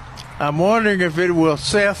 I'm wondering if it will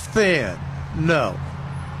self-thin. No.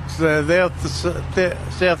 So they'll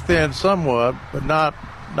self-thin somewhat, but not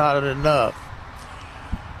enough.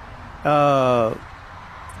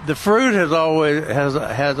 The fruit has always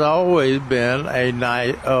been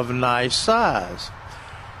of nice size.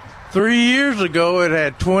 3 years ago, it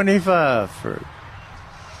had 25 fruit.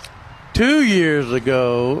 2 years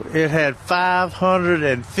ago, it had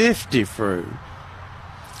 550 fruit.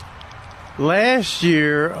 Last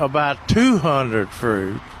year, about 200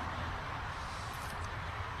 fruit.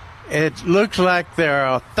 It looks like there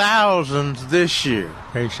are thousands this year.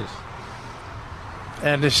 Gracious.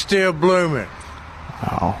 And it's still blooming.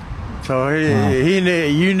 Wow. So you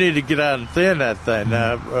need to get out and thin that thing.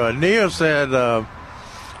 Now, Neil said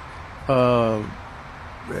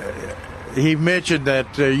he mentioned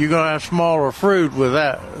that you're going to have smaller fruit with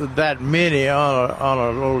that many on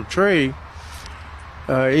a little tree.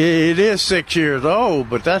 It is 6 years old,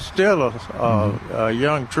 but that's still a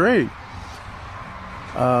young tree.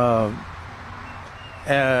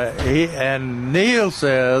 And Neil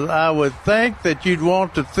says, I would think that you'd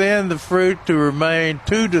want to thin the fruit to remain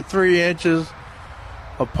 2 to 3 inches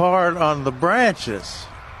apart on the branches.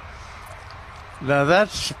 Now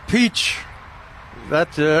that's peach.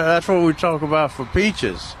 That's what we talk about for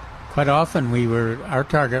peaches. Quite often our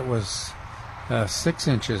target was 6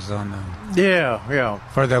 inches on them. Yeah.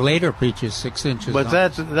 For the later peaches, 6 inches. But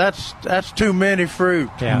that's too many fruit.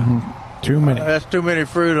 Yeah. Mm-hmm. Too many. That's too many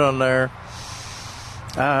fruit on there.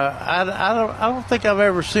 I don't think I've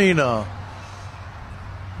ever seen a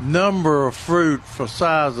number of fruit for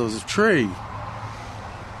size of the tree.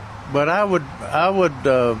 But I would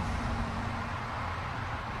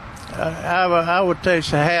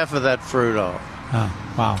taste half of that fruit off. Oh,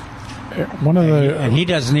 wow. And he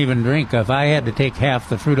doesn't even drink. If I had to take half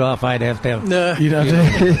the fruit off, I'd have to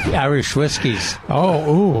have Irish whiskeys.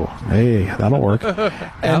 Hey, that'll work.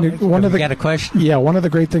 And got a question? Yeah, one of the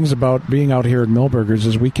great things about being out here at Milberger's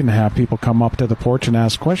is we can have people come up to the porch and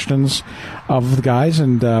ask questions of the guys,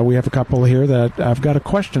 and we have a couple here that I've got a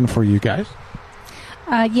question for you guys.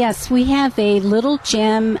 Yes, we have a little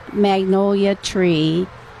gem magnolia tree,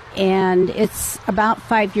 and it's about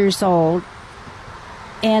 5 years old.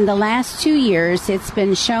 And the last 2 years, it's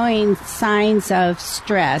been showing signs of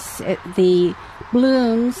stress. The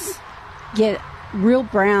blooms get real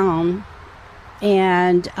brown,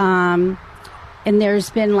 and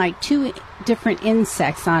there's been like 2 different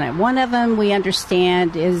insects on it. One of them, we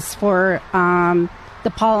understand, is for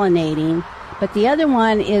the pollinating, but the other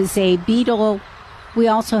one is a beetle. We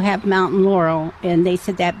also have mountain laurel, and they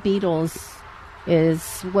said that beetles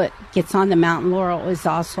is what gets on the mountain laurel is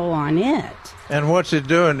also on it. And what's it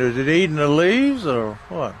doing? Is it eating the leaves or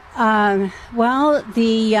what? Well,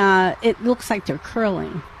 it looks like they're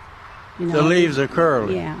curling. The leaves are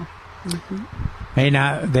curling. Yeah.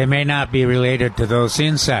 Mm-hmm. They may not be related to those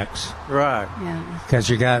insects. Right. Yeah. Because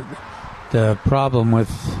you got the problem with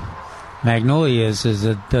magnolias is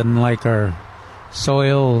it doesn't like our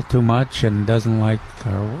soil too much and doesn't like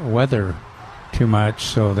our weather too much,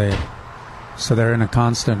 so they're in a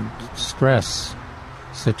constant stress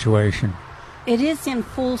situation. It is in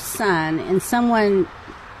full sun, and someone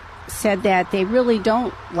said that they really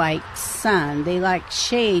don't like sun. They like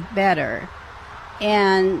shade better.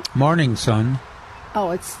 And morning sun.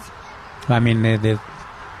 Oh, it's. I mean,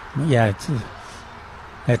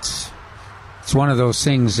 it's one of those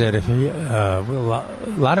things that if a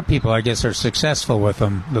lot of people, I guess, are successful with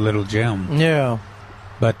them. The little gem. Yeah.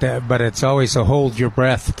 But it's always a hold your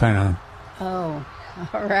breath kind of. Oh,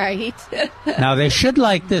 all right. Now, they should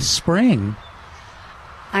like this spring.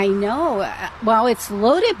 I know. Well, it's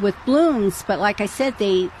loaded with blooms, but like I said,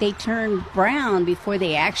 they turn brown before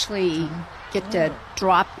they actually get to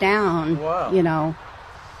drop down,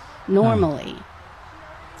 normally.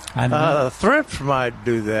 Thrips might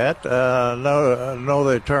do that. No,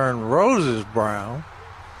 they turn roses brown.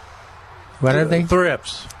 What are they?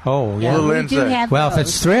 Thrips. Oh, yeah. We do have well, those. if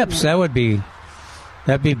it's thrips, that'd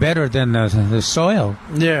be better than the soil.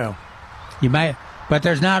 Yeah. You might, but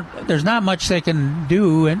there's not much they can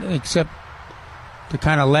do except to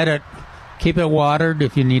kind of let it, keep it watered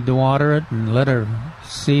if you need to water it, and let her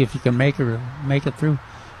see if you can make it through.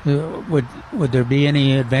 Would there be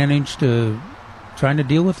any advantage to trying to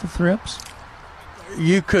deal with the thrips?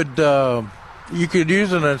 You could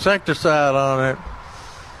use an insecticide on it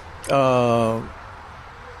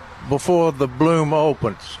before the bloom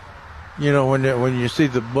opens. When you see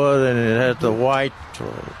the bud and it has the white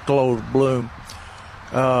closed bloom,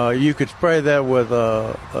 you could spray that with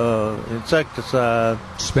insecticide.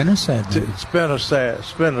 Spinosad.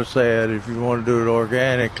 Spinosad if you want to do it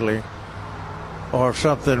organically, or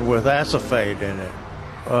something with acephate in it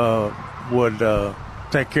would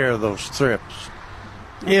take care of those thrips,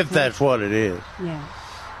 if that's what it is. Yeah.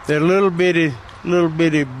 They're little bitty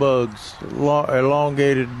bugs,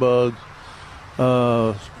 elongated bugs.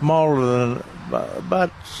 Smaller than,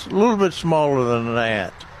 about a little bit smaller than an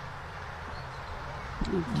ant.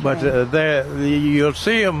 But you'll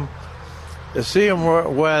see them.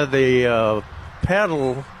 Where the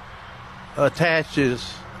petal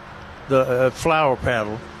attaches, the flower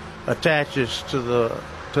petal attaches to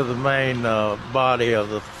the main body of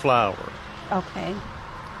the flower. Okay.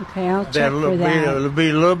 Okay, I'll check for that. It'll be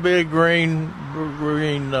a little bit of green,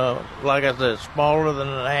 like I said, smaller than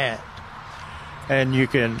an ant, and you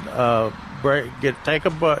can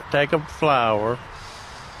take a flower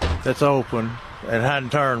that's open and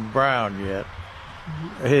hadn't turned brown yet.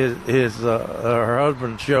 Her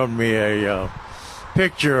husband showed me a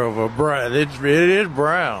picture of a brown. It is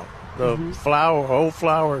brown. The whole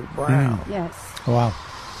flower is brown. Yes. Wow.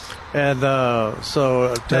 And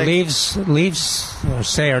so the leaves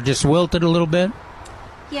say are just wilted a little bit.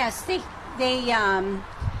 Yes, they they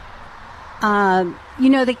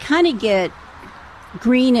kind of get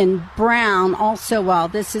green and brown also while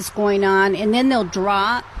this is going on, and then they'll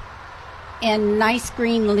drop, and nice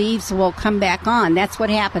green leaves will come back on. That's what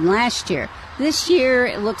happened last year. This year,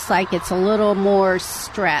 it looks like it's a little more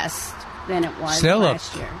stressed than it was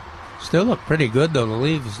last year. Still look pretty good, though, the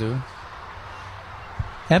leaves do.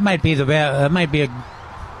 That might be a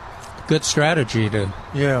good strategy to...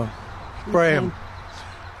 Yeah. Spray them.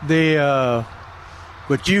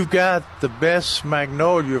 But you've got the best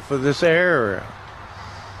magnolia for this area.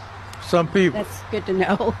 Some people... That's good to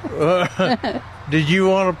know. Did you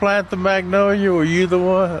want to plant the magnolia? Were you the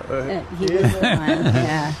one? He was the one,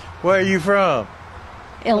 yeah. Where are you from?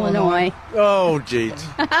 Illinois. Oh, jeez.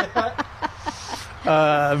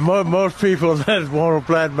 Most people that want to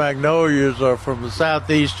plant magnolias are from the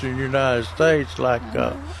southeastern United States,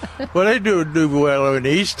 well, they do well in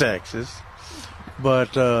East Texas,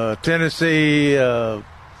 but Tennessee,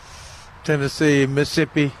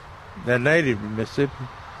 Mississippi, they're native to Mississippi.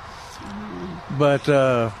 But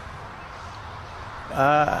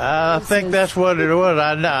I think that's what it was.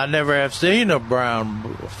 I never have seen a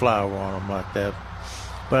brown flower on them like that,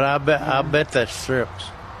 but I bet that strips.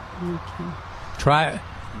 Okay. Try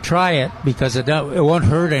it, because it won't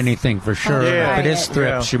hurt anything for sure. Yeah. If it is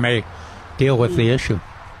strips, you may deal with the issue.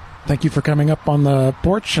 Thank you for coming up on the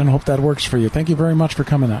porch, and hope that works for you. Thank you very much for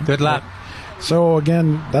coming on. Good luck. So,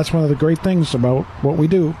 again, that's one of the great things about what we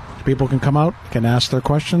do. People can come out, can ask their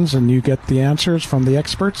questions, and you get the answers from the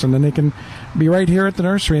experts, and then they can be right here at the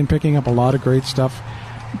nursery and picking up a lot of great stuff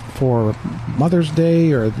for Mother's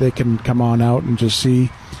Day, or they can come on out and just see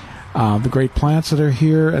the great plants that are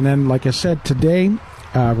here. And then, like I said, today,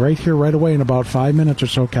 right here, right away, in about 5 minutes or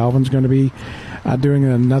so, Calvin's going to be doing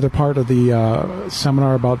another part of the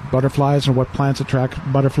seminar about butterflies and what plants attract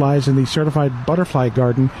butterflies in the Certified Butterfly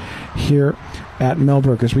Garden here at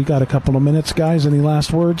Milberger's. We got a couple of minutes, guys. Any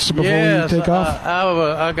last words before we take off?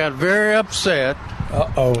 I got very upset.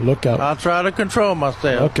 Uh-oh, look out. I'll try to control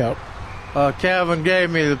myself. Look out. Calvin gave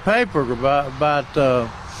me the paper about the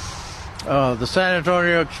San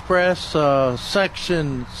Antonio Express,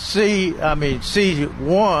 section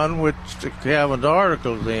C1, which Calvin's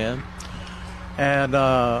article's in, and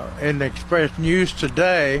in the Express News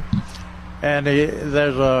today, and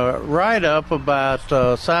there's a write-up about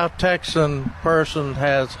South Texan person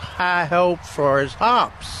has high hope for his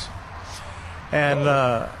hops,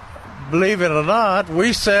 and believe it or not,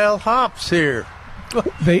 we sell hops here.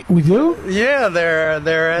 We do? Yeah, they're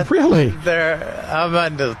really. I'm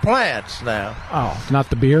into the plants now. Oh, not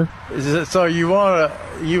the beer. So you want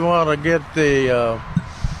to get the? I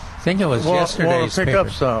think it was yesterday's pick paper. up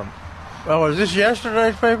some. Oh, is this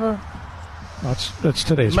yesterday's paper? That's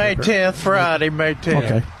today's May paper. 10th, Friday, May 10th.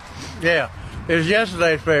 Okay. Yeah, it was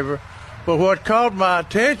yesterday's paper. But what caught my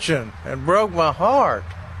attention and broke my heart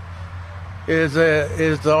is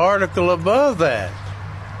the article above that.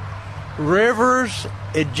 Rivers,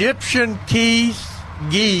 Egyptian geese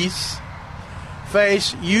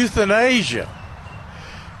face euthanasia.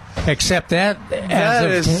 Except that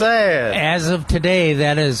is sad. As of today,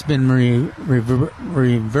 that has been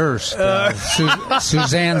reversed.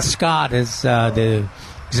 Suzanne Scott is the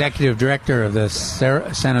executive director of the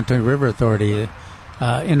San Antonio River Authority.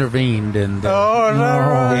 Intervened, and is that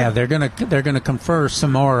right? Yeah, they're gonna confer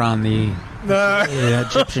some more on the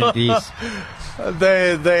Egyptian geese.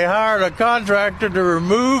 They hired a contractor to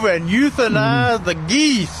remove and euthanize the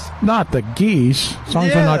geese. Not the geese. As long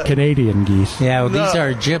as they're not Canadian geese. Yeah, well, these are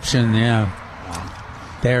Egyptian. Yeah,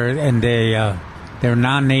 they're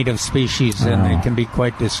non-native species, and they can be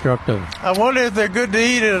quite destructive. I wonder if they're good to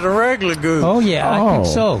eat as a regular goose. Oh yeah, I think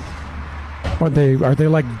so. Are they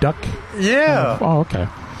like duck? Yeah. Oh, okay.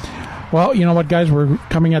 Well, you know what, guys? We're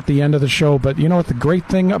coming at the end of the show, but you know what? The great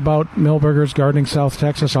thing about Milberger's Gardening South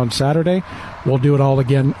Texas on Saturday, we'll do it all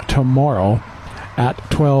again tomorrow at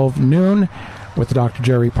 12 noon. with Dr.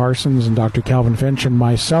 Jerry Parsons and Dr. Calvin Finch and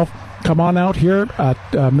myself. Come on out here at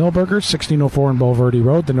Millburgers, 1604 on Bulverde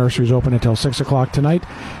Road. The nursery is open until 6 o'clock tonight,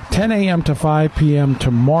 10 a.m. to 5 p.m.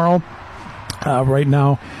 tomorrow. Right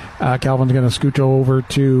now, Calvin's going to scooch over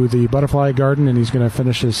to the Butterfly Garden, and he's going to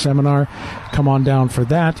finish his seminar. Come on down for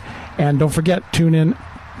that. And don't forget, tune in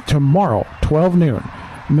tomorrow, 12 noon,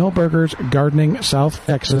 Millburgers Gardening South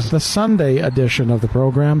Texas, the Sunday edition of the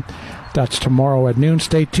program. That's tomorrow at noon.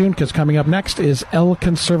 Stay tuned, because coming up next is El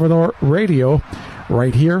Conservador Radio,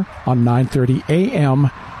 right here on 9:30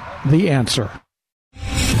 a.m., The Answer.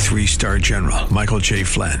 3-star General Michael J.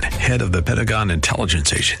 Flynn, head of the Pentagon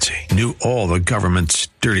Intelligence Agency, knew all the government's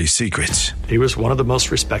dirty secrets. He was one of the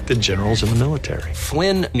most respected generals in the military.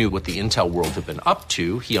 Flynn knew what the intel world had been up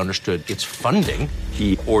to. He understood its funding.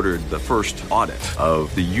 He ordered the first audit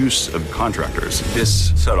of the use of contractors.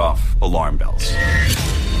 This set off alarm bells.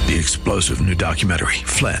 The explosive new documentary,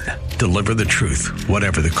 Flynn, Deliver the Truth,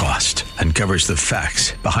 Whatever the Cost, uncovers the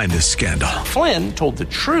facts behind this scandal. Flynn told the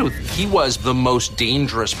truth. He was the most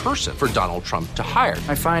dangerous person for Donald Trump to hire.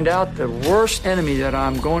 I find out the worst enemy that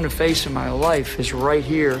I'm going to face in my life is right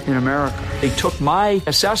here in America. They took my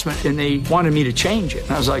assessment and they wanted me to change it.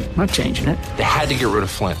 And I was like, I'm not changing it. They had to get rid of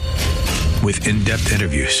Flynn. With in-depth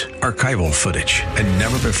interviews, archival footage, and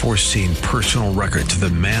never-before-seen personal records of the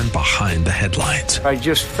man behind the headlines. I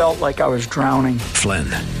just felt like I was drowning. Flynn,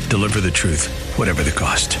 Deliver the Truth, Whatever the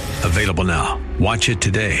Cost. Available now. Watch it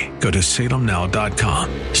today. Go to salemnow.com.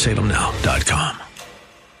 salemnow.com.